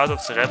you are part of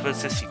the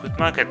rebels, the Secret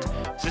Market.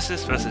 This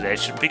is where the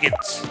legend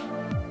begins.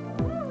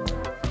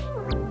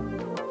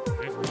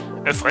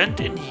 A friend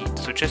in need,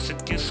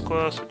 suggested gear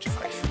score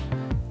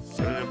 35.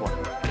 Level 1.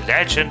 A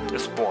legend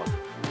is born.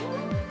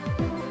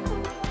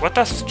 What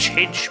does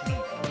change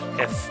mean?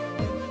 F.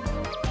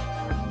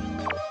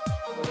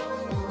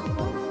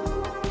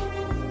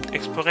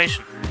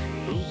 Exploration.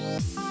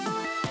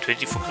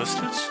 24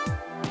 crystals?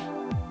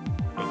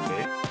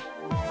 Okay.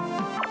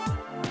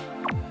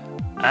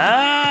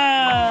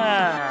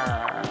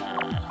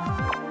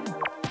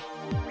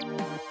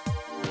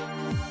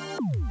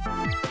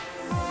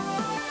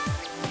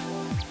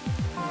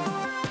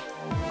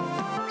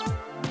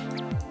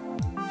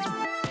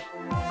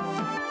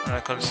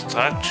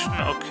 Construction,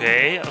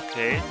 okay,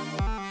 okay.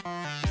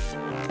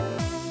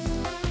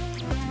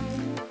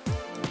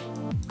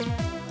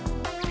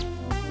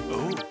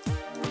 Oh.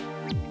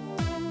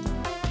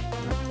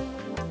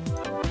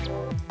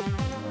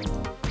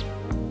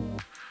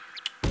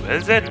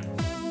 Well then.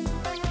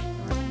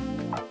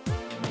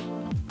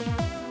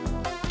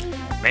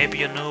 Maybe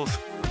your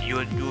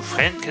new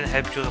friend can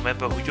help you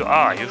remember who you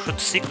are. You should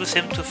stick with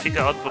him to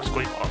figure out what's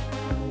going on.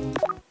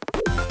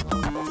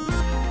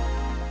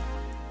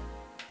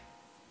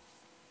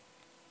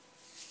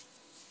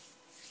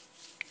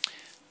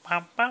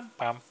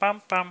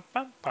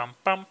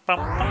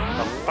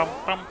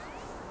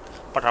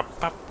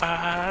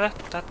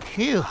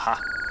 Phew.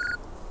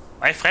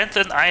 My friends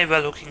and I were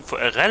looking for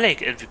a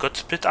relic and we got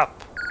split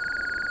up.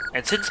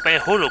 And since my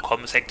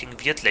holocom is acting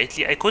weird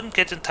lately, I couldn't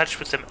get in touch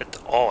with them at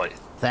all.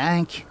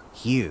 Thank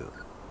you.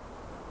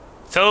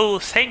 So,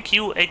 thank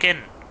you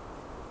again.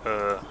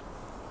 You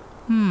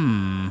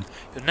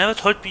never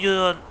told me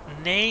your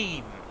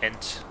name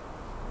and...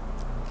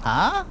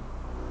 Huh?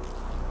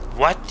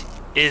 What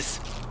is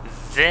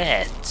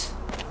that?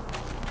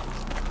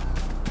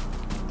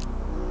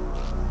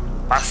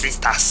 Was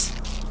ist das?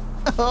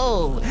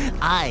 Oh,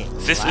 I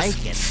This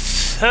like is it.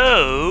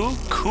 so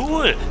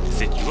cool.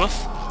 Is it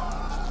yours?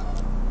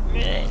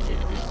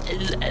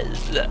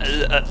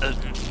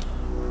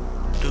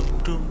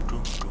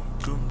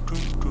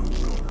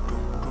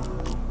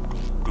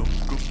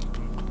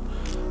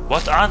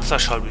 What answer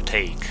shall we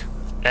take?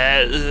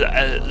 Well,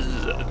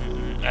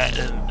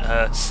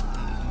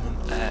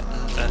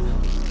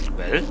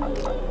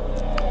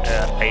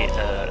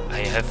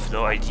 I have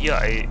no idea.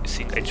 I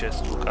think I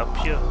just look up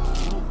here.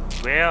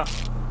 Where?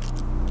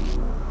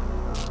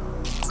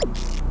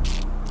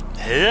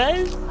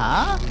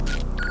 Huh?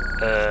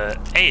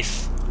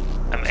 Ace.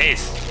 I'm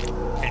Ace.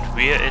 And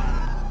we're in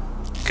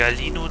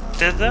Galino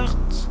Desert?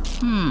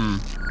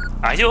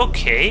 Are you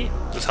okay?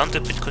 You sound a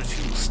bit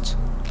confused.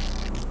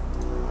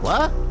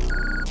 What?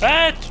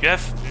 What? You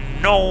have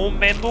no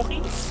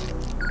memories?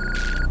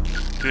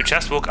 You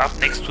just woke up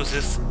next to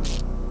this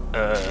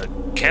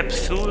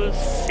capsule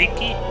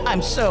thingy?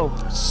 I'm so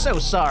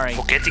sorry.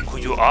 Forgetting who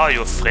you are,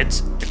 your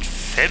friends and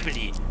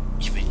family,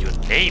 even your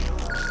name.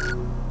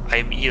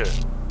 I'm ill.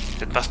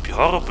 That must be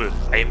horrible.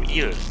 I am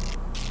ill.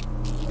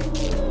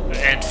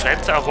 And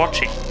friends are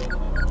watching.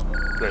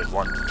 Well,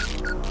 one.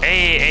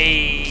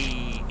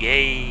 Hey,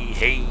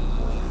 hey.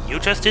 You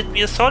just did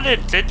me a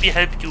solid. Let me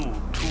help you,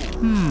 too.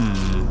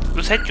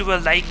 You said you were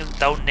lying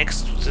down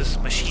next to this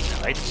machine,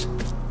 right?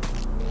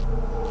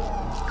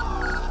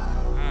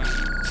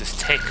 This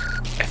tech.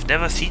 I've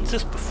never seen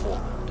this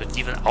before. Not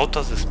even out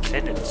of this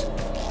planet.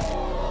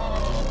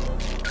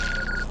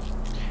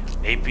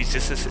 Maybe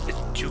this is a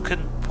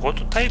Dukan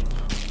prototype?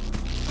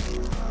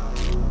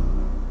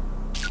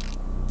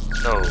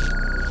 No.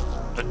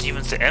 Not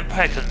even the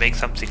Empire can make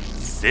something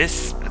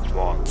this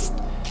advanced.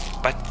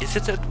 But is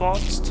it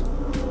advanced?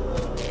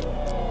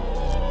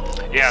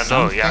 Yeah,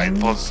 no, yeah, it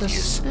probably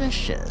is.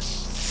 Suspicious.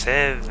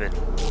 7.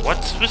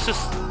 What's with this?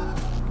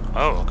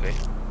 Oh, okay.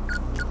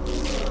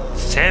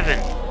 7.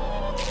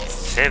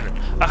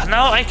 Ah,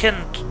 now I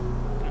can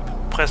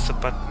press the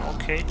button,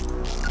 okay.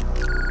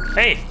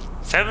 Hey,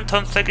 7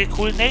 sounds like a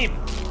cool name.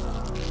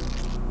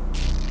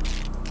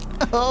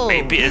 Oh,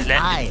 Maybe a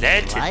I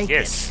Latin, like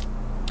yes.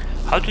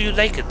 How do you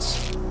like it?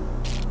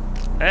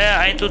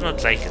 I do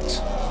not like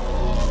it.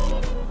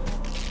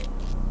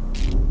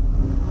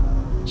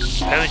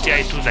 Apparently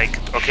I do like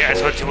it. Okay, I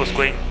thought he was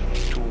going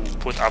to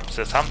put up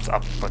the thumbs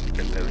up, but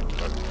apparently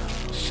not.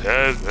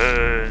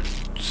 7.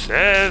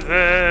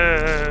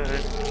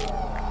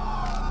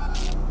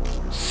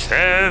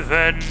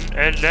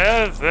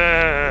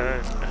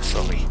 7-Eleven.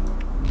 Sorry.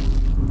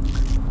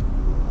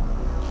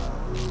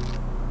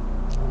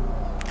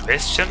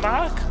 Question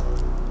mark?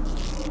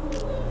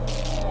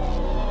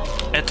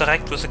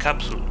 Interact with the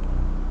capsule.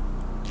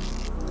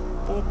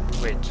 Oh,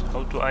 wait,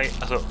 how do I...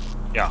 Also,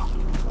 yeah,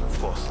 of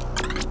course.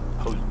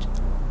 Hold.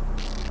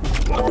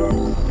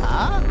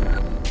 Huh?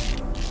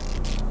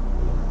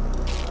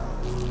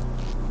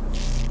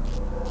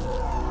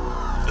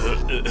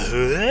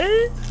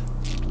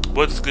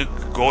 What's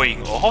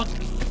going on?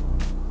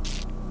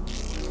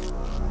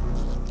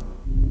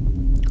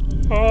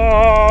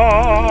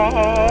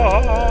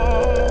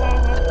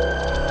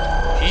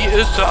 He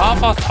is the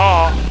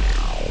avatar.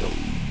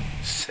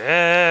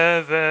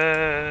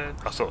 7.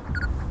 Achso.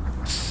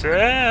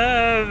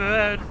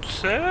 7.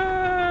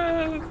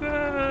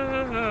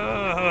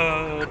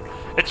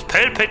 It's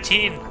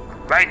Palpatine.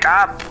 Wake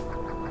up.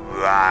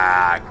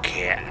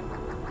 Wake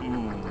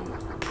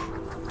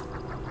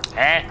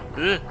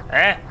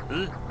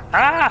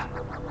up.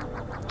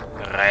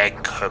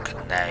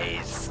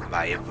 Recognize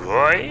my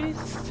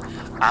voice?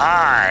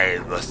 I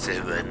was the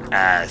one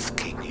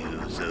asking you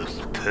those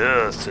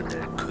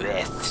personal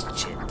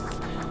questions.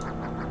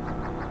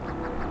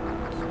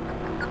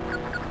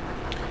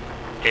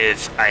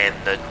 If I am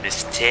not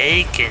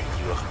mistaken,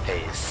 you're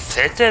a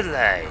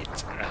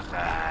satellite,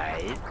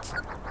 right?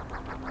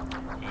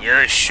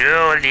 You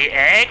surely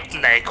act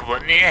like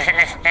one.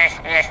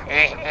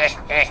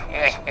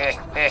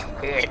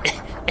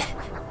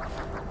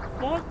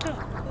 What the?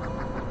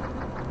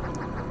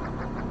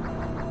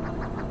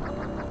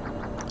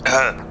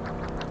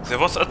 There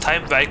was a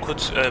time where I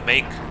could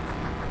make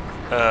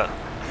the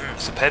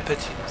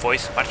Palpatine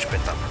voice much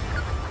better.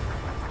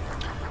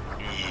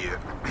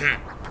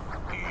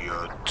 You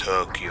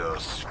took your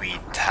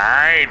sweet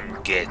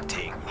time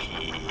getting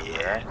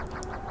here.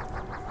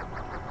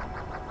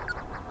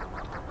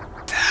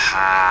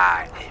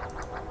 Time.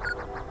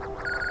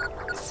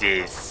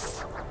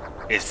 This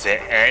is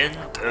the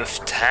end of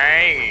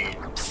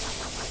time.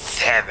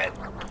 7.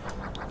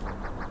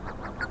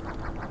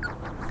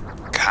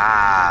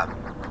 Come.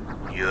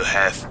 You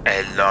have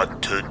a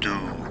lot to do,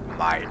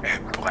 my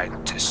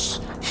apprentice.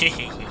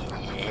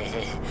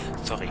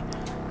 Sorry.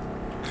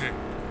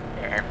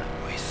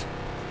 Voice.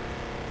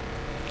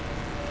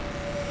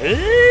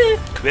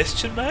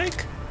 Question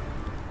mark?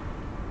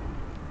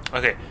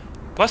 Okay.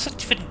 Was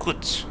it even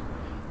good?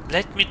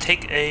 Let me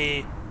take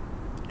a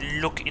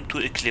look into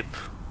a clip.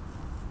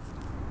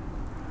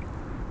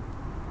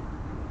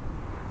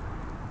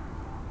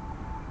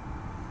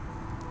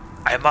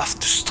 I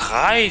must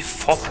strive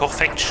for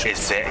perfection.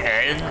 It's the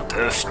end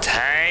of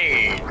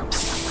time.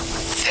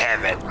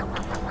 7.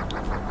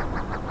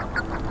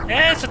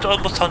 Yes, it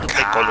almost sounded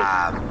like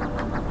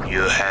Gollum.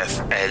 You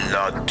have a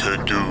lot to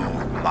do,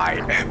 my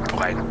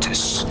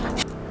apprentice.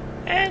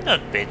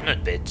 Not bad,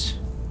 not bad.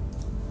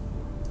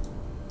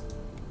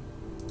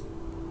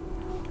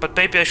 But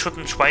maybe I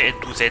shouldn't try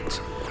and do that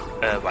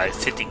while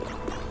sitting.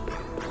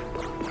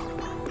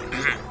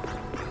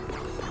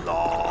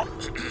 No.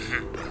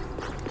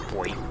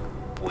 Boy.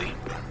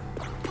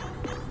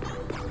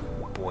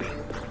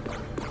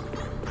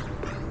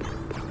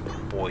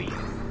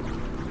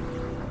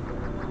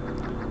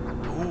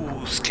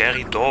 Ooh,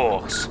 scary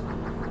doors.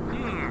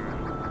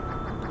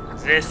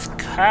 The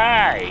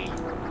sky.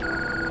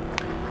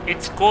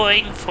 It's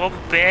going from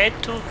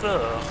bad to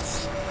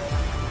worse.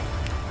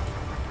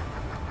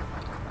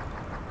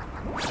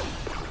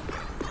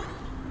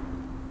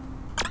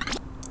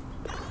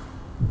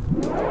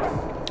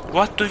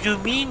 What do you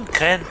mean,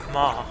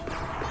 Grandma?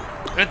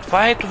 And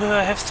why do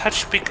I have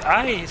such big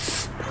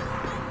eyes?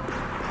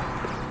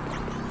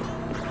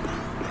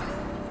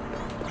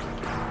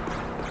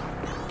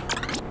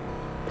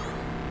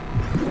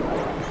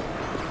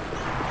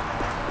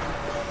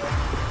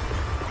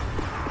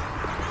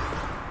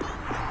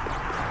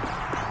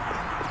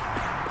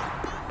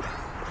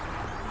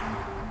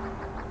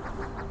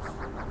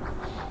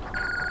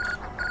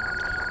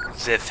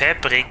 The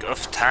fabric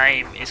of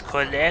time is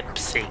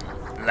collapsing,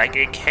 like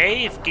a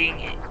cave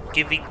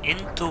giving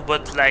into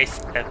what lies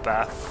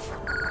above.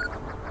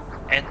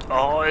 And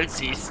all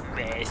this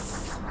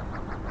mess.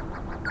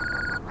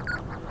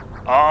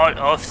 All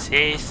of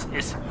this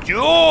is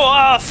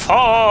your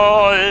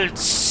fault,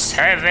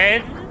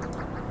 7?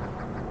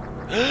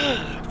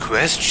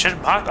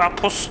 Question mark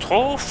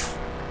apostrophe?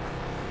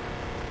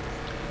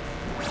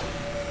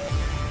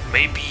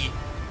 Maybe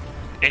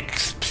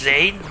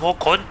explain more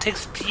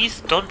context,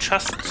 please. Don't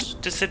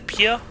just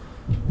disappear.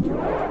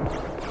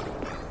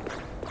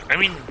 I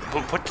mean,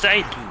 what did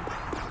I do?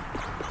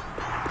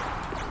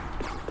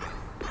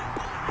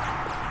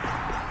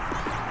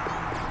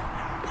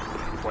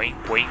 Boing,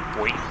 boing,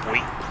 boing,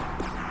 boing.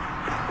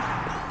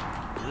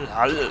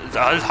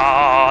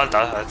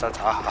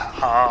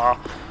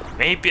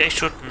 Maybe I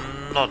should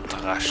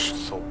not rush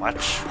so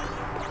much.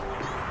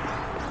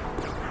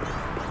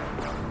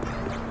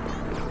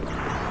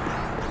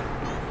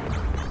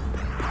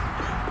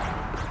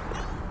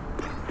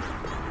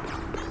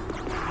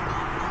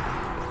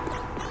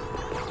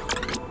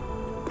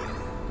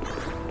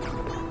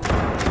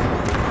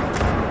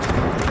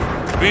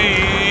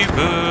 We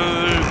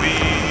will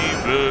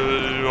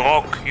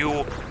rock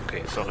you.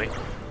 Okay, sorry.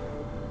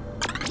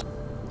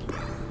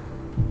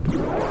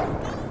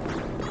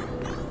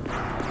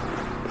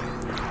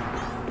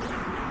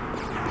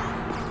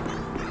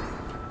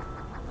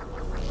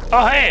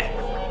 Oh hey!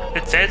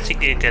 It's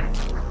dancing again.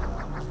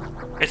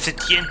 It's a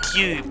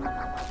TNT.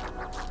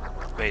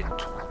 Wait.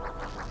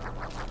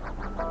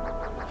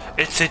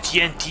 It's a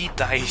TNT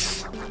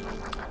dice.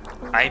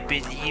 I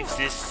believe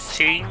this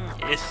thing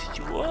is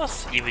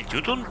yours. Even you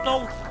don't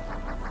know.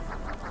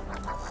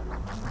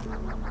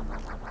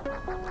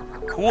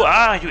 Who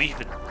are you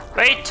even?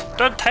 Wait!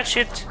 Don't touch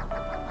it!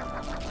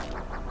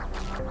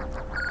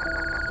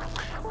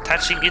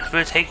 Touching it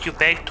will take you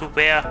back to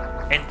where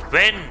and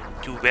when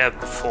you were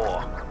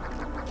before.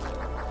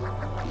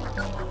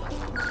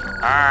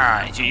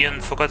 Ah, you even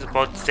forgot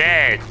about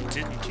that,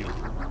 didn't you?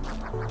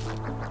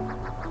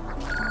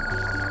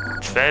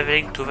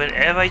 Traveling to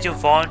whenever you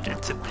want in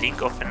the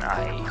blink of an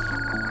eye.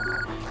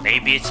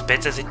 Maybe it's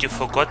better that you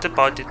forgot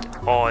about it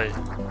all.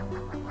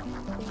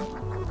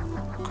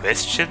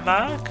 Question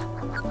mark?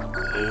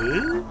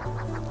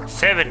 Huh?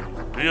 7.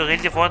 Do you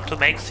really want to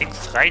make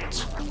things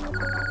right?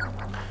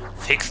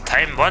 Fix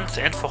time once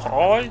and for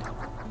all?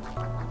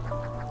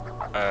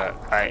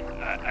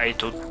 I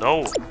don't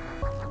know.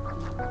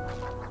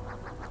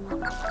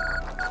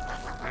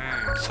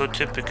 So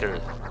typical.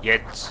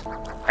 Yet,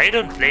 I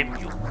don't blame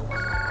you.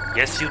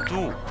 Yes, you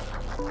do.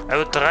 I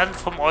would run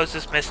from all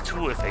this mess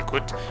too if I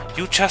could.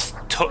 You just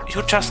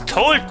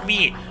told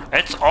me.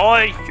 It's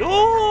all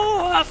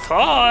your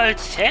fault,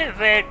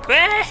 7.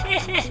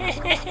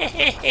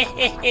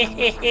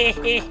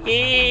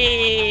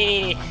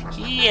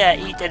 Here,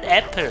 eat an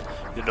apple.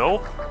 You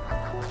know?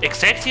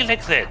 Exactly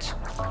like that.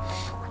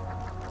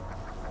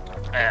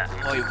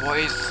 My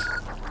voice.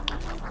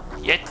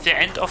 Yet the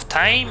end of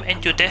time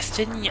and your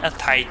destiny are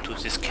tied to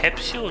this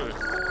capsule.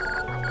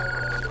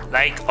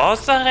 Like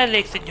other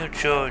relics in your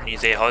journey,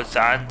 they hold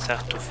the answer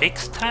to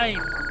fix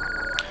time.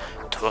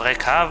 To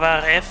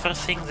recover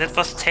everything that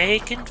was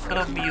taken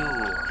from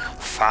you.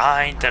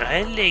 Find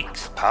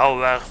relics,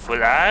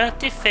 powerful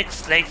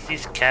artifacts like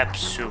this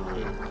capsule.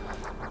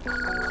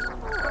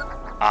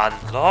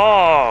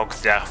 Unlock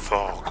their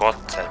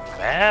forgotten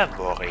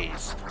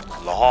memories,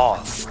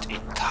 lost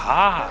in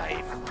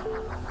time.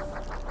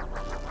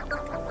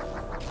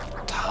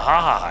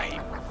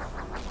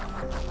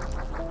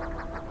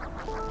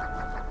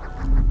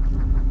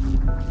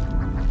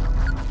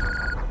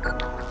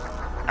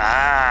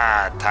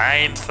 Ah,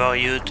 time for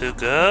you to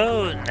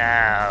go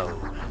now.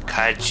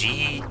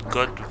 Khajiit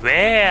got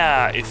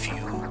where if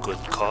you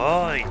got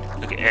coin.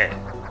 Okay,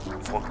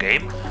 for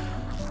game.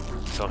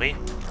 Sorry.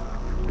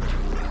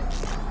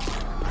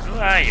 Who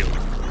are you?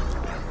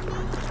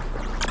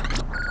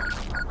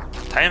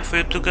 Time for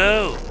you to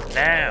go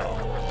now.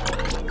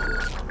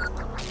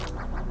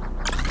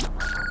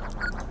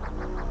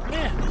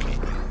 Yeah, okay.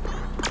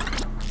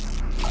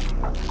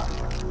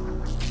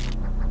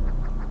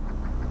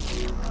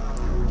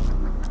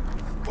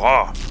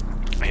 Wow,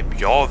 I'm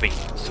yawning.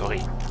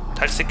 Sorry.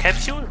 Touch the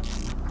capsule?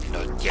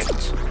 Not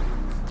yet.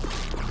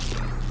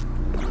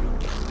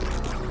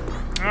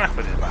 Ah,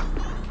 whatever.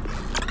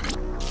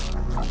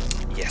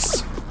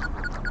 Yes.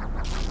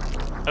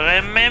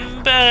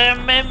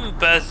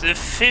 Remember the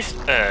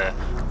fifth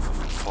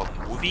for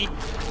movie.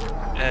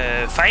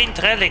 Find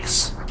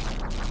relics.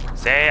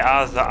 They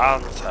are the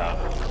answer.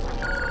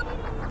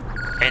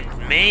 And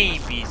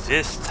maybe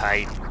this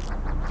time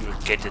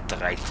you'll get it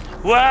right.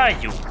 Who are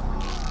you?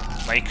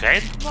 My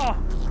grandma?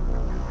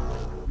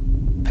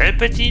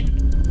 Palpatine?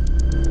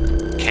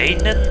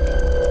 Kanan?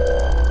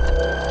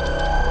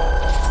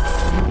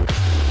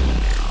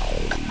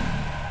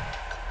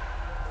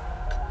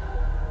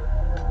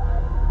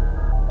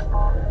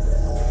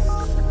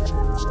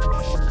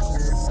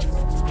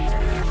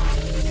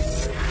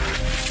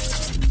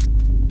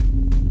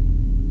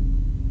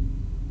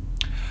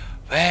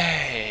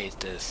 Wait,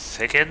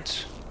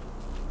 second.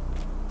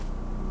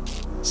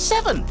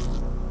 7.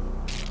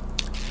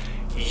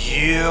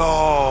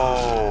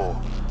 Yo!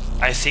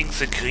 I think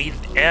the green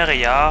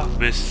area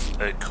with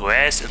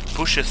grass and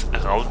bushes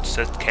around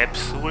that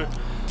capsule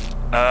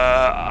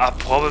are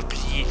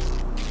probably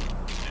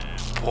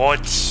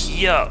brought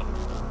here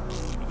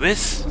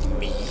with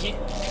me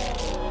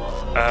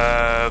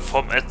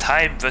from a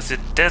time where the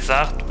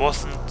desert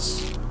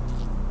wasn't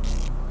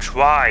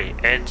dry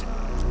and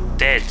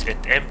dead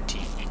and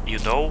empty, you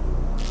know?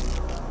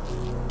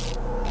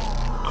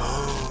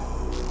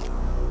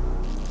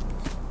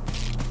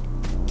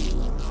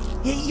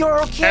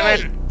 You're okay.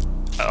 7.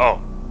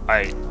 Oh,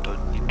 I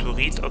don't need to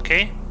read,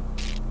 okay?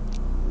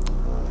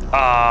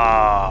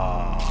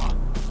 Ah.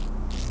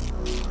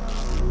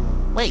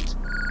 Wait,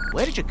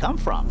 where did you come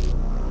from?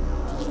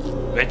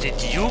 Where did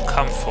you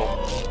come from?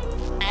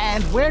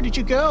 And where did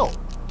you go?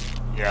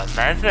 Yeah,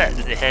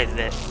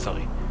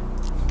 sorry.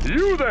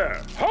 You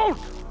there! Halt!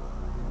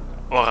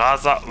 Or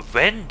rather,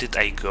 when did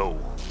I go?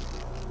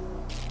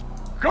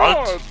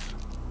 Guards!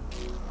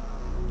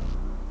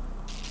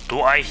 Do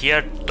I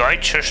hear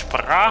deutsche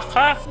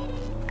Sprache?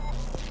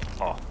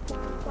 Oh.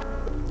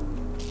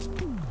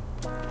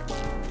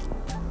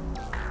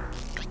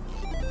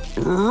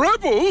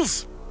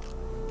 Rebels?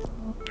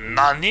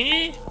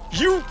 Nani?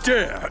 You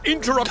dare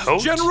interrupt Toad?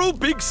 General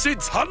Big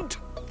Sid's hunt?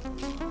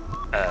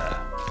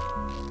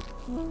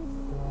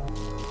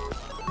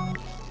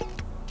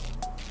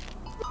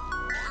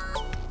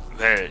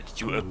 Well,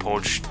 you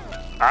approached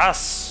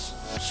us,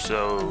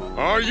 so...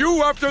 Are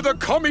you after the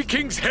Commie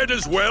King's head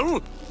as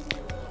well?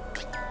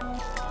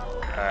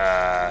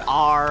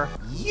 Are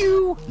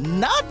you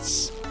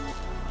nuts?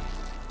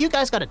 You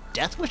guys got a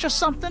death wish or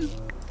something?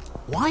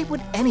 Why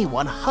would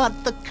anyone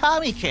hunt the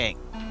Kami King?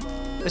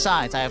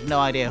 Besides, I have no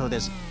idea who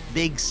this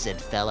Big Sid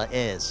fella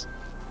is.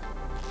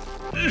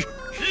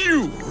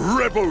 You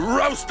rebel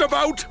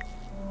roustabout!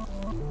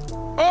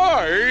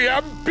 I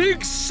am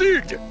Big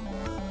Sid!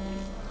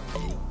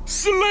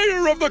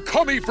 Slayer of the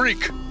Commie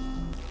Freak!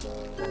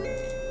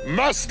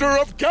 Master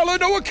of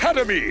Galano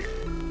Academy!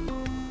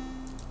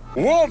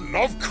 One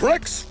of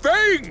Kreck's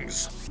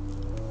fangs!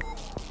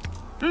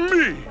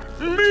 Me!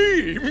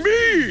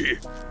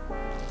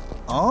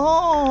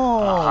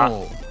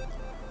 Oh!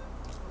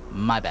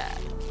 My bad.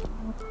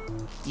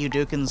 You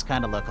Dukins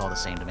kind of look all the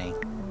same to me.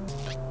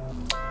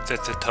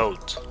 That's a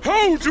toad.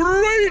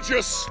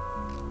 Outrageous!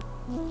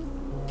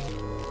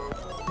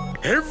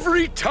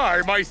 Every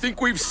time I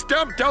think we've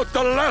stamped out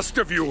the last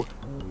of you.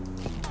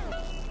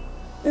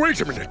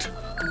 Wait a minute.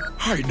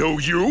 I know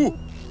you.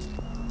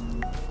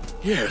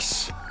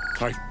 Yes,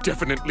 I've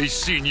definitely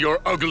seen your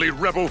ugly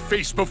rebel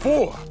face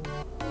before.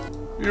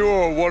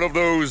 You're one of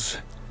those...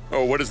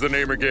 Oh, what is the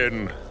name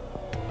again?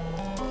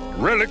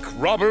 Relic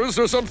robbers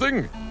or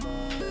something?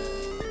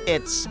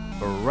 It's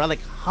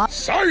Relic Hunt.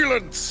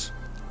 Silence!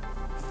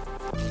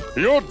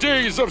 Your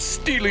days of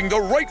stealing the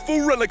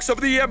rightful relics of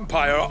the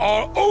Empire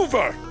are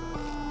over!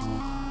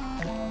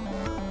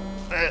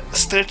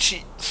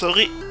 Stretchy,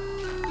 sorry.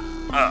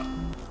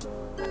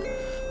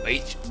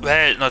 Wait,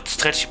 well, not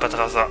stretchy, but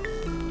rather...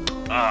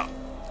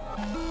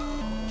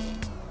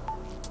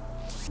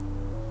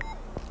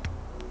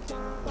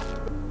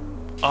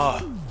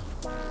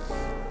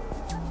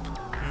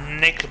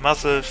 Neck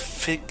muscle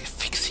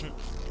fixing.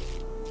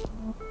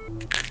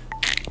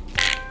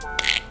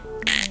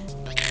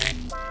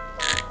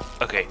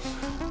 Okay.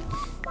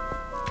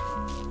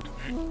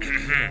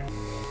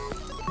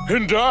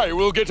 And I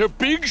will get a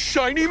big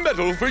shiny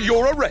medal for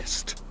your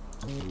arrest.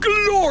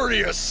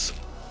 Glorious!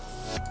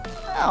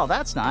 Oh,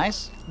 that's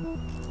nice.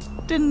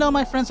 Didn't know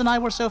my friends and I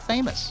were so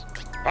famous.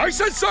 I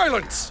said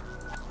silence!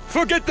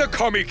 Forget the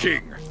Commie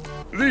King.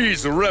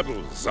 These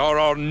rebels are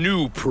our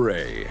new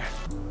prey.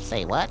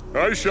 Say what?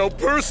 I shall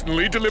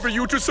personally deliver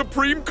you to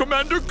Supreme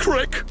Commander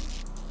Kreck.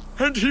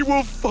 And he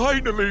will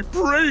finally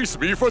praise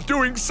me for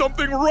doing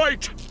something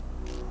right.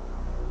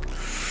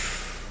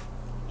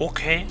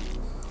 Okay.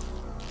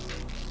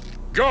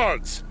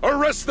 Guards,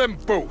 arrest them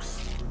both.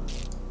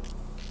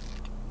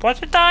 What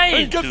did I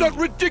And get do? that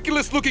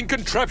ridiculous-looking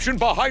contraption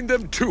behind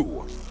them,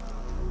 too.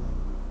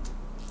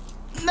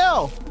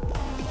 No!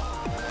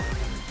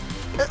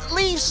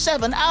 Leave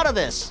 7 out of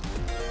this.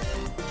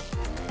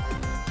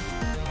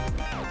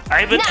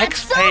 I'm a Not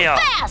taxpayer.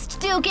 so fast,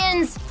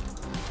 Dukins!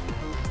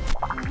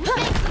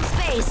 Make some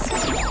space!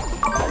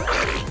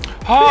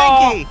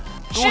 Oh, Pinky!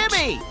 gut.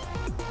 Jimmy!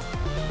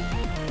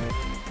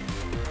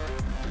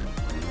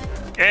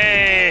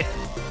 Yay!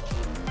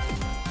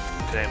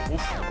 Can I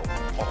move?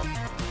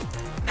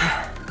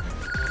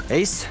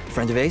 Ace,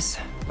 friend of Ace,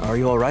 are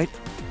you all right?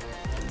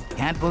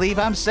 Can't believe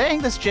I'm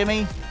saying this,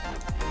 Jimmy.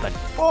 But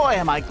boy,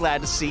 am I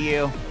glad to see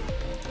you.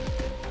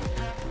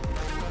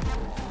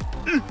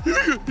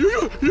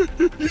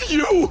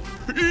 You're...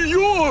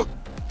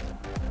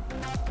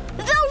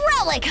 The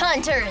Relic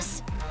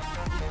Hunters!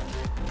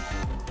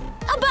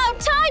 About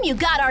time you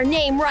got our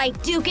name right,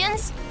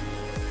 Dukins!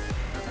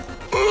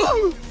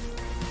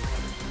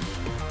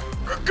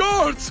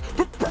 Guards!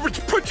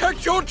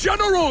 Protect your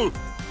general!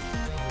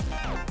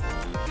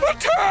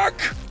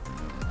 Attack!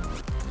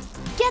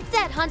 Get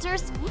set,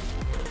 hunters.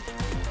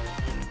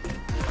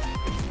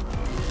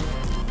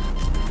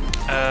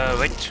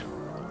 Wait.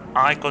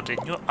 I got a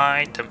new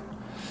item.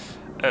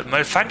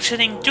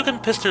 Malfunctioning Dugan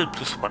pistol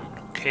 +1.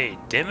 Okay,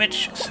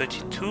 damage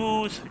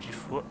 32,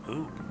 34.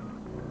 Ooh.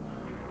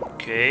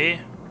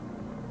 Okay.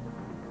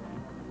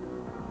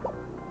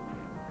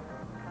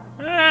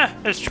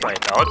 Let's try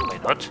it out. Why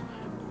not?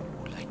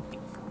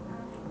 Lightning.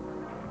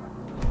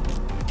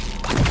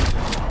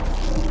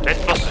 That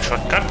was a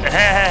shotgun.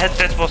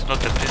 That was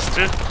not a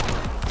pistol.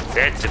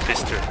 That's a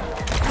pistol.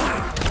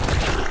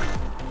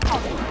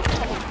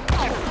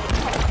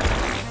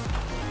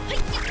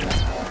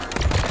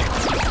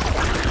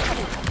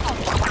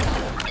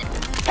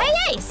 Hey,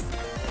 Ace!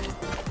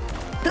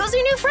 Who's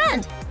your new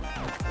friend?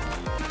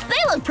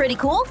 They look pretty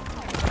cool.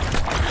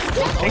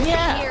 Oh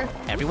yeah.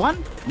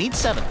 Everyone, meet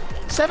Seven.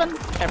 Seven,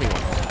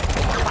 everyone.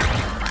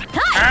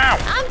 Hi,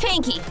 I'm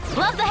Pinky.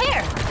 Love the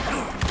hair.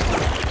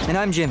 And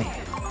I'm Jimmy.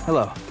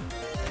 Hello.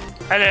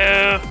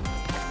 Hello.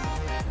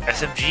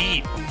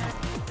 SMG.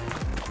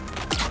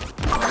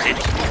 Shit.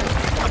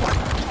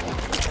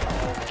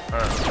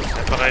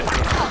 Separate.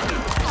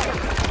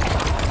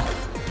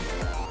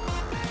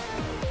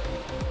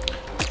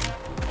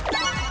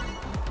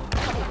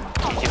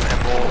 Medium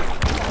ammo.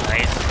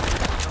 Nice.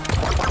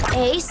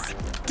 Ace,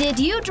 did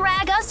you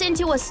drag us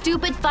into a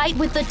stupid fight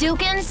with the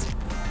Dukins?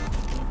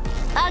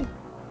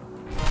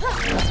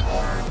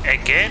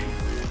 Again?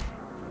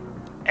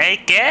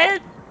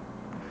 Again?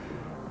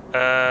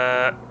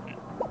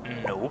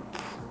 Nope.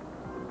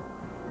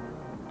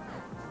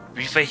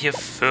 We were here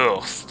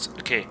first.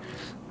 Okay.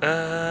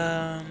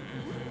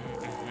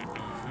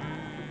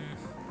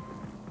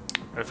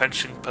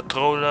 Advancing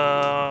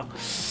patroller.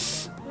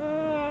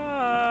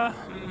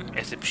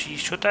 SMG,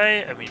 should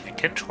I? I mean, we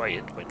can try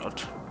it. Why not?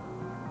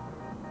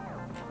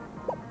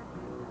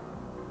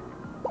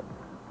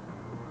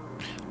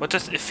 What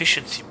does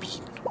efficiency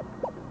mean?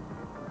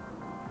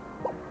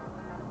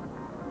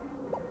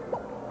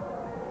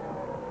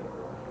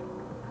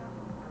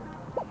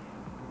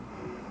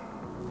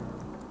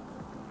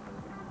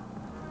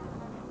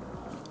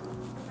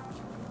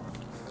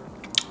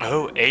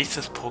 Oh,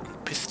 Ace's broken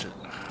pistol.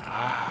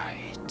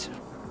 Right.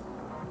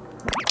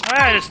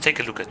 Alright, let's take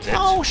a look at that.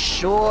 Oh,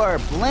 sure.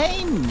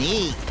 Blame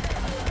me.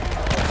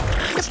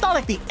 It's not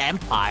like the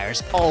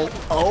Empire's all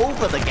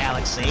over the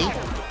galaxy.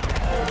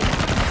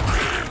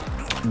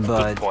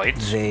 But point.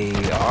 they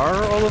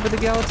are all over the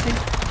galaxy?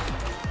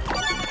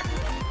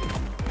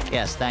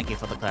 Yes, thank you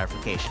for the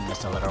clarification,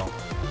 Mr. Literal.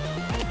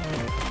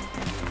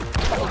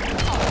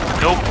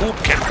 No poop,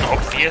 Captain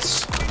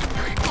Obvious.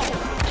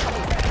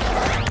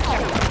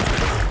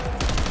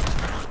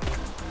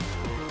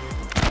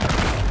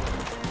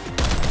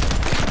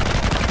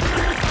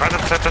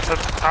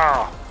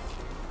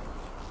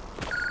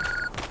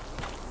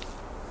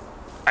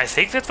 I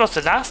think that was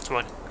the last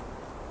one.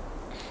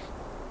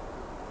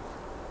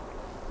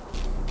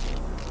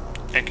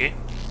 Okay.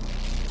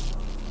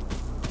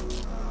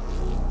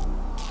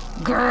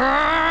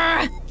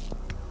 Grrr!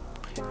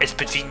 It's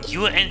between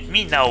you and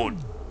me now,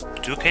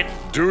 Dukin.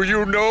 Do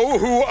you know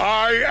who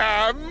I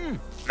am?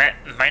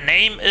 My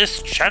name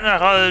is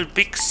General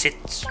Big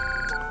Sid.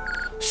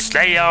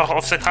 Slayer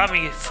of the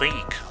Kami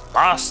Freak.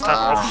 Master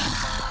of...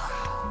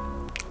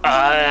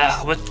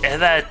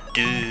 whatever,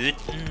 dude.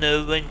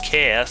 No one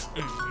cares.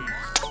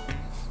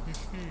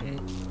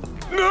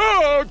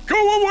 No,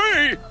 go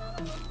away!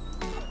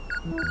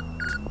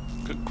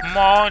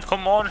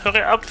 Come on,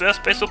 hurry up. Where's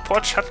my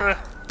support shuttle?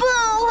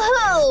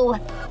 Boo-hoo!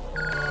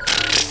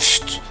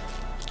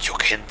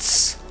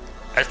 Dukins.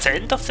 At the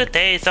end of the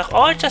day, they're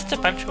all just a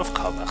bunch of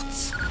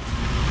cowards.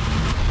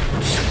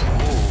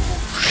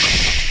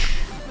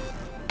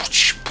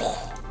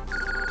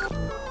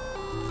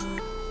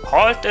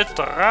 Hold it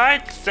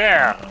right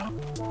there.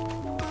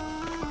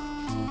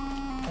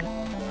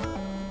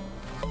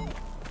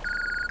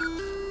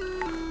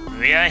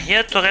 We are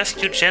here to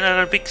rescue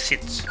General Big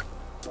Sid.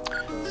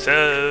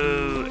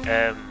 So,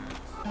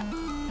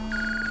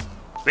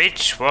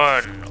 which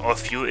one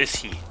of you is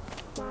he?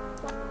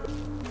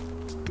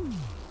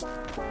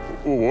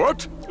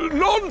 What?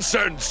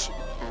 Nonsense!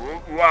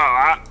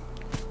 What?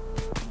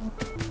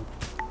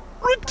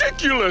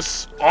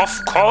 Ridiculous!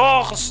 Of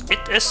course,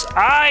 it is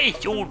I,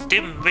 you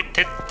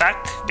dim-witted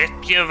duck. Get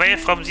me away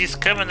from these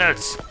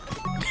criminals.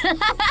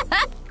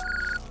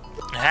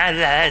 La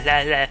la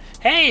la la.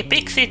 Hey,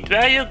 Big Sid,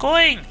 where are you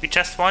going? We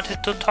just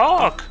wanted to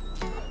talk.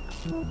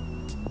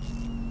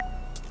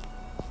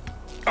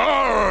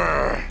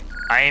 Arr!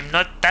 I am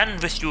not done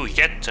with you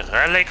yet,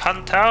 relic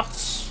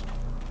hunters.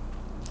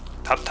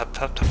 Tap tap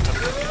tap tap tap.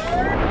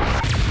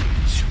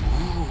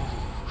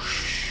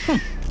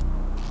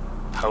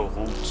 How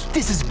rude.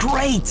 This is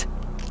great!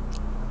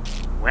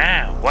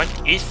 Wow, what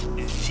is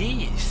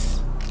this?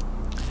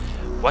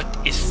 What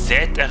is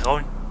that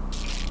around,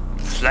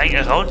 flying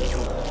around you,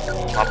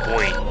 my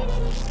boy?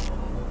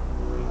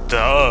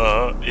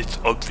 Duh, it's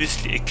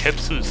obviously a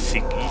capsule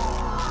thingy.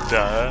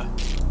 Duh.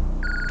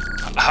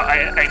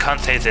 I can't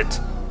say that.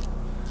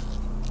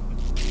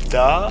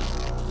 Da.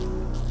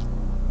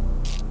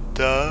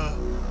 Da.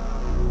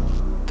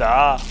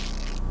 Da.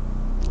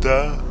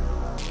 Da.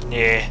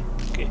 Nee.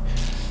 Okay.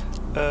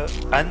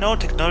 Unknown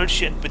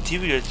technology and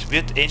materials,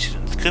 weird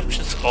ancient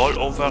inscriptions all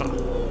over.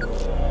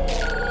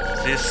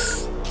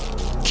 This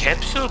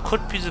capsule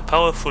could be the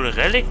powerful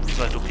relic we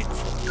were looking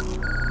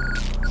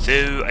for.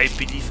 So I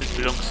believe it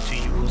belongs to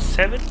you,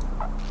 7?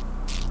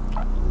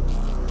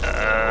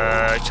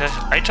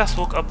 I just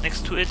woke up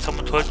next to it.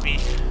 Someone told me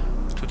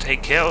to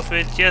take care of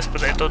it. Yes,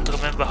 but I don't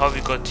remember how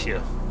we got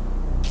here.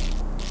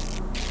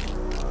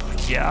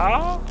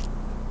 Yeah?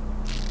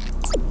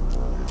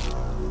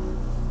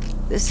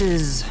 This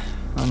is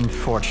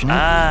unfortunate.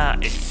 Ah,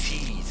 I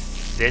see.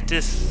 That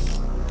is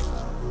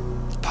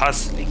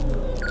puzzling.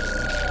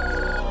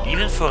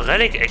 Even for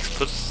relic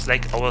experts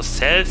like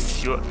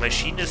ourselves, your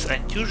machine is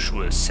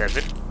unusual,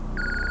 7.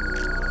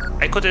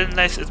 I could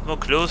analyze it more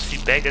closely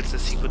back at the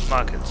secret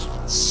market.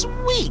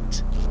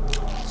 Sweet!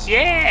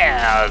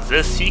 Yeah,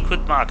 the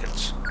secret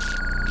market.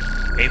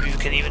 Maybe we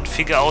can even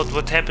figure out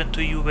what happened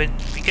to you when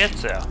we get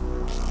there.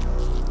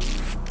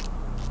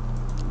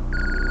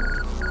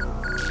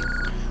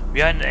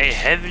 We are in a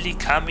heavily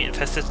kami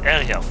infested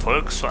area,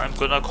 folks, so I'm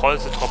gonna call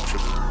the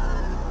dropship.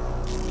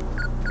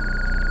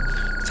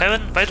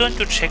 7, why don't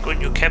you check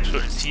on your capsule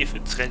and see if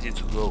it's ready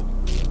to go?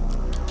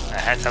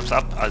 Thumbs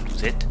up, I'll do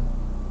that.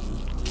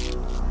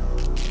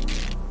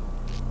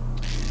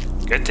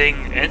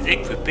 Getting and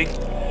equipping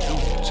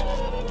loot.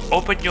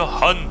 Open your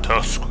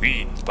hunter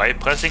screen by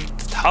pressing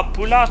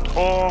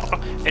tabulator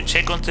and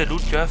check on the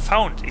loot you have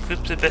found.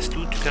 Equip the best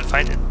loot you can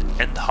find and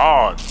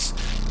enhance.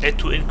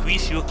 To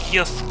increase your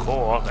gear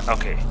score.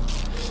 Okay.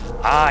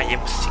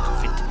 I'm sick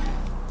of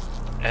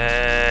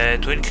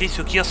it. To increase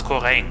your gear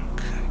score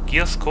rank.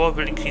 Gear score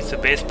will increase the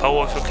base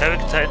power of your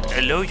character and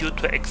allow you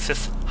to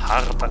access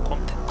harder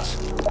content.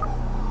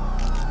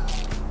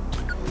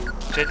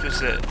 Chat with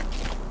the...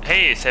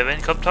 Hey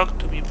 7, come talk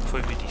to me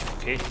before we leave,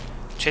 okay?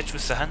 Chat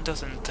with the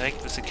hunters and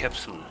interact with the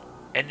capsule.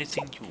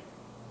 Anything new.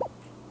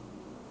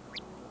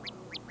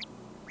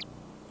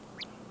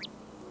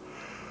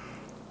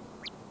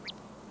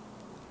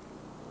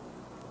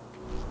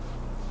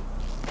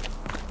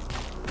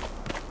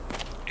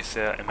 Is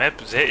there a map?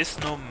 There is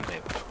no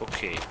map.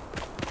 Okay.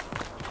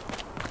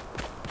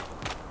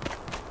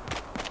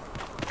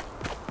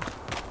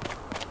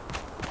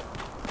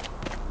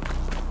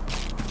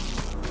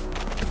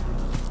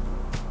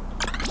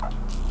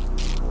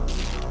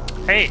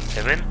 Hey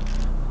 7,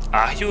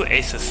 are you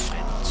Ace's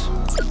friend?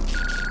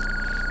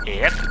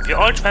 Yep, we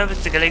all travel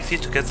the galaxy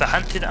together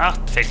hunting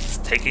artifacts,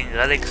 taking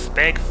relics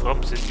back from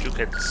the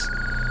ducats.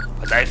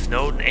 But I've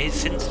known Ace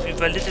since we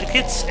were little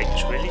kids,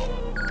 actually.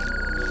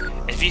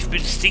 And we've been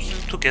sticking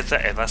together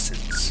ever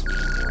since.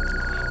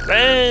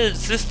 Well,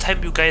 this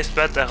time you guys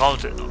went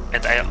around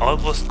and I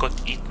almost got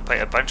eaten by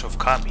a bunch of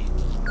kami.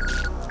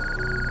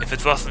 If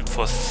it wasn't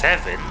for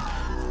 7,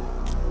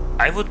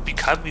 I would be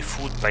kami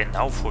food by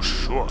now for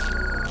sure.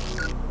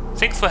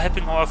 Thanks for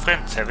helping our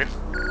friend, 7.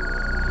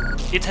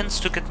 He tends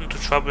to get into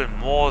trouble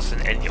more than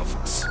any of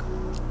us.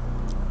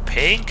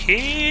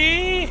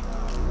 Pinky!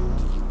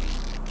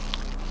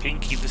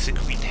 Pinky with the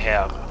green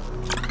hair.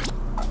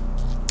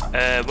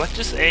 What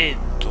is a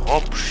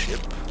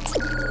dropship?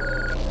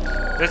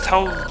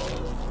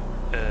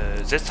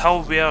 That's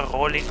how we are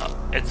rolling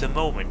at the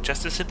moment.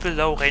 Just a simple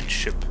low-range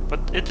ship, but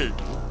it'll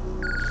do.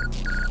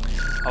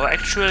 Our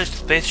actual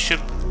spaceship,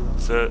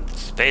 the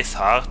Space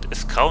Heart,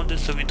 is grounded,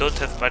 so we don't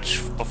have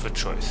much of a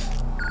choice.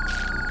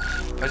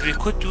 But we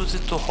could use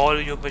it to haul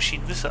your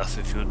machine with us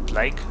if you'd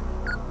like.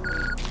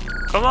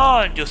 Come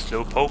on, you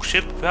slowpoke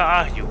ship, where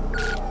are you?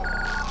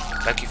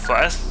 Lucky for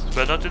us,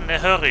 we're not in a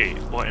hurry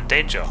or in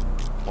danger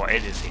or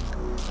anything.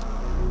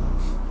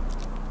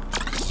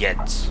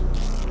 Yet.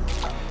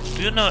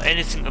 Do you know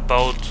anything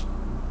about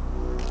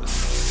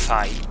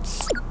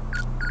science?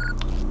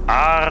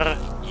 Are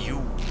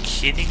you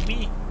kidding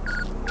me?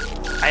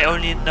 I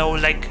only know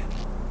like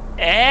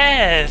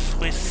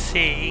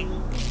everything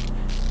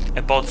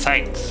about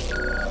science.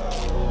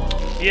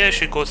 Here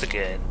she goes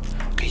again.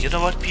 Okay, you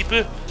know what,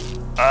 people?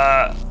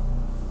 I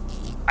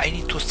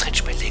need to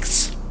stretch my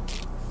legs.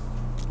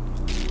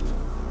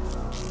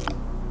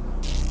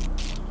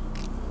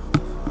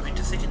 Wait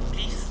a second,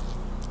 please.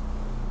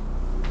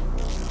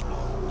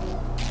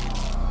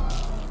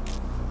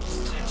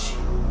 Stretch.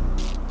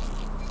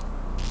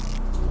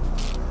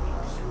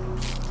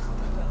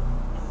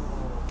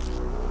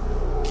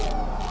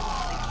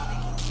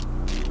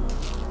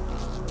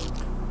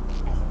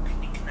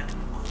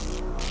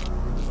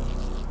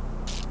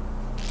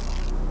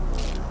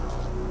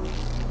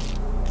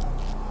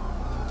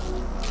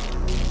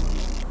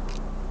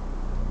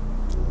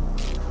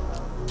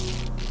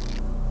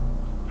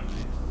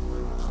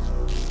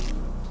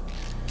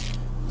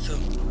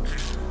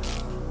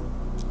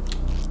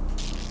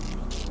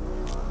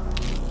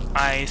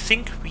 I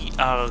think we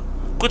are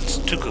good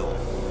to go.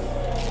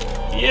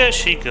 Here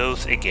she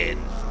goes again.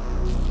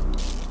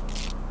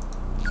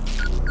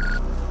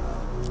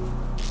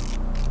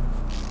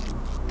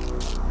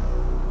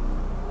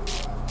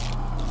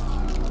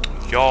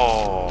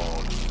 Yo.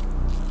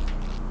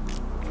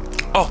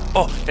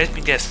 Oh, let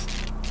me guess.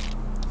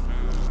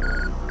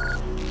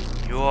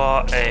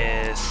 You're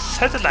a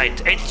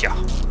satellite, ain't ya?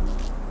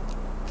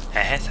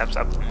 Thumbs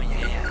up.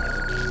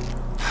 Yeah.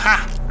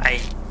 Ha!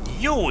 I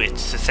knew it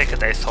the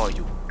second I saw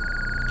you.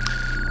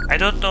 I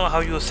don't know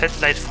how you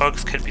satellite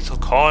folks can be so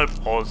calm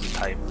all the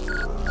time.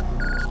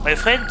 My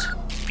friend,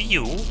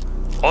 Bio,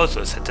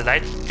 also a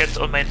satellite, gets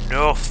on my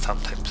nerves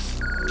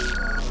sometimes.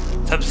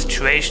 Some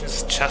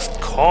situations just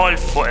call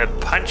for a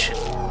punching.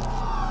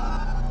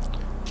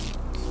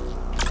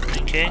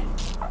 Okay.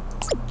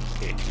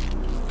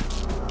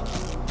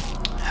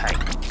 Hi.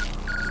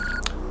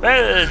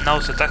 Well, now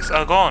the ducks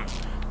are gone.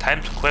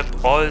 Time to grab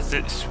all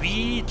the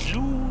sweet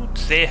loot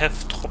they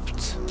have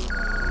dropped.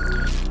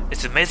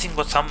 It's amazing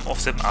what some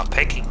of them are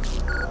packing.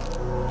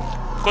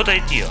 Good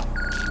idea.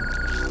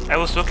 I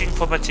was looking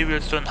for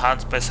materials to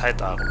enhance my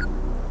sidearm.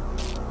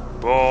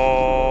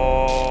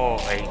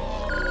 Boring.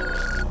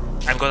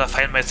 I'm gonna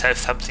find myself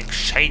something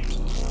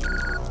shiny.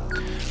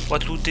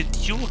 What loot did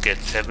you get,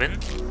 Seven?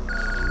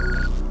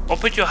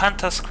 Open your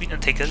hunter screen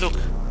and take a look.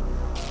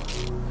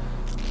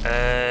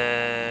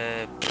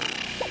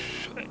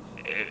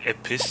 A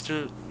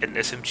pistol, an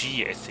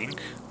SMG, I think.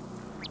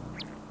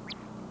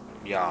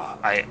 Yeah,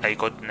 I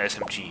got an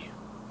SMG.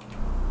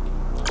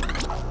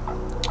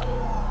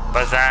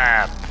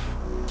 Bazap!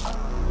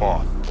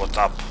 Oh, what's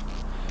up?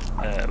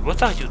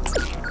 What are you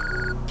doing?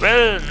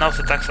 Well, now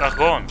the ducks are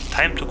gone.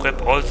 Time to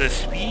grab all the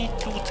sweet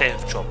loot they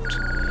have dropped.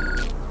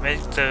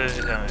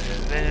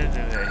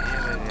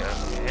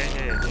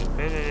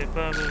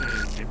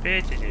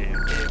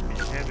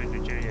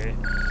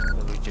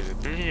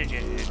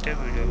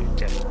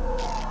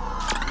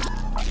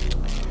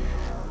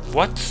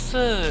 What's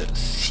the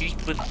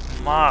secret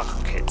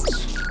market?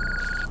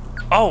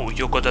 Oh,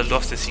 you're gonna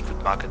love the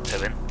secret market,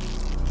 Seven.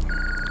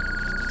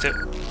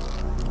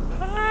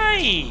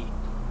 Hi!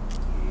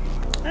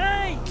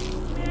 Hi!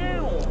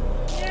 Meow!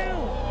 Meow!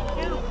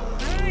 Meow!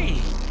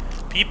 Hi!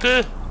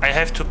 People, I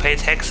have to pay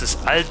taxes.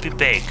 I'll be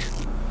back.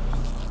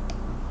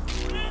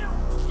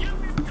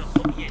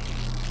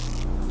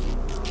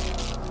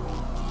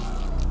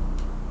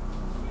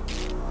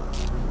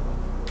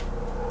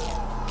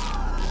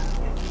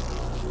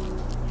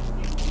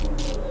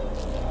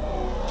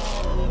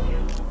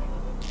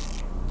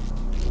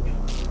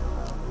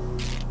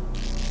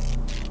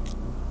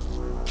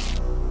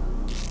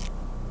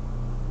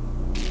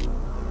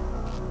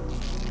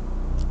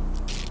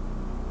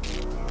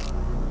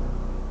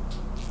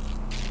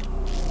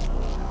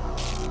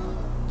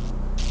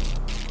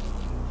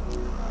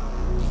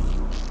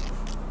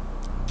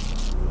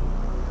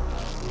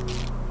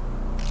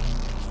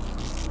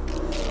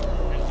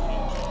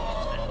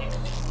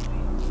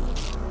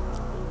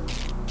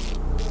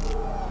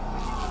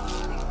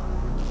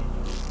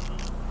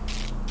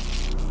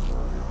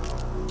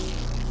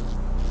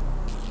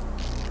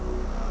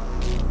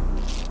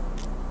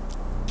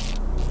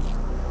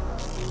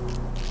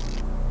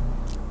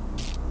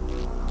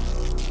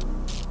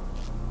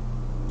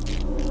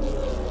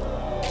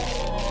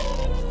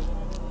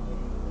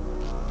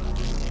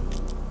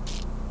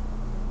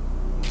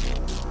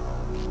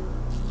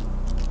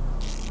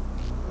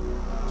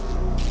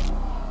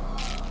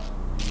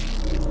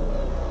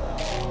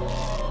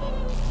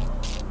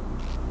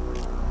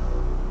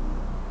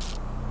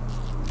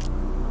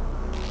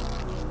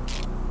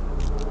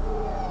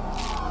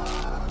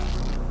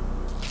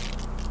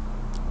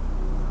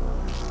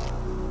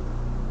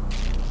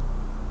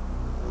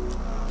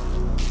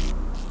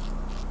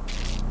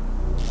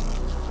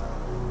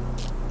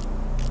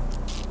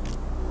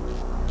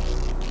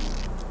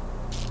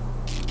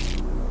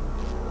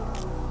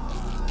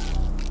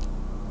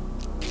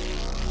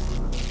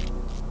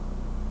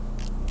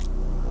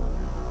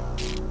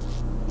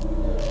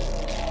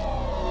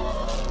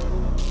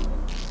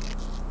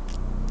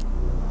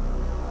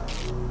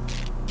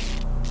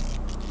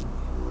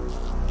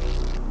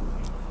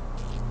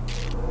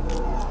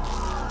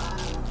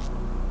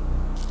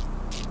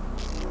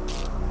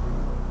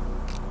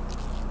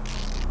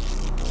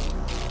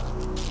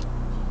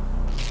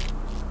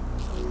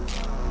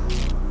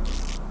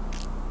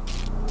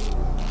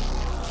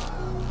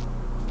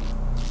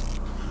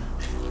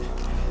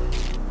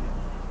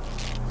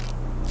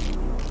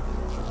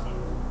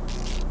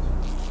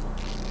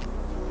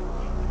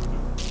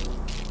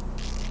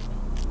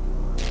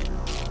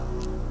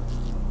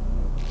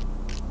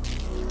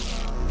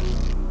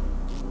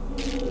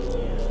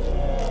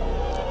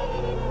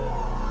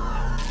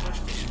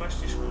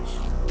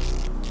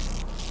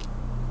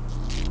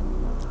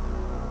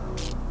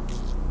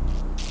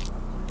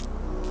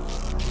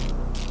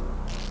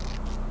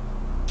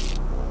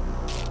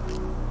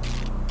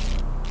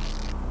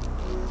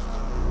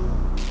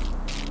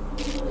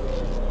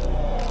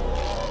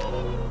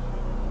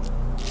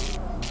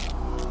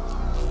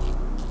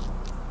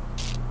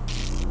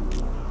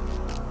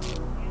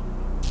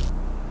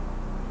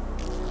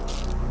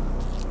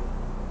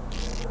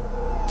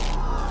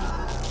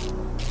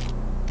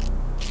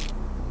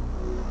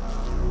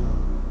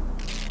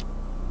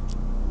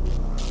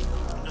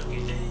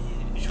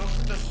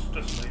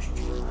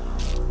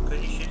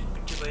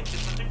 Eine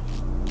Sekunde.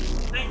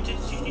 Nein,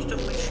 setz dich nicht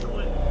auf meinen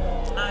Stuhl.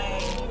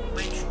 Nein,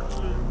 mein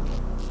Stuhl.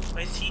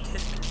 My seat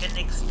has been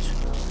annexed.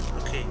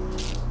 Okay.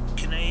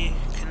 Can I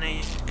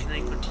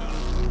continue?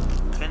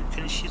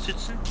 Kann ich hier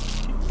sitzen?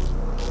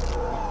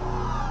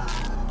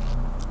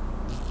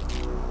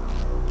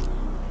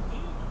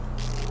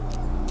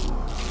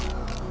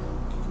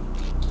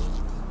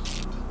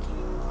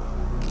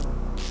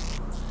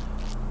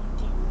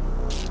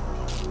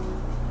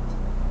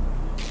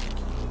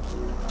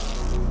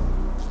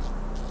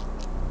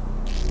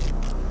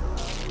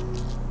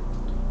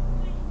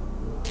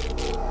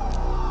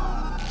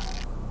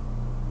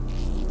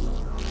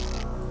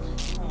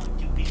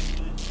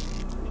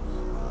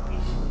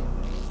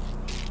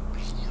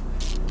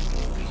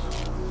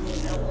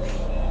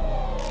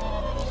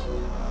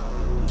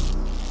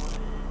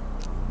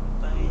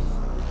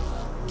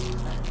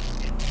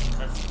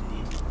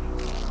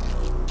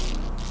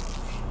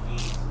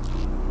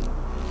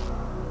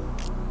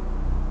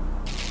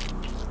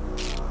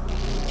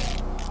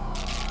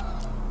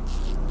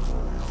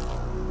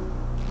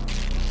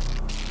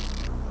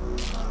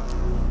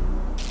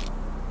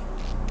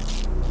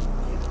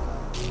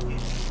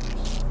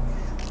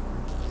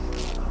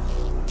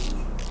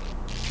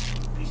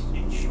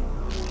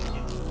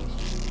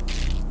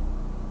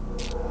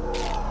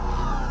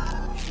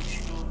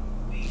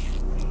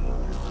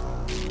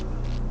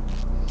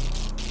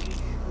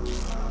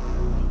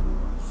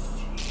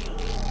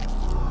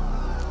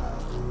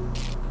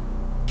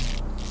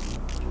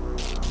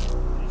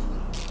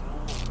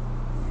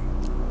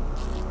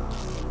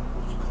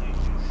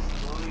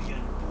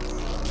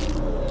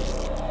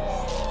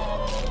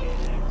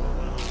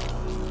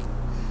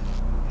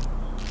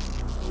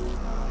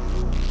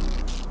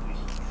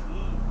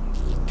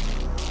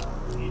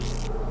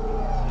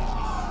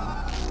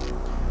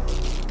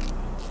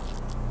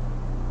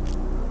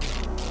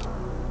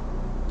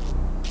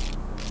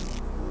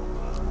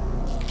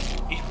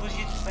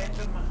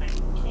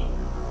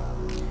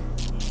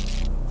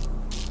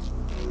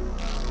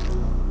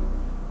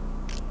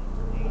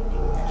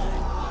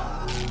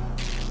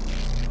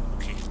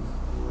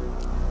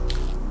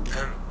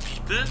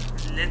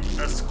 Let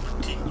us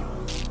continue.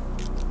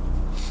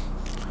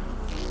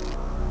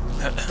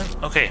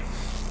 Okay.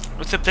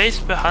 It's a place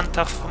where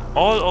hunters from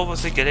all over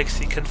the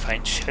galaxy can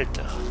find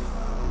shelter.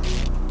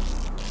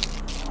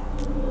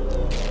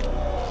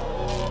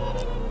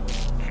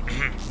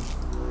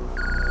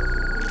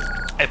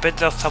 I bet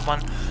there's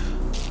someone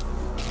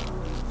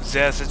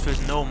there that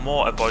will know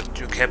more about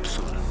your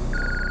capsule.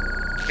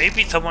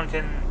 Maybe someone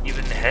can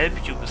even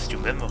help you with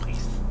your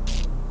memories.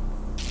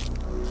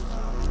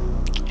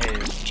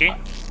 Okay.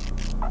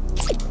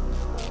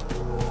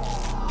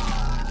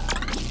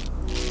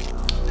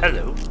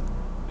 Hello.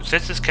 You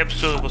said this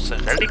capsule was a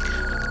relic?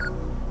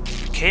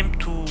 We came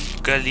to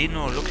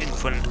Galeno looking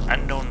for an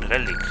unknown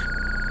relic.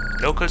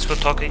 Locals were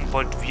talking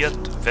about weird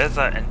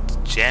weather and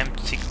jammed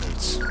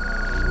signals,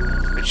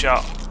 which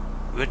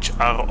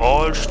are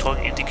all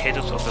strong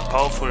indicators of a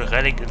powerful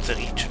relic in the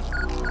region.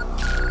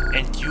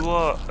 And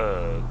your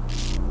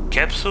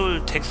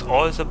capsule ticks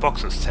all the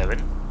boxes, Seven.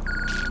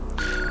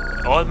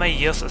 In all my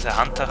years as a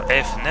hunter,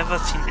 I have never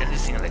seen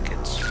anything like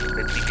it.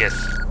 Let me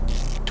guess.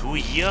 2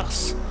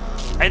 years?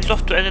 I'd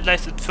love to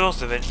analyze it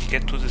further when we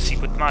get to the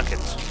secret market.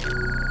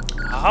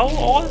 How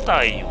old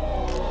are you?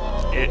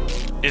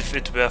 If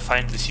it were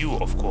fine with you,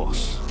 of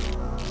course.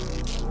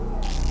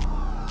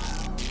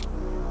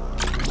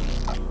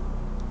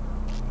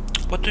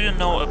 What do you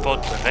know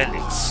about the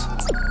relics?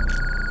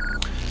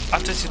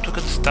 After the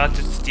Tuken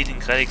started stealing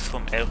relics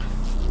from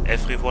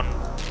everyone,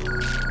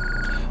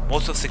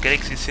 most of the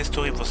galaxy's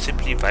history was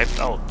simply wiped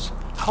out.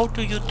 How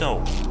do you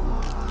know?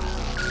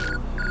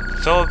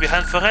 So we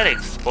hunt for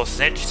relics, or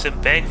snatch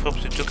them back from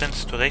the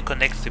Tukens to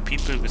reconnect the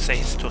people with their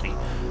history.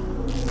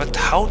 But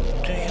how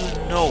do you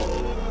know?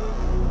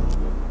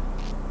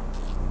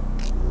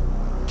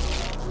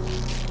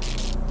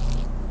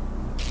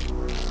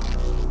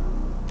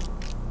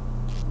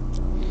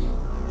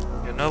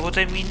 You know what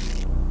I mean?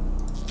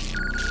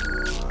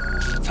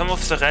 Some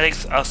of the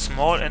relics are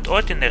small and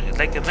ordinary,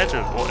 like a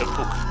medal or a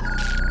book.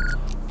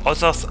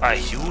 Others are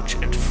huge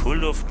and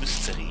full of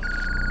mystery.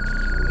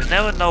 You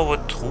never know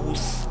what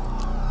truth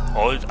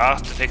old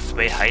artifacts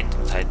may hide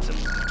inside them.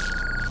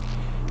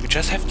 You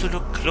just have to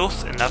look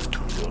close enough to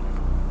learn.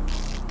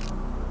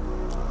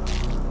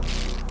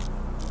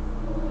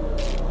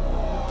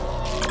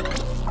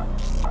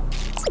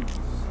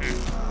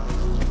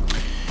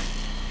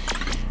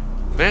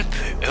 Well,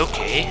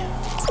 okay.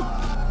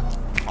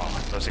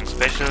 Oh, nothing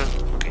special.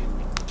 Okay.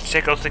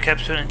 Check out the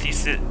capsule and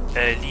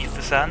leave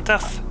with the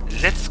hunters.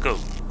 Let's go.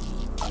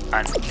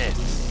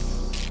 Unless...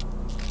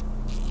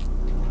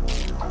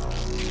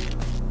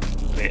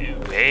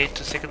 Wait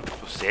a second,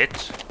 what was that?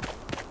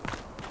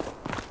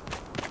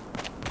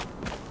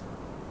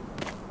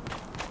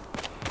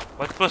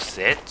 What was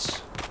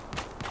that?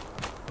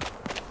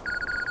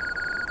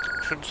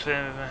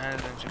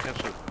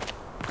 Capsule.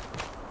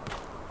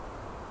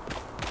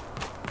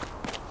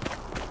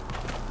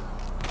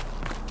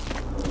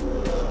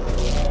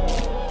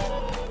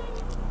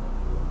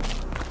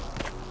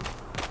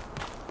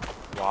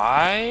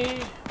 Why?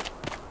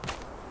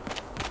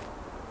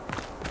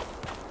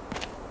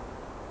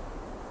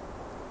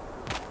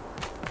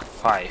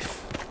 Five.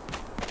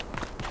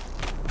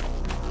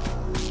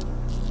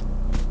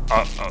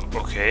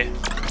 Okay.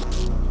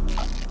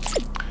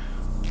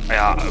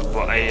 Yeah,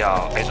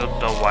 I don't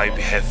know why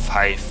we have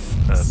 5.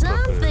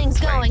 Something's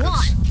going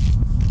on.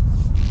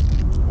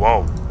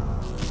 Whoa.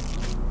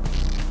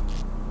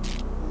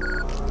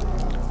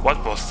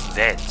 What was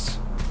that?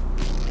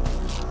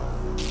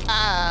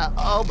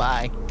 Oh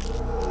my.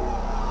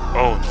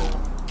 Oh no.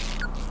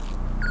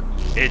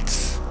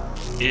 It's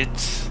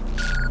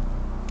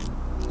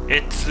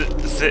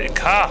the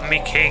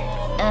Kami King.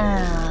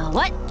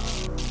 What?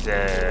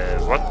 The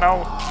what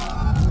now?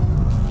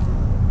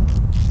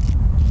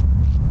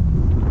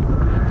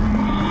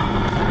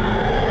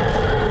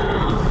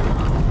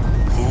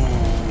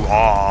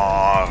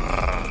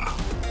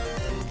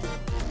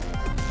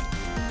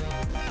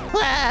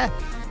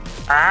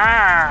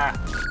 Ah!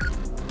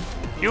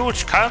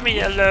 Huge Kami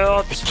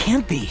alert! It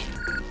can't be.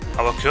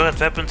 Our current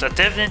weapons are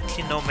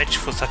definitely no match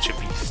for such a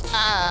beast.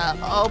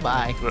 Oh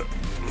my.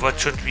 What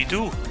should we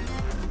do?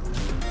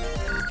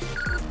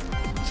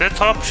 The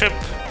dropship!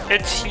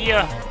 It's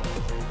here!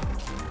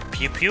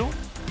 Pew pew?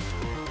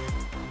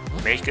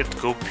 Make it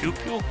go pew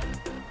pew?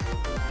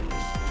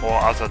 Or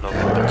other no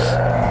weapons?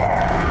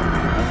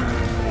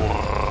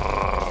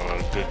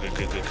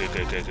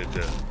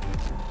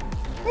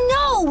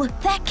 No!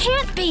 That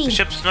can't be! The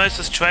ship's noise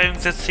is driving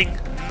that thing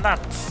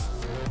nuts.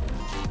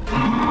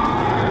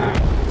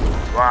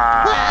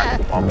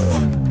 Wow.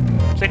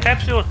 The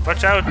capsule!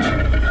 Watch out!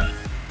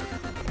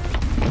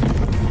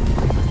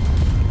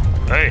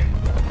 Hey!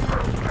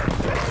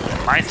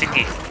 My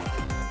thingy!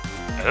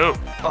 Oh!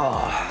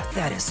 Oh,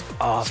 that is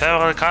awful.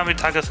 Several Kami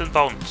targets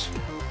inbound.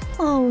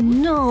 Oh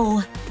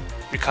no!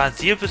 We can't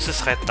deal with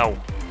this right now.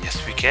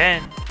 Yes, we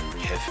can.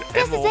 We have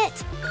This ammo. is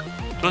it!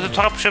 To the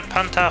dropship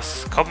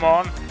hunters, come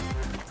on!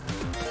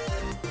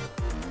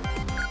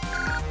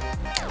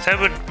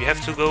 7, we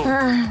have to go.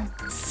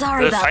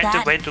 Sorry We'll about find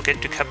that. a way to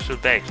get the capsule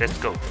back. Let's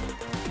go.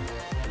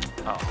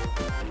 Oh.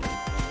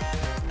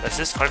 Does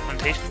this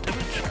fragmentation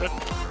damage? Good.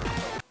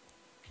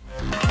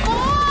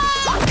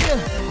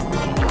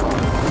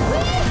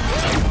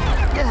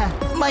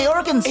 My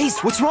organs!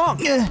 Ace, what's wrong?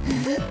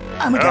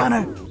 I'm a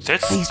goner.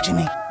 That's Please,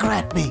 Jimmy,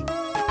 grant me.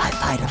 I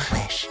fight a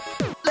flesh.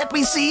 Let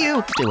me see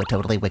you do a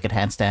totally wicked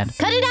handstand.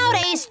 Cut it out,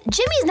 Ace!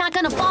 Jimmy's not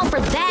gonna fall for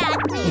that!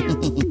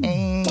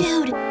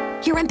 Dude,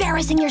 you're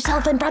embarrassing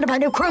yourself in front of our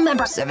new crew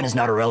member. 7 is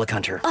not a relic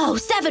hunter. Oh,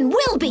 7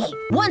 will be!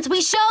 Once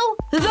we show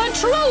the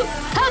truth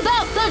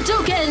about the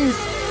Dukins!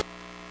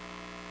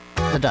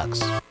 The ducks.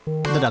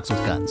 The ducks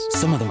with guns.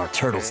 Some of them are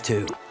turtles,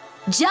 too.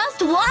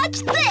 Just watch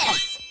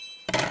this!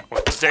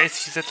 what did I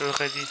see that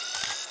already?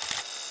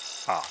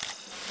 Ah.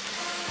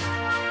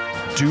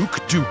 Duke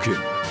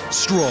Dukin.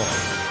 Strong,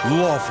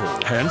 lawful,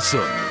 handsome,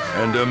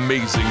 and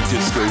amazing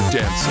disco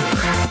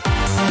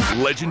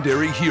dancer.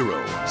 Legendary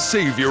hero,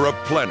 savior of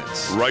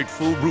planets,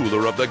 rightful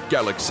ruler of the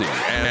galaxy,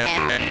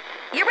 and...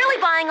 You're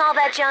really buying all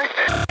that junk?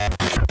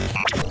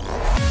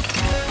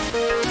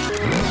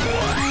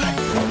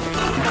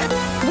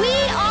 We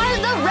are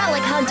the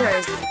Relic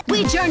Hunters!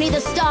 We journey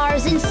the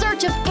stars in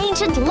search of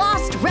ancient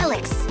lost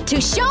relics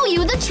to show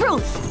you the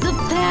truth. The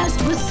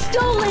past was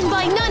stolen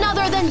by none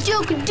other than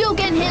Duke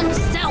Dukin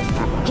himself.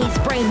 He's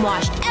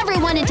brainwashed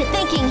everyone into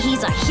thinking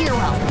he's a hero.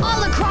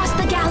 All across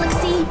the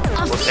galaxy,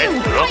 a few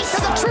fight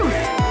for the truth.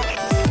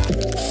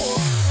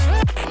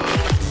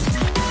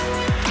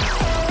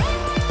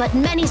 But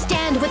many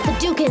stand with the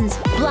Dukins,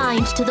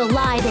 blind to the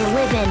lie they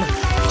live in.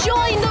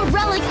 Join the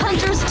Relic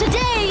Hunters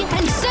today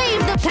and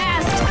save the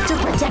past to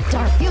protect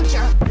our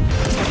future.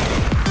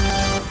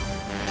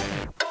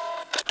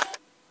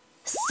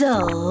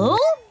 So,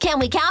 can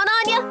we count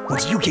on you?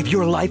 Would you give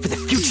your life for the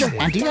future?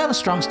 And do you have a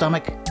strong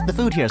stomach? The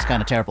food here is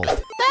kind of terrible.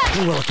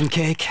 You're welcome,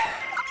 Cake.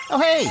 Oh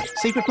hey,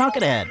 secret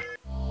market ahead.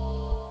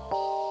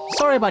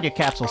 Sorry about your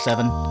capsule,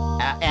 7.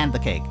 And the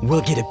cake.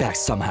 We'll get it back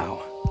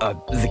somehow.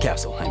 The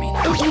capsule, I mean.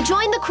 If you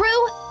join the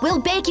crew, we'll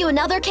bake you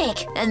another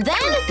cake, and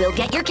then we'll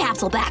get your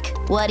capsule back.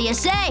 What do you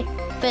say?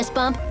 Fist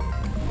bump.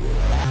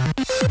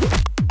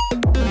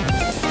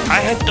 I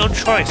had no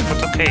choice,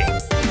 but okay.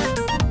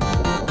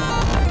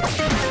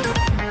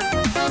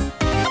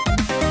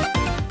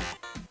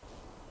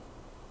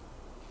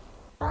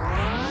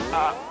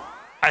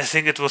 I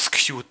think it was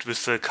cute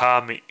with the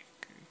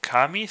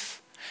Kamis?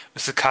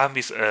 With the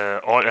Kamis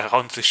all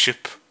around the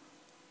ship.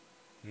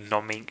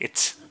 Numbing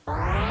it.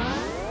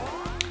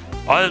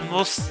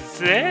 Almost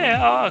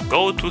there!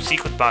 Go to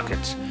secret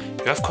market.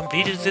 You have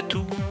completed the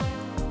 2.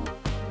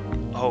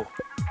 Oh.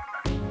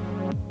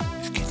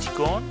 Is Kitty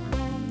gone?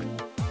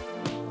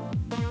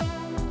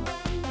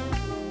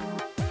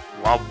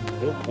 Wow,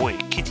 oh boy,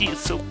 Kitty is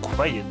so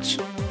quiet.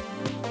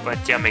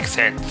 But yeah, makes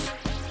sense.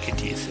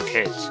 Kitty is a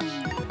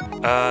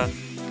cat.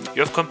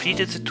 You have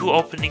completed the 2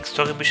 opening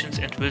story missions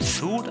and will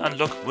soon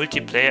unlock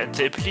multiplayer and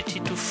the ability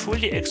to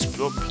fully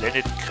explore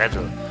planet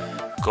Gretel.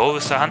 Go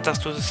with the hunters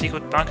to the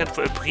secret market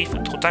for a brief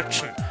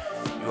introduction.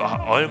 You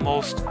are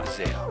almost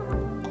there.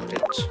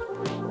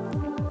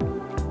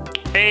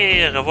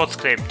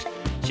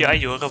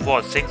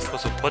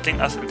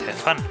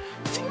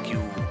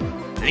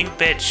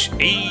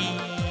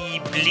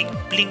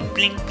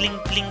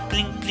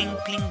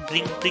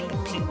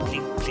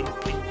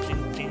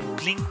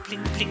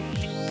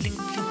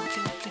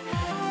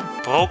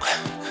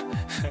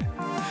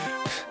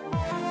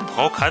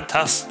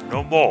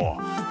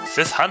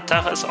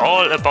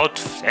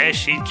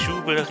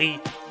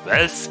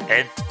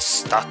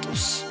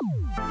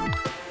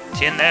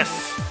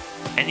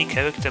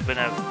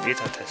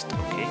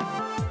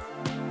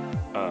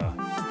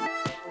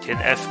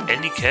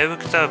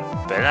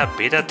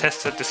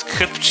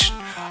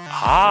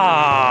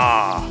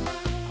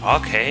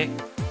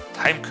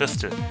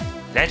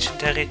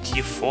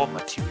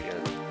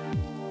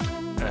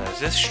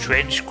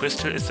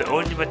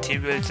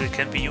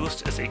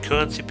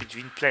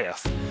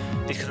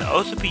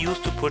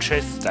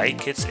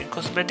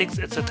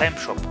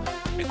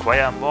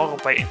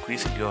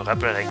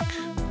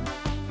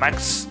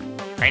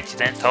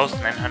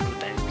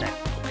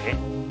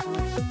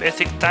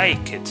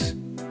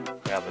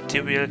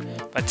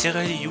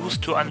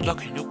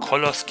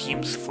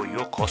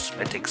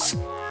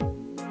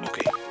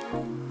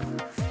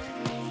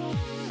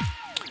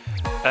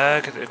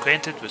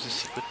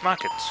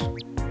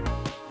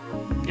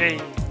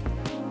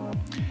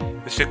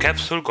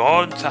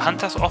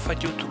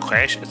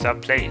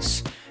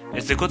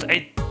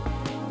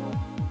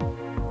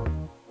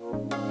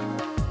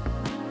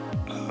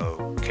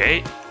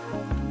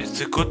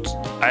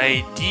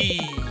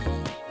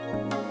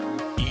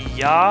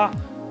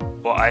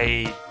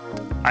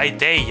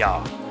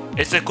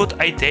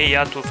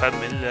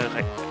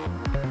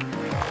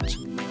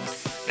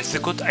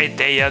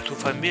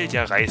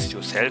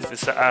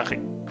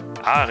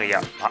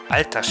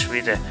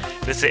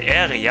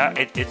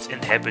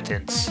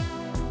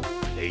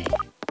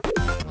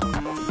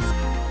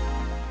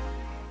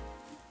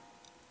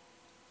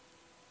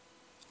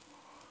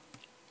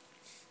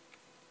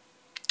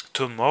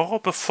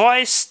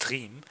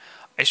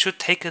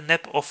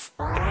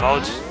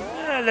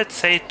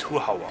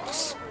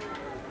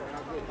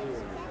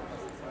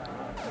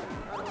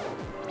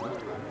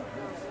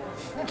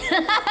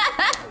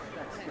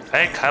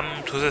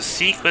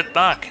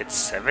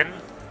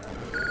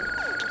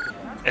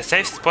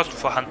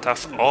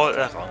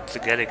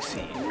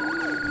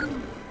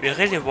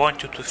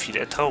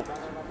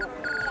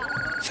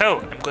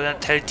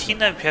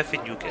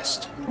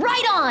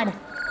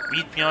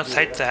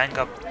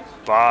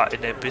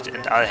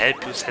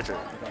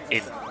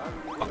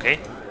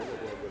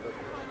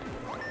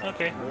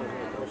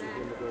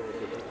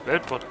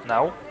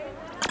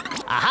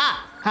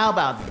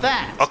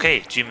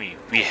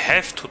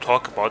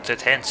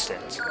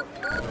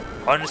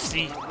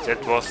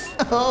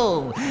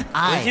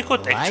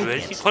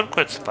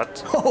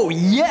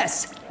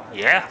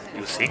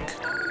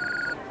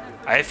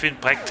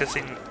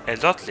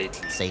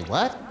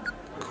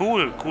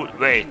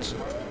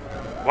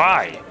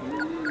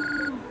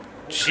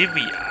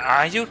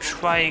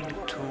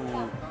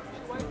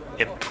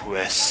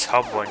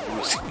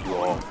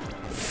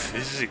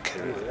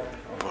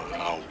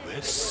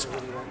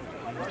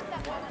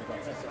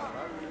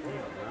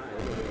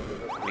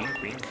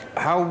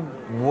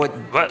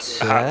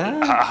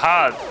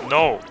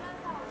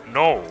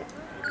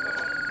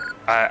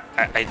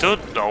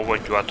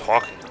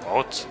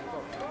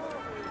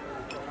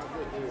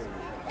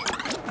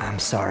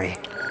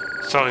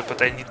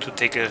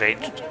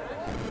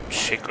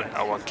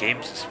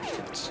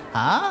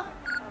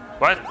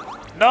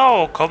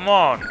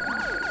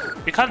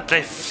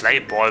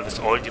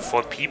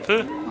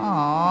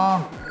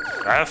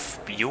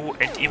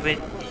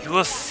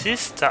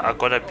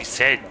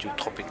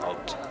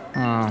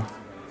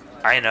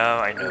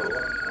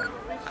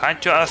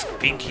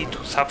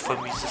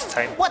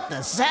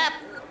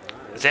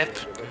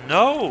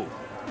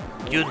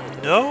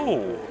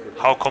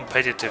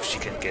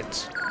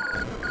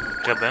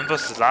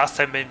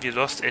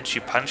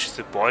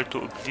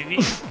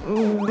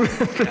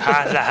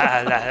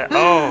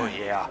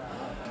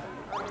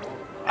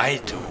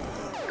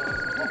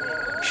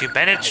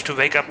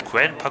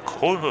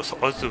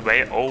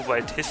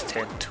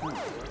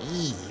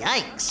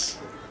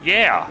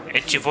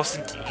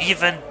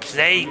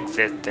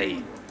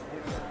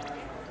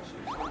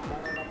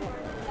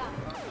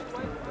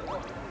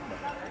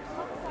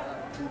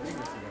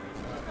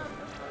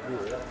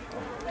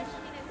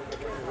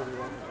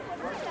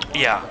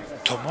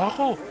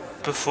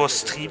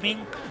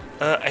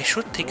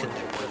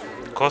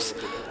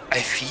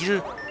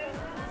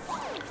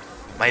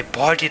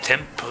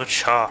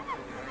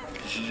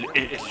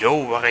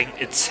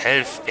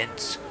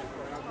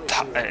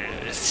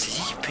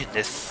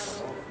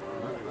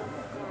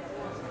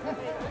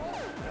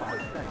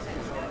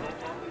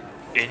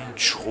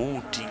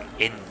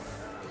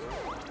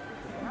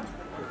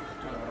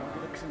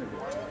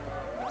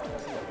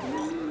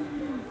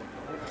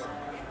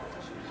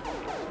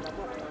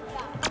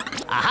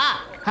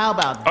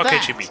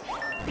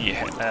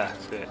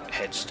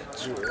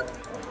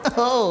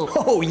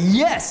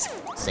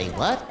 Say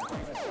what?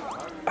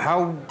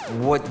 How,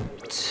 what,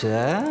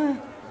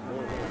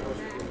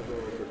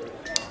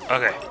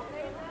 Okay.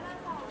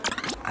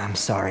 I'm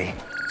sorry.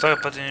 Sorry,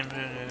 but...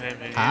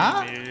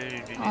 Huh?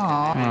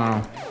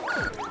 Aw.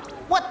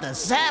 What the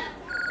zap?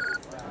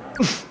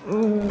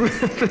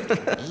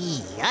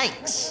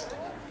 Yikes.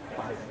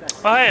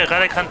 Oh, hey,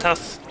 Relic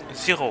Hunters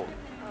 0.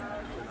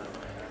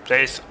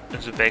 Plays in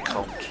the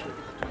background.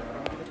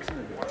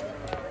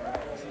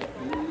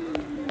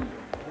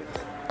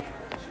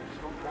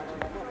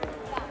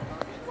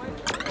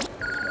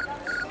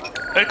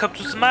 Welcome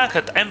to the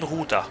market. I'm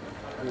Ruda.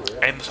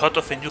 I'm sort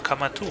of a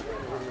newcomer too.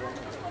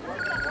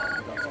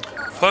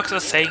 Folks are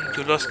saying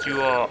you lost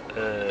your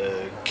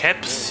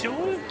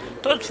capsule?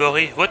 Don't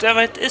worry,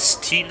 whatever it is,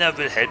 Tina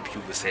will help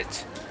you with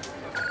it.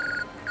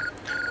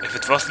 If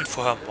it wasn't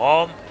for her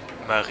mom,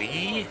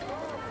 Marie,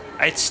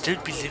 I'd still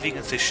be living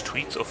in the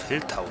streets of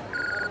Hilltown.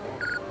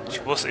 She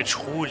was a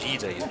true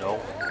leader, you know.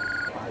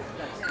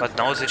 But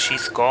now that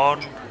she's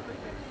gone,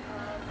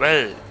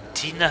 well,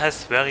 Tina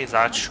has very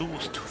large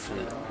shoes to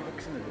fill.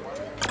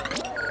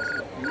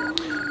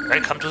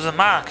 Welcome to the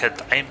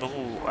market, I'm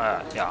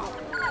yeah.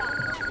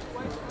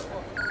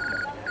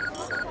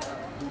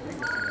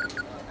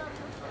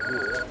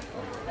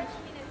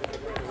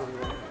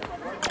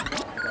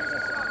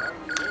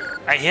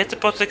 I heard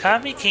about the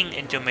Kami King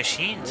and your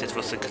machines. It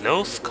was a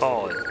close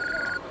call.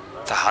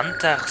 The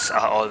hunters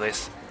are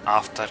always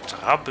after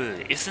trouble.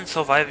 Isn't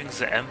surviving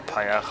the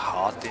Empire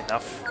hard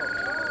enough?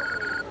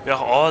 We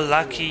are all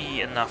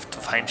lucky enough to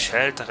find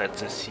shelter at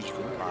the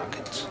secret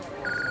market.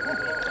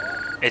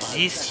 At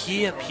least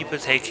here people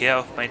take care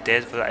of my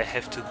dad while I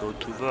have to go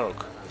to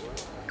work.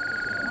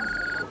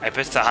 I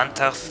bet the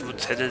hunters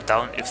would settle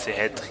down if they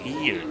had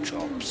real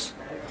jobs.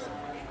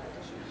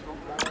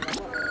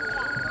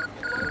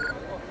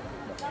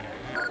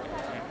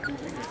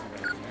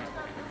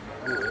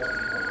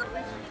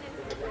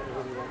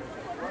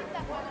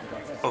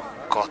 Oh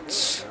God.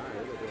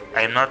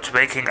 I'm not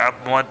waking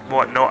up more and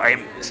more. No,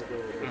 I'm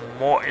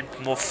more and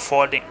more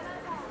falling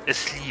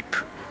asleep.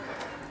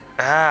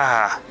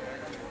 Ah.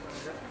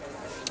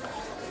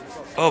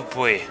 Oh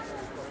boy.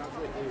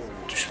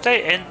 Should I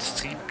end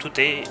stream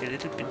today a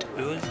little bit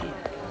early?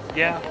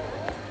 Yeah.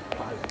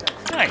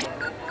 Hi.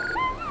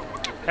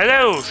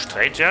 Hello,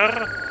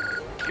 stranger.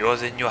 You're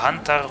the new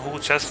hunter who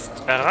just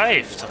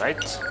arrived,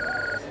 right?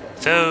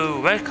 So,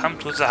 welcome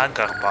to the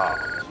hunger bar.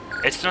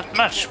 It's not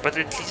much, but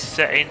at least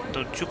there ain't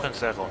no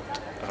Tukans around,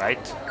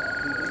 right?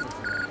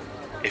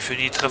 If you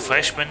need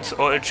refreshments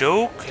or a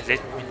joke,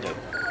 let me know.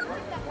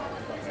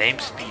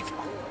 Name's Beaver.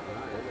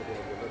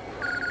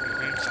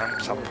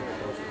 Thumbs up.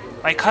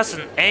 My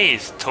cousin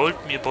Ace told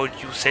me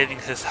about you saving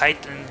his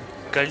hide in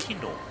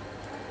Galino.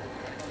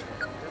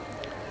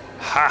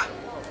 Ha!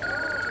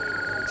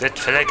 That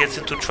fella gets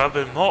into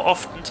trouble more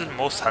often than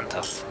most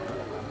hunters.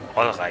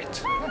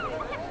 Alright.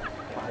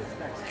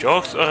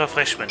 Jokes or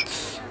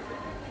refreshments?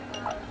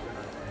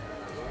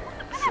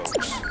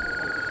 Jokes.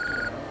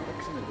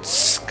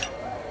 Tsk.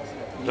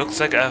 Looks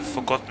like I've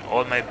forgotten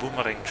all my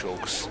boomerang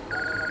jokes.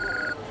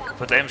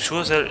 But I'm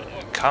sure they'll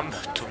come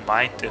to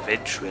mind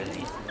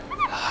eventually.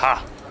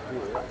 Ha!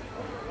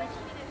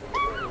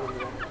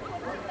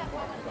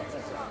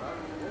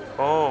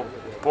 Oh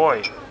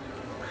boy.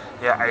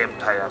 Yeah, I am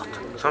tired.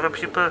 Sorry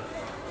people.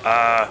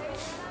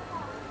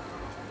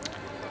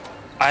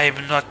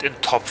 I'm not in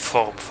top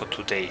form for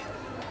today.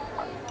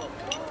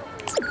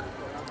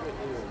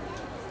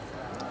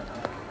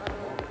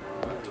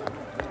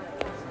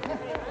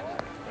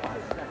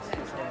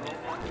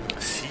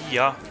 See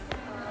ya.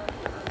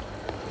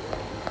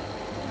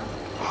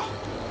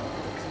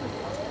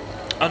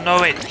 Oh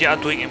no, wait, we are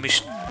doing a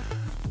mission.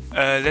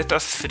 Let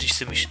us finish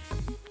the mission.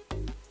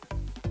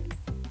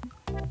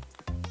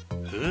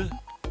 Huh?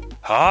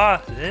 Huh?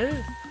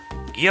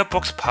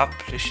 Gearbox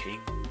Publishing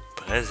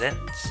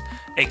presents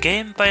a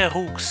game by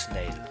Rook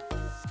Snail.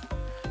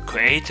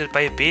 Created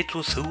by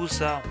Beto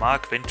Souza,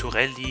 Mark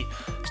Venturelli,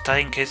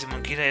 starring Casey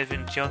Mongina,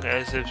 Edwin Young,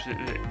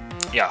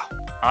 yeah,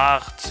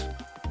 art,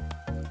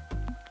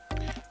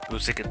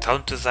 music and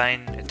sound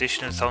design,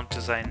 additional sound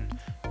design,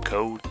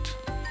 code,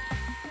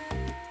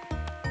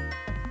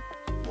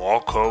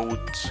 more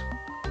code,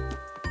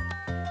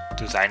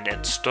 design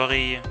and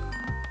story,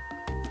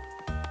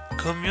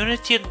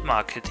 community and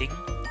marketing,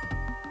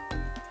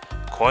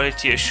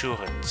 quality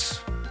assurance.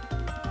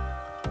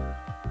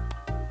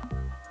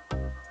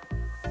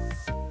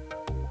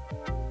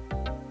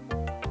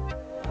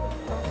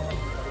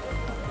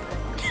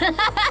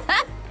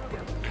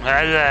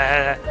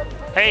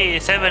 Hey,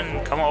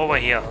 Seven, come over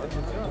here.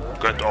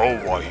 Get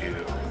over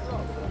here.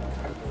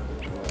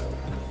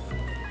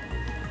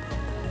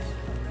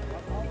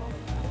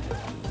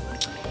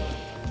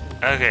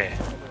 Okay.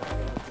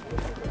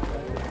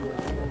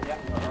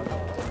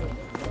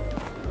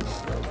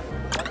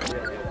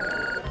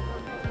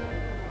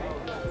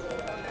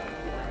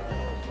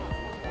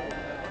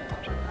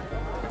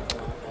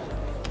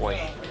 Boy.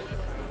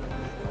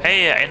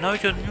 Hey, I know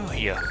you're new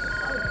here,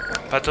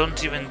 but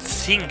don't even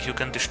think you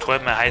can destroy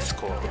my high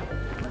score.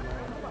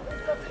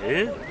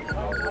 hill?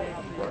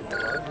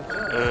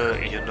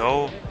 You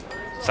know,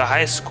 the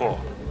high score.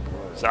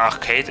 The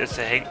arcade is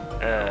the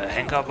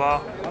hangar bar.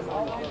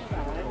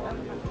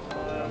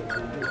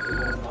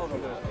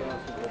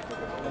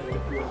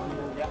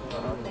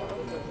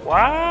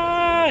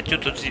 What? You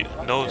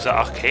don't know the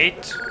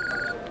arcade?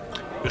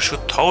 You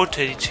should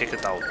totally check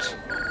it out.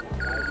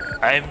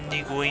 I'm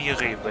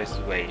Niguiri, by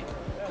the way.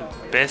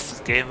 The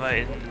best gamer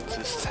in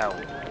this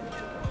town.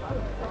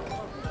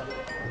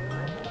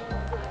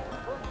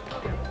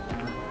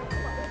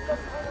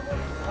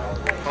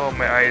 Oh,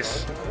 my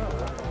eyes.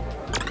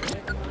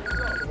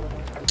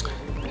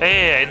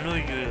 Hey, I knew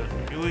you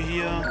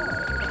here.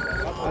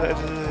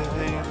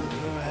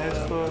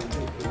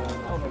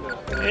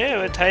 Hey,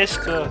 what high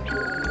school?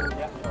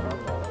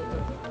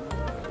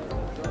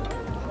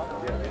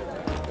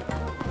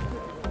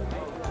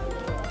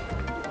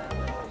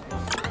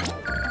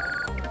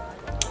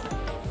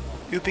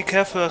 You be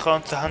careful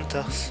around the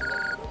hunters.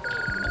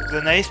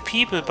 They're nice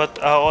people, but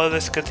are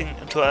always getting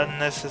into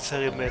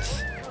unnecessary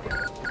mess.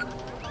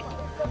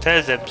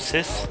 Tell them,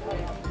 sis.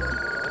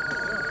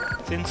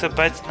 Things are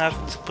bad enough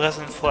in the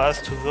present for us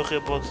to worry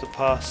about the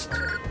past.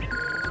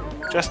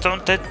 Just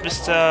don't let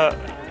Mr.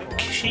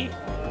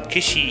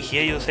 Kishi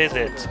hear you say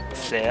that,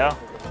 Flair.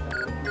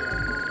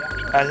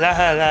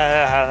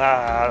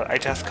 I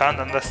just can't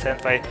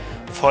understand why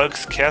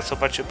folks care so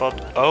much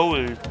about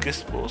old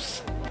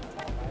gizmos.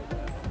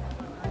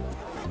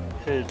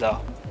 Hilda.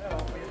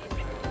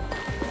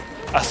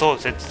 Ach so,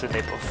 that's the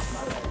name of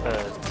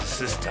the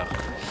sister.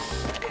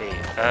 Okay,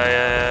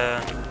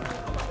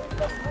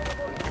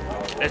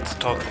 let's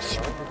talk with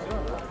you.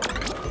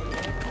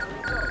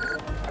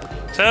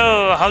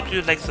 So, how do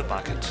you like the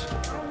market?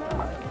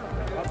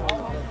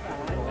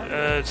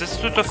 There's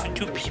a lot of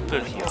new people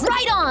here.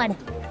 Right on!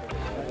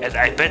 And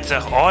I bet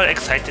they're all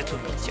excited to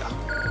meet you.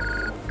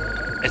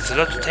 It's a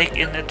lot to take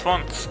in at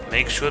once.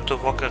 Make sure to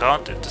walk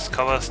around and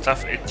discover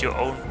stuff at your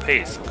own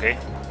pace, okay?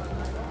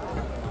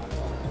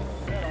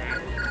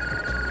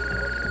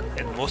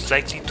 And most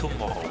likely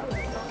tomorrow.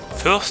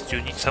 First,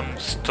 you need some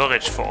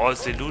storage for all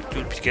the loot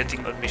you'll be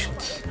getting on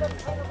missions.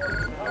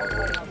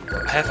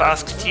 I have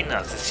asked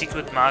Tina, the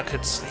secret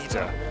market's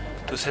leader,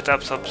 to set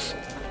up some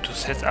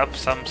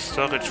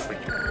storage for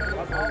you.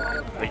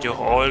 When you're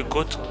all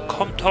good,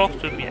 come talk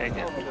to me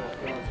again.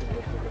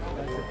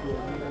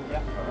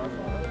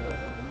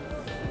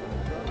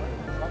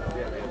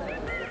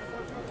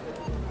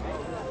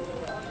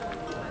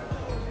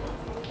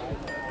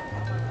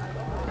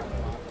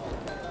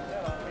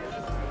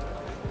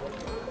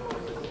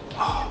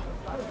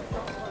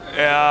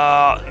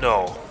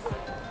 No.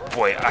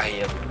 Boy, I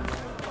am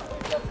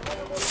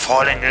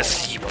falling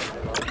asleep.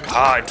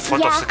 In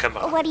front of the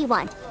camera. What do you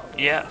want?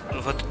 Yeah,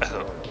 what?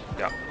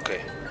 Yeah,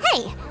 okay.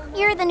 Hey,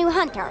 you're the new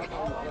hunter.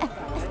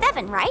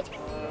 Steven, right?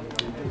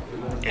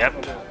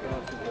 Yep.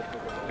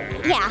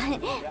 Yeah,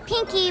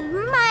 Pinky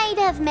might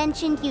have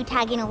mentioned you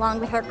tagging along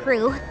with her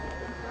crew.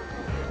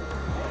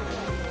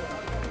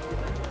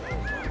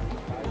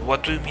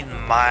 What do you mean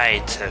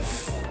might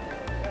have?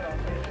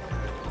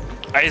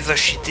 Either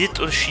she did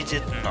or she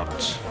did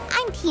not.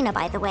 I'm Tina,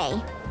 by the way.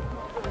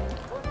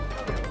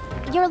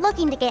 You're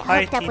looking to get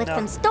hooked up with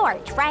some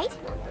storage, right?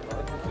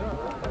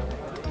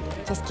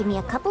 Just give me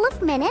a couple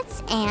of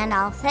minutes and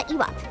I'll set you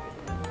up.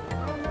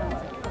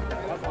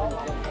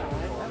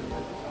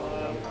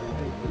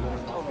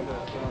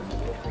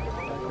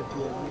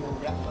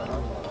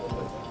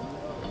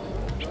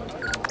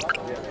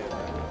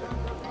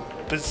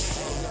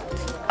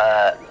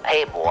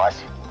 Hey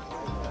boss.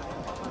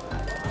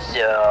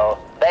 So,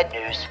 bad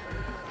news.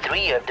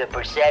 3 of the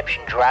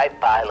perception drive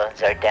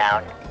pylons are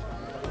down.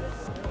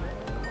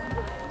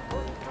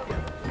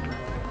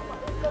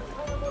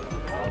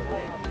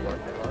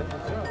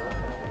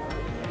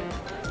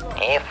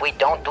 If we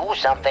don't do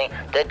something,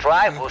 the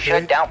drive will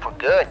shut down for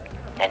good,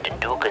 and the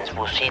Dukans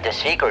will see the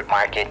secret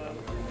market.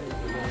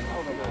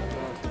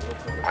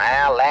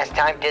 Well, last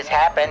time this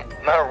happened,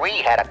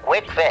 Marie had a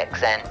quick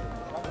fix and...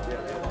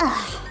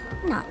 Ugh,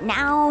 not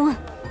now.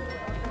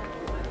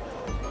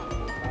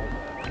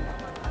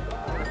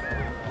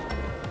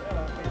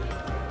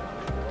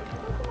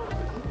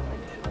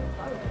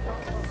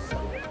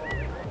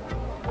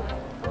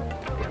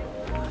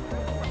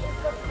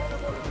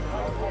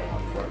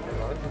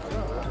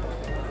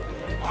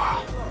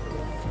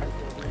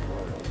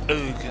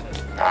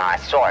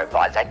 Sorry,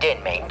 boss, I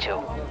didn't mean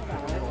to.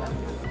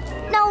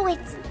 No,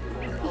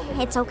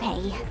 it's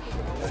okay.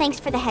 Thanks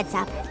for the heads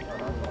up.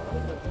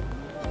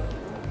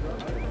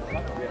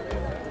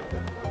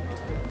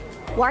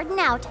 Warden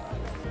out.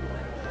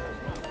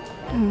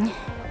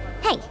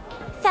 Hey,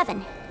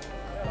 Seven.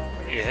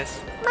 Yes?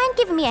 Mind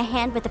giving me a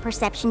hand with the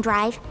perception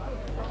drive?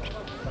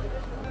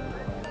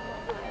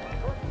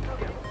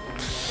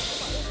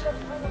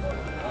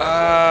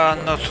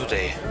 Not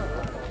today.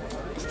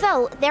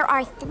 So, there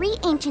are 3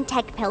 ancient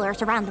tech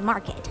pillars around the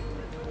market.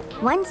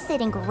 One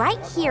sitting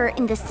right here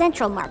in the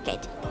central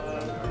market.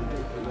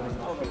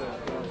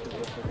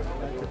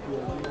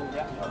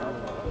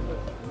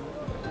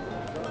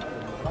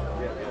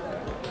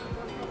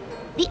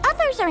 The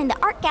others are in the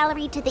art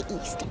gallery to the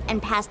east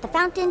and past the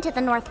fountain to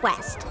the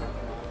northwest.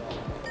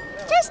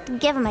 Just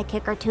give them a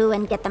kick or two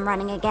and get them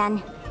running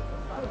again.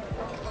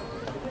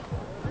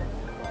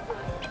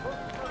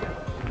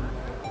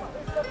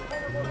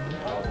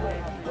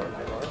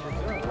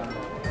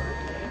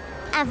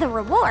 As a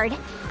reward,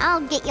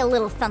 I'll get you a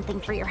little something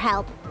for your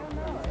help.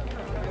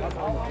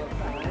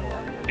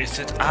 Is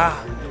it?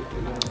 Ah.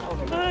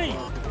 Hi.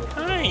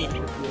 Hi.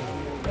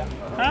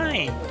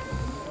 Hi.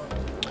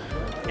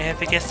 I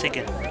have a guest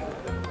again.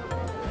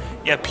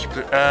 Yeah,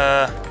 people,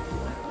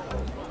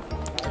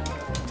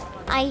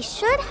 I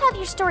should have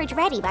your storage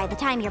ready by the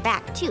time you're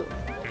back, too.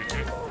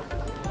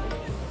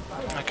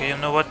 Okay, you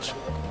know what?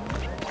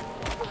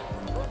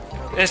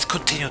 Let's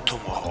continue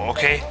tomorrow,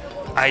 okay?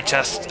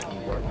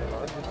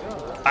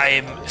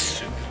 I'm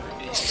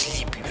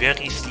sleepy,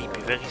 very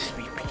sleepy, very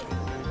sleepy.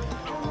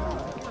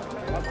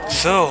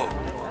 So,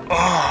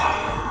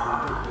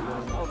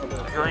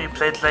 we only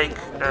played like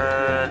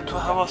 2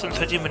 hours and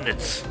 30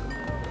 minutes.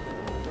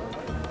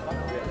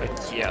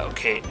 But yeah,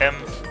 okay.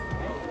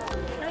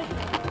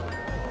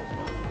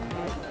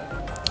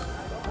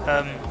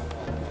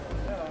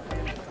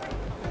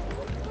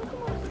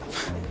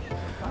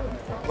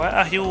 Why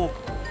are you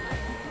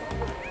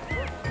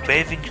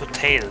waving your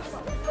tail?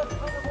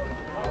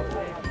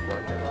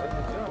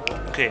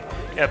 Okay,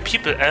 yeah,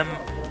 people,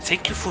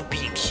 thank you for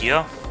being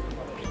here.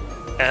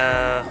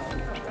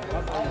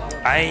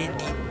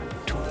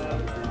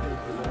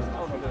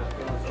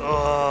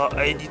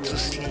 I need to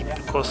sleep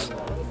because,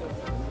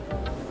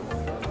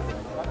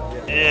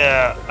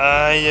 yeah,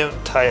 I am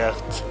tired.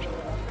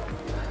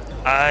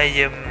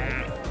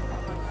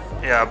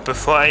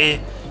 Before I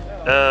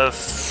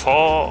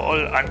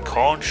fall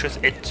unconscious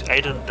and,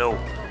 I don't know,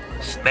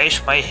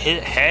 smash my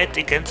head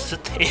against the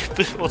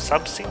table or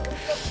something,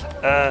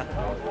 I'll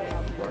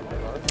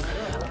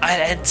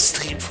end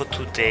stream for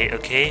today,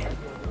 okay?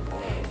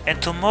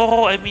 And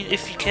tomorrow, I mean,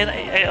 if we can,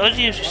 I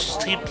only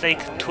streamed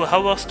like 2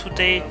 hours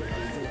today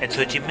and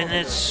 30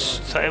 minutes,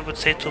 so I would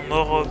say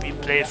tomorrow we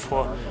play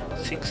for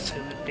 6,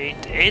 7,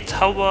 8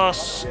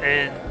 hours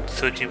and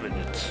 30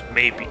 minutes,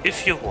 maybe,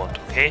 if you want,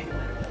 okay?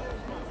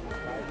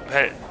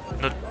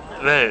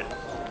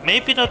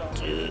 Maybe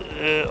not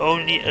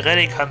only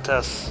Relic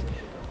Hunters,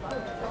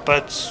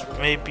 but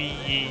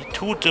maybe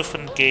 2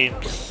 different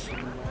games,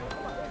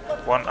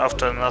 one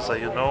after another,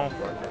 you know?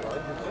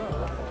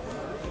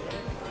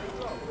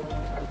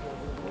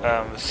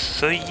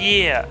 So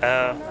yeah,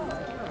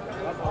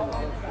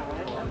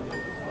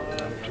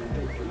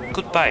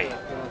 goodbye,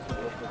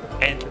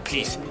 and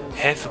please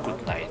have a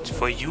good night,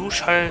 for you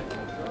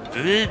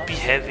will be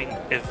having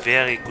a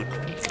very good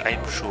week,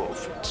 I'm sure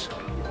of it.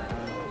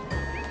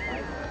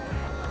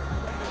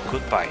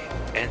 Goodbye,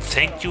 and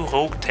thank you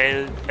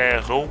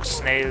Rogue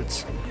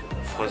Snails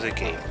for the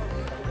game.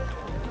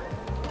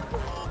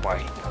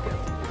 Bye.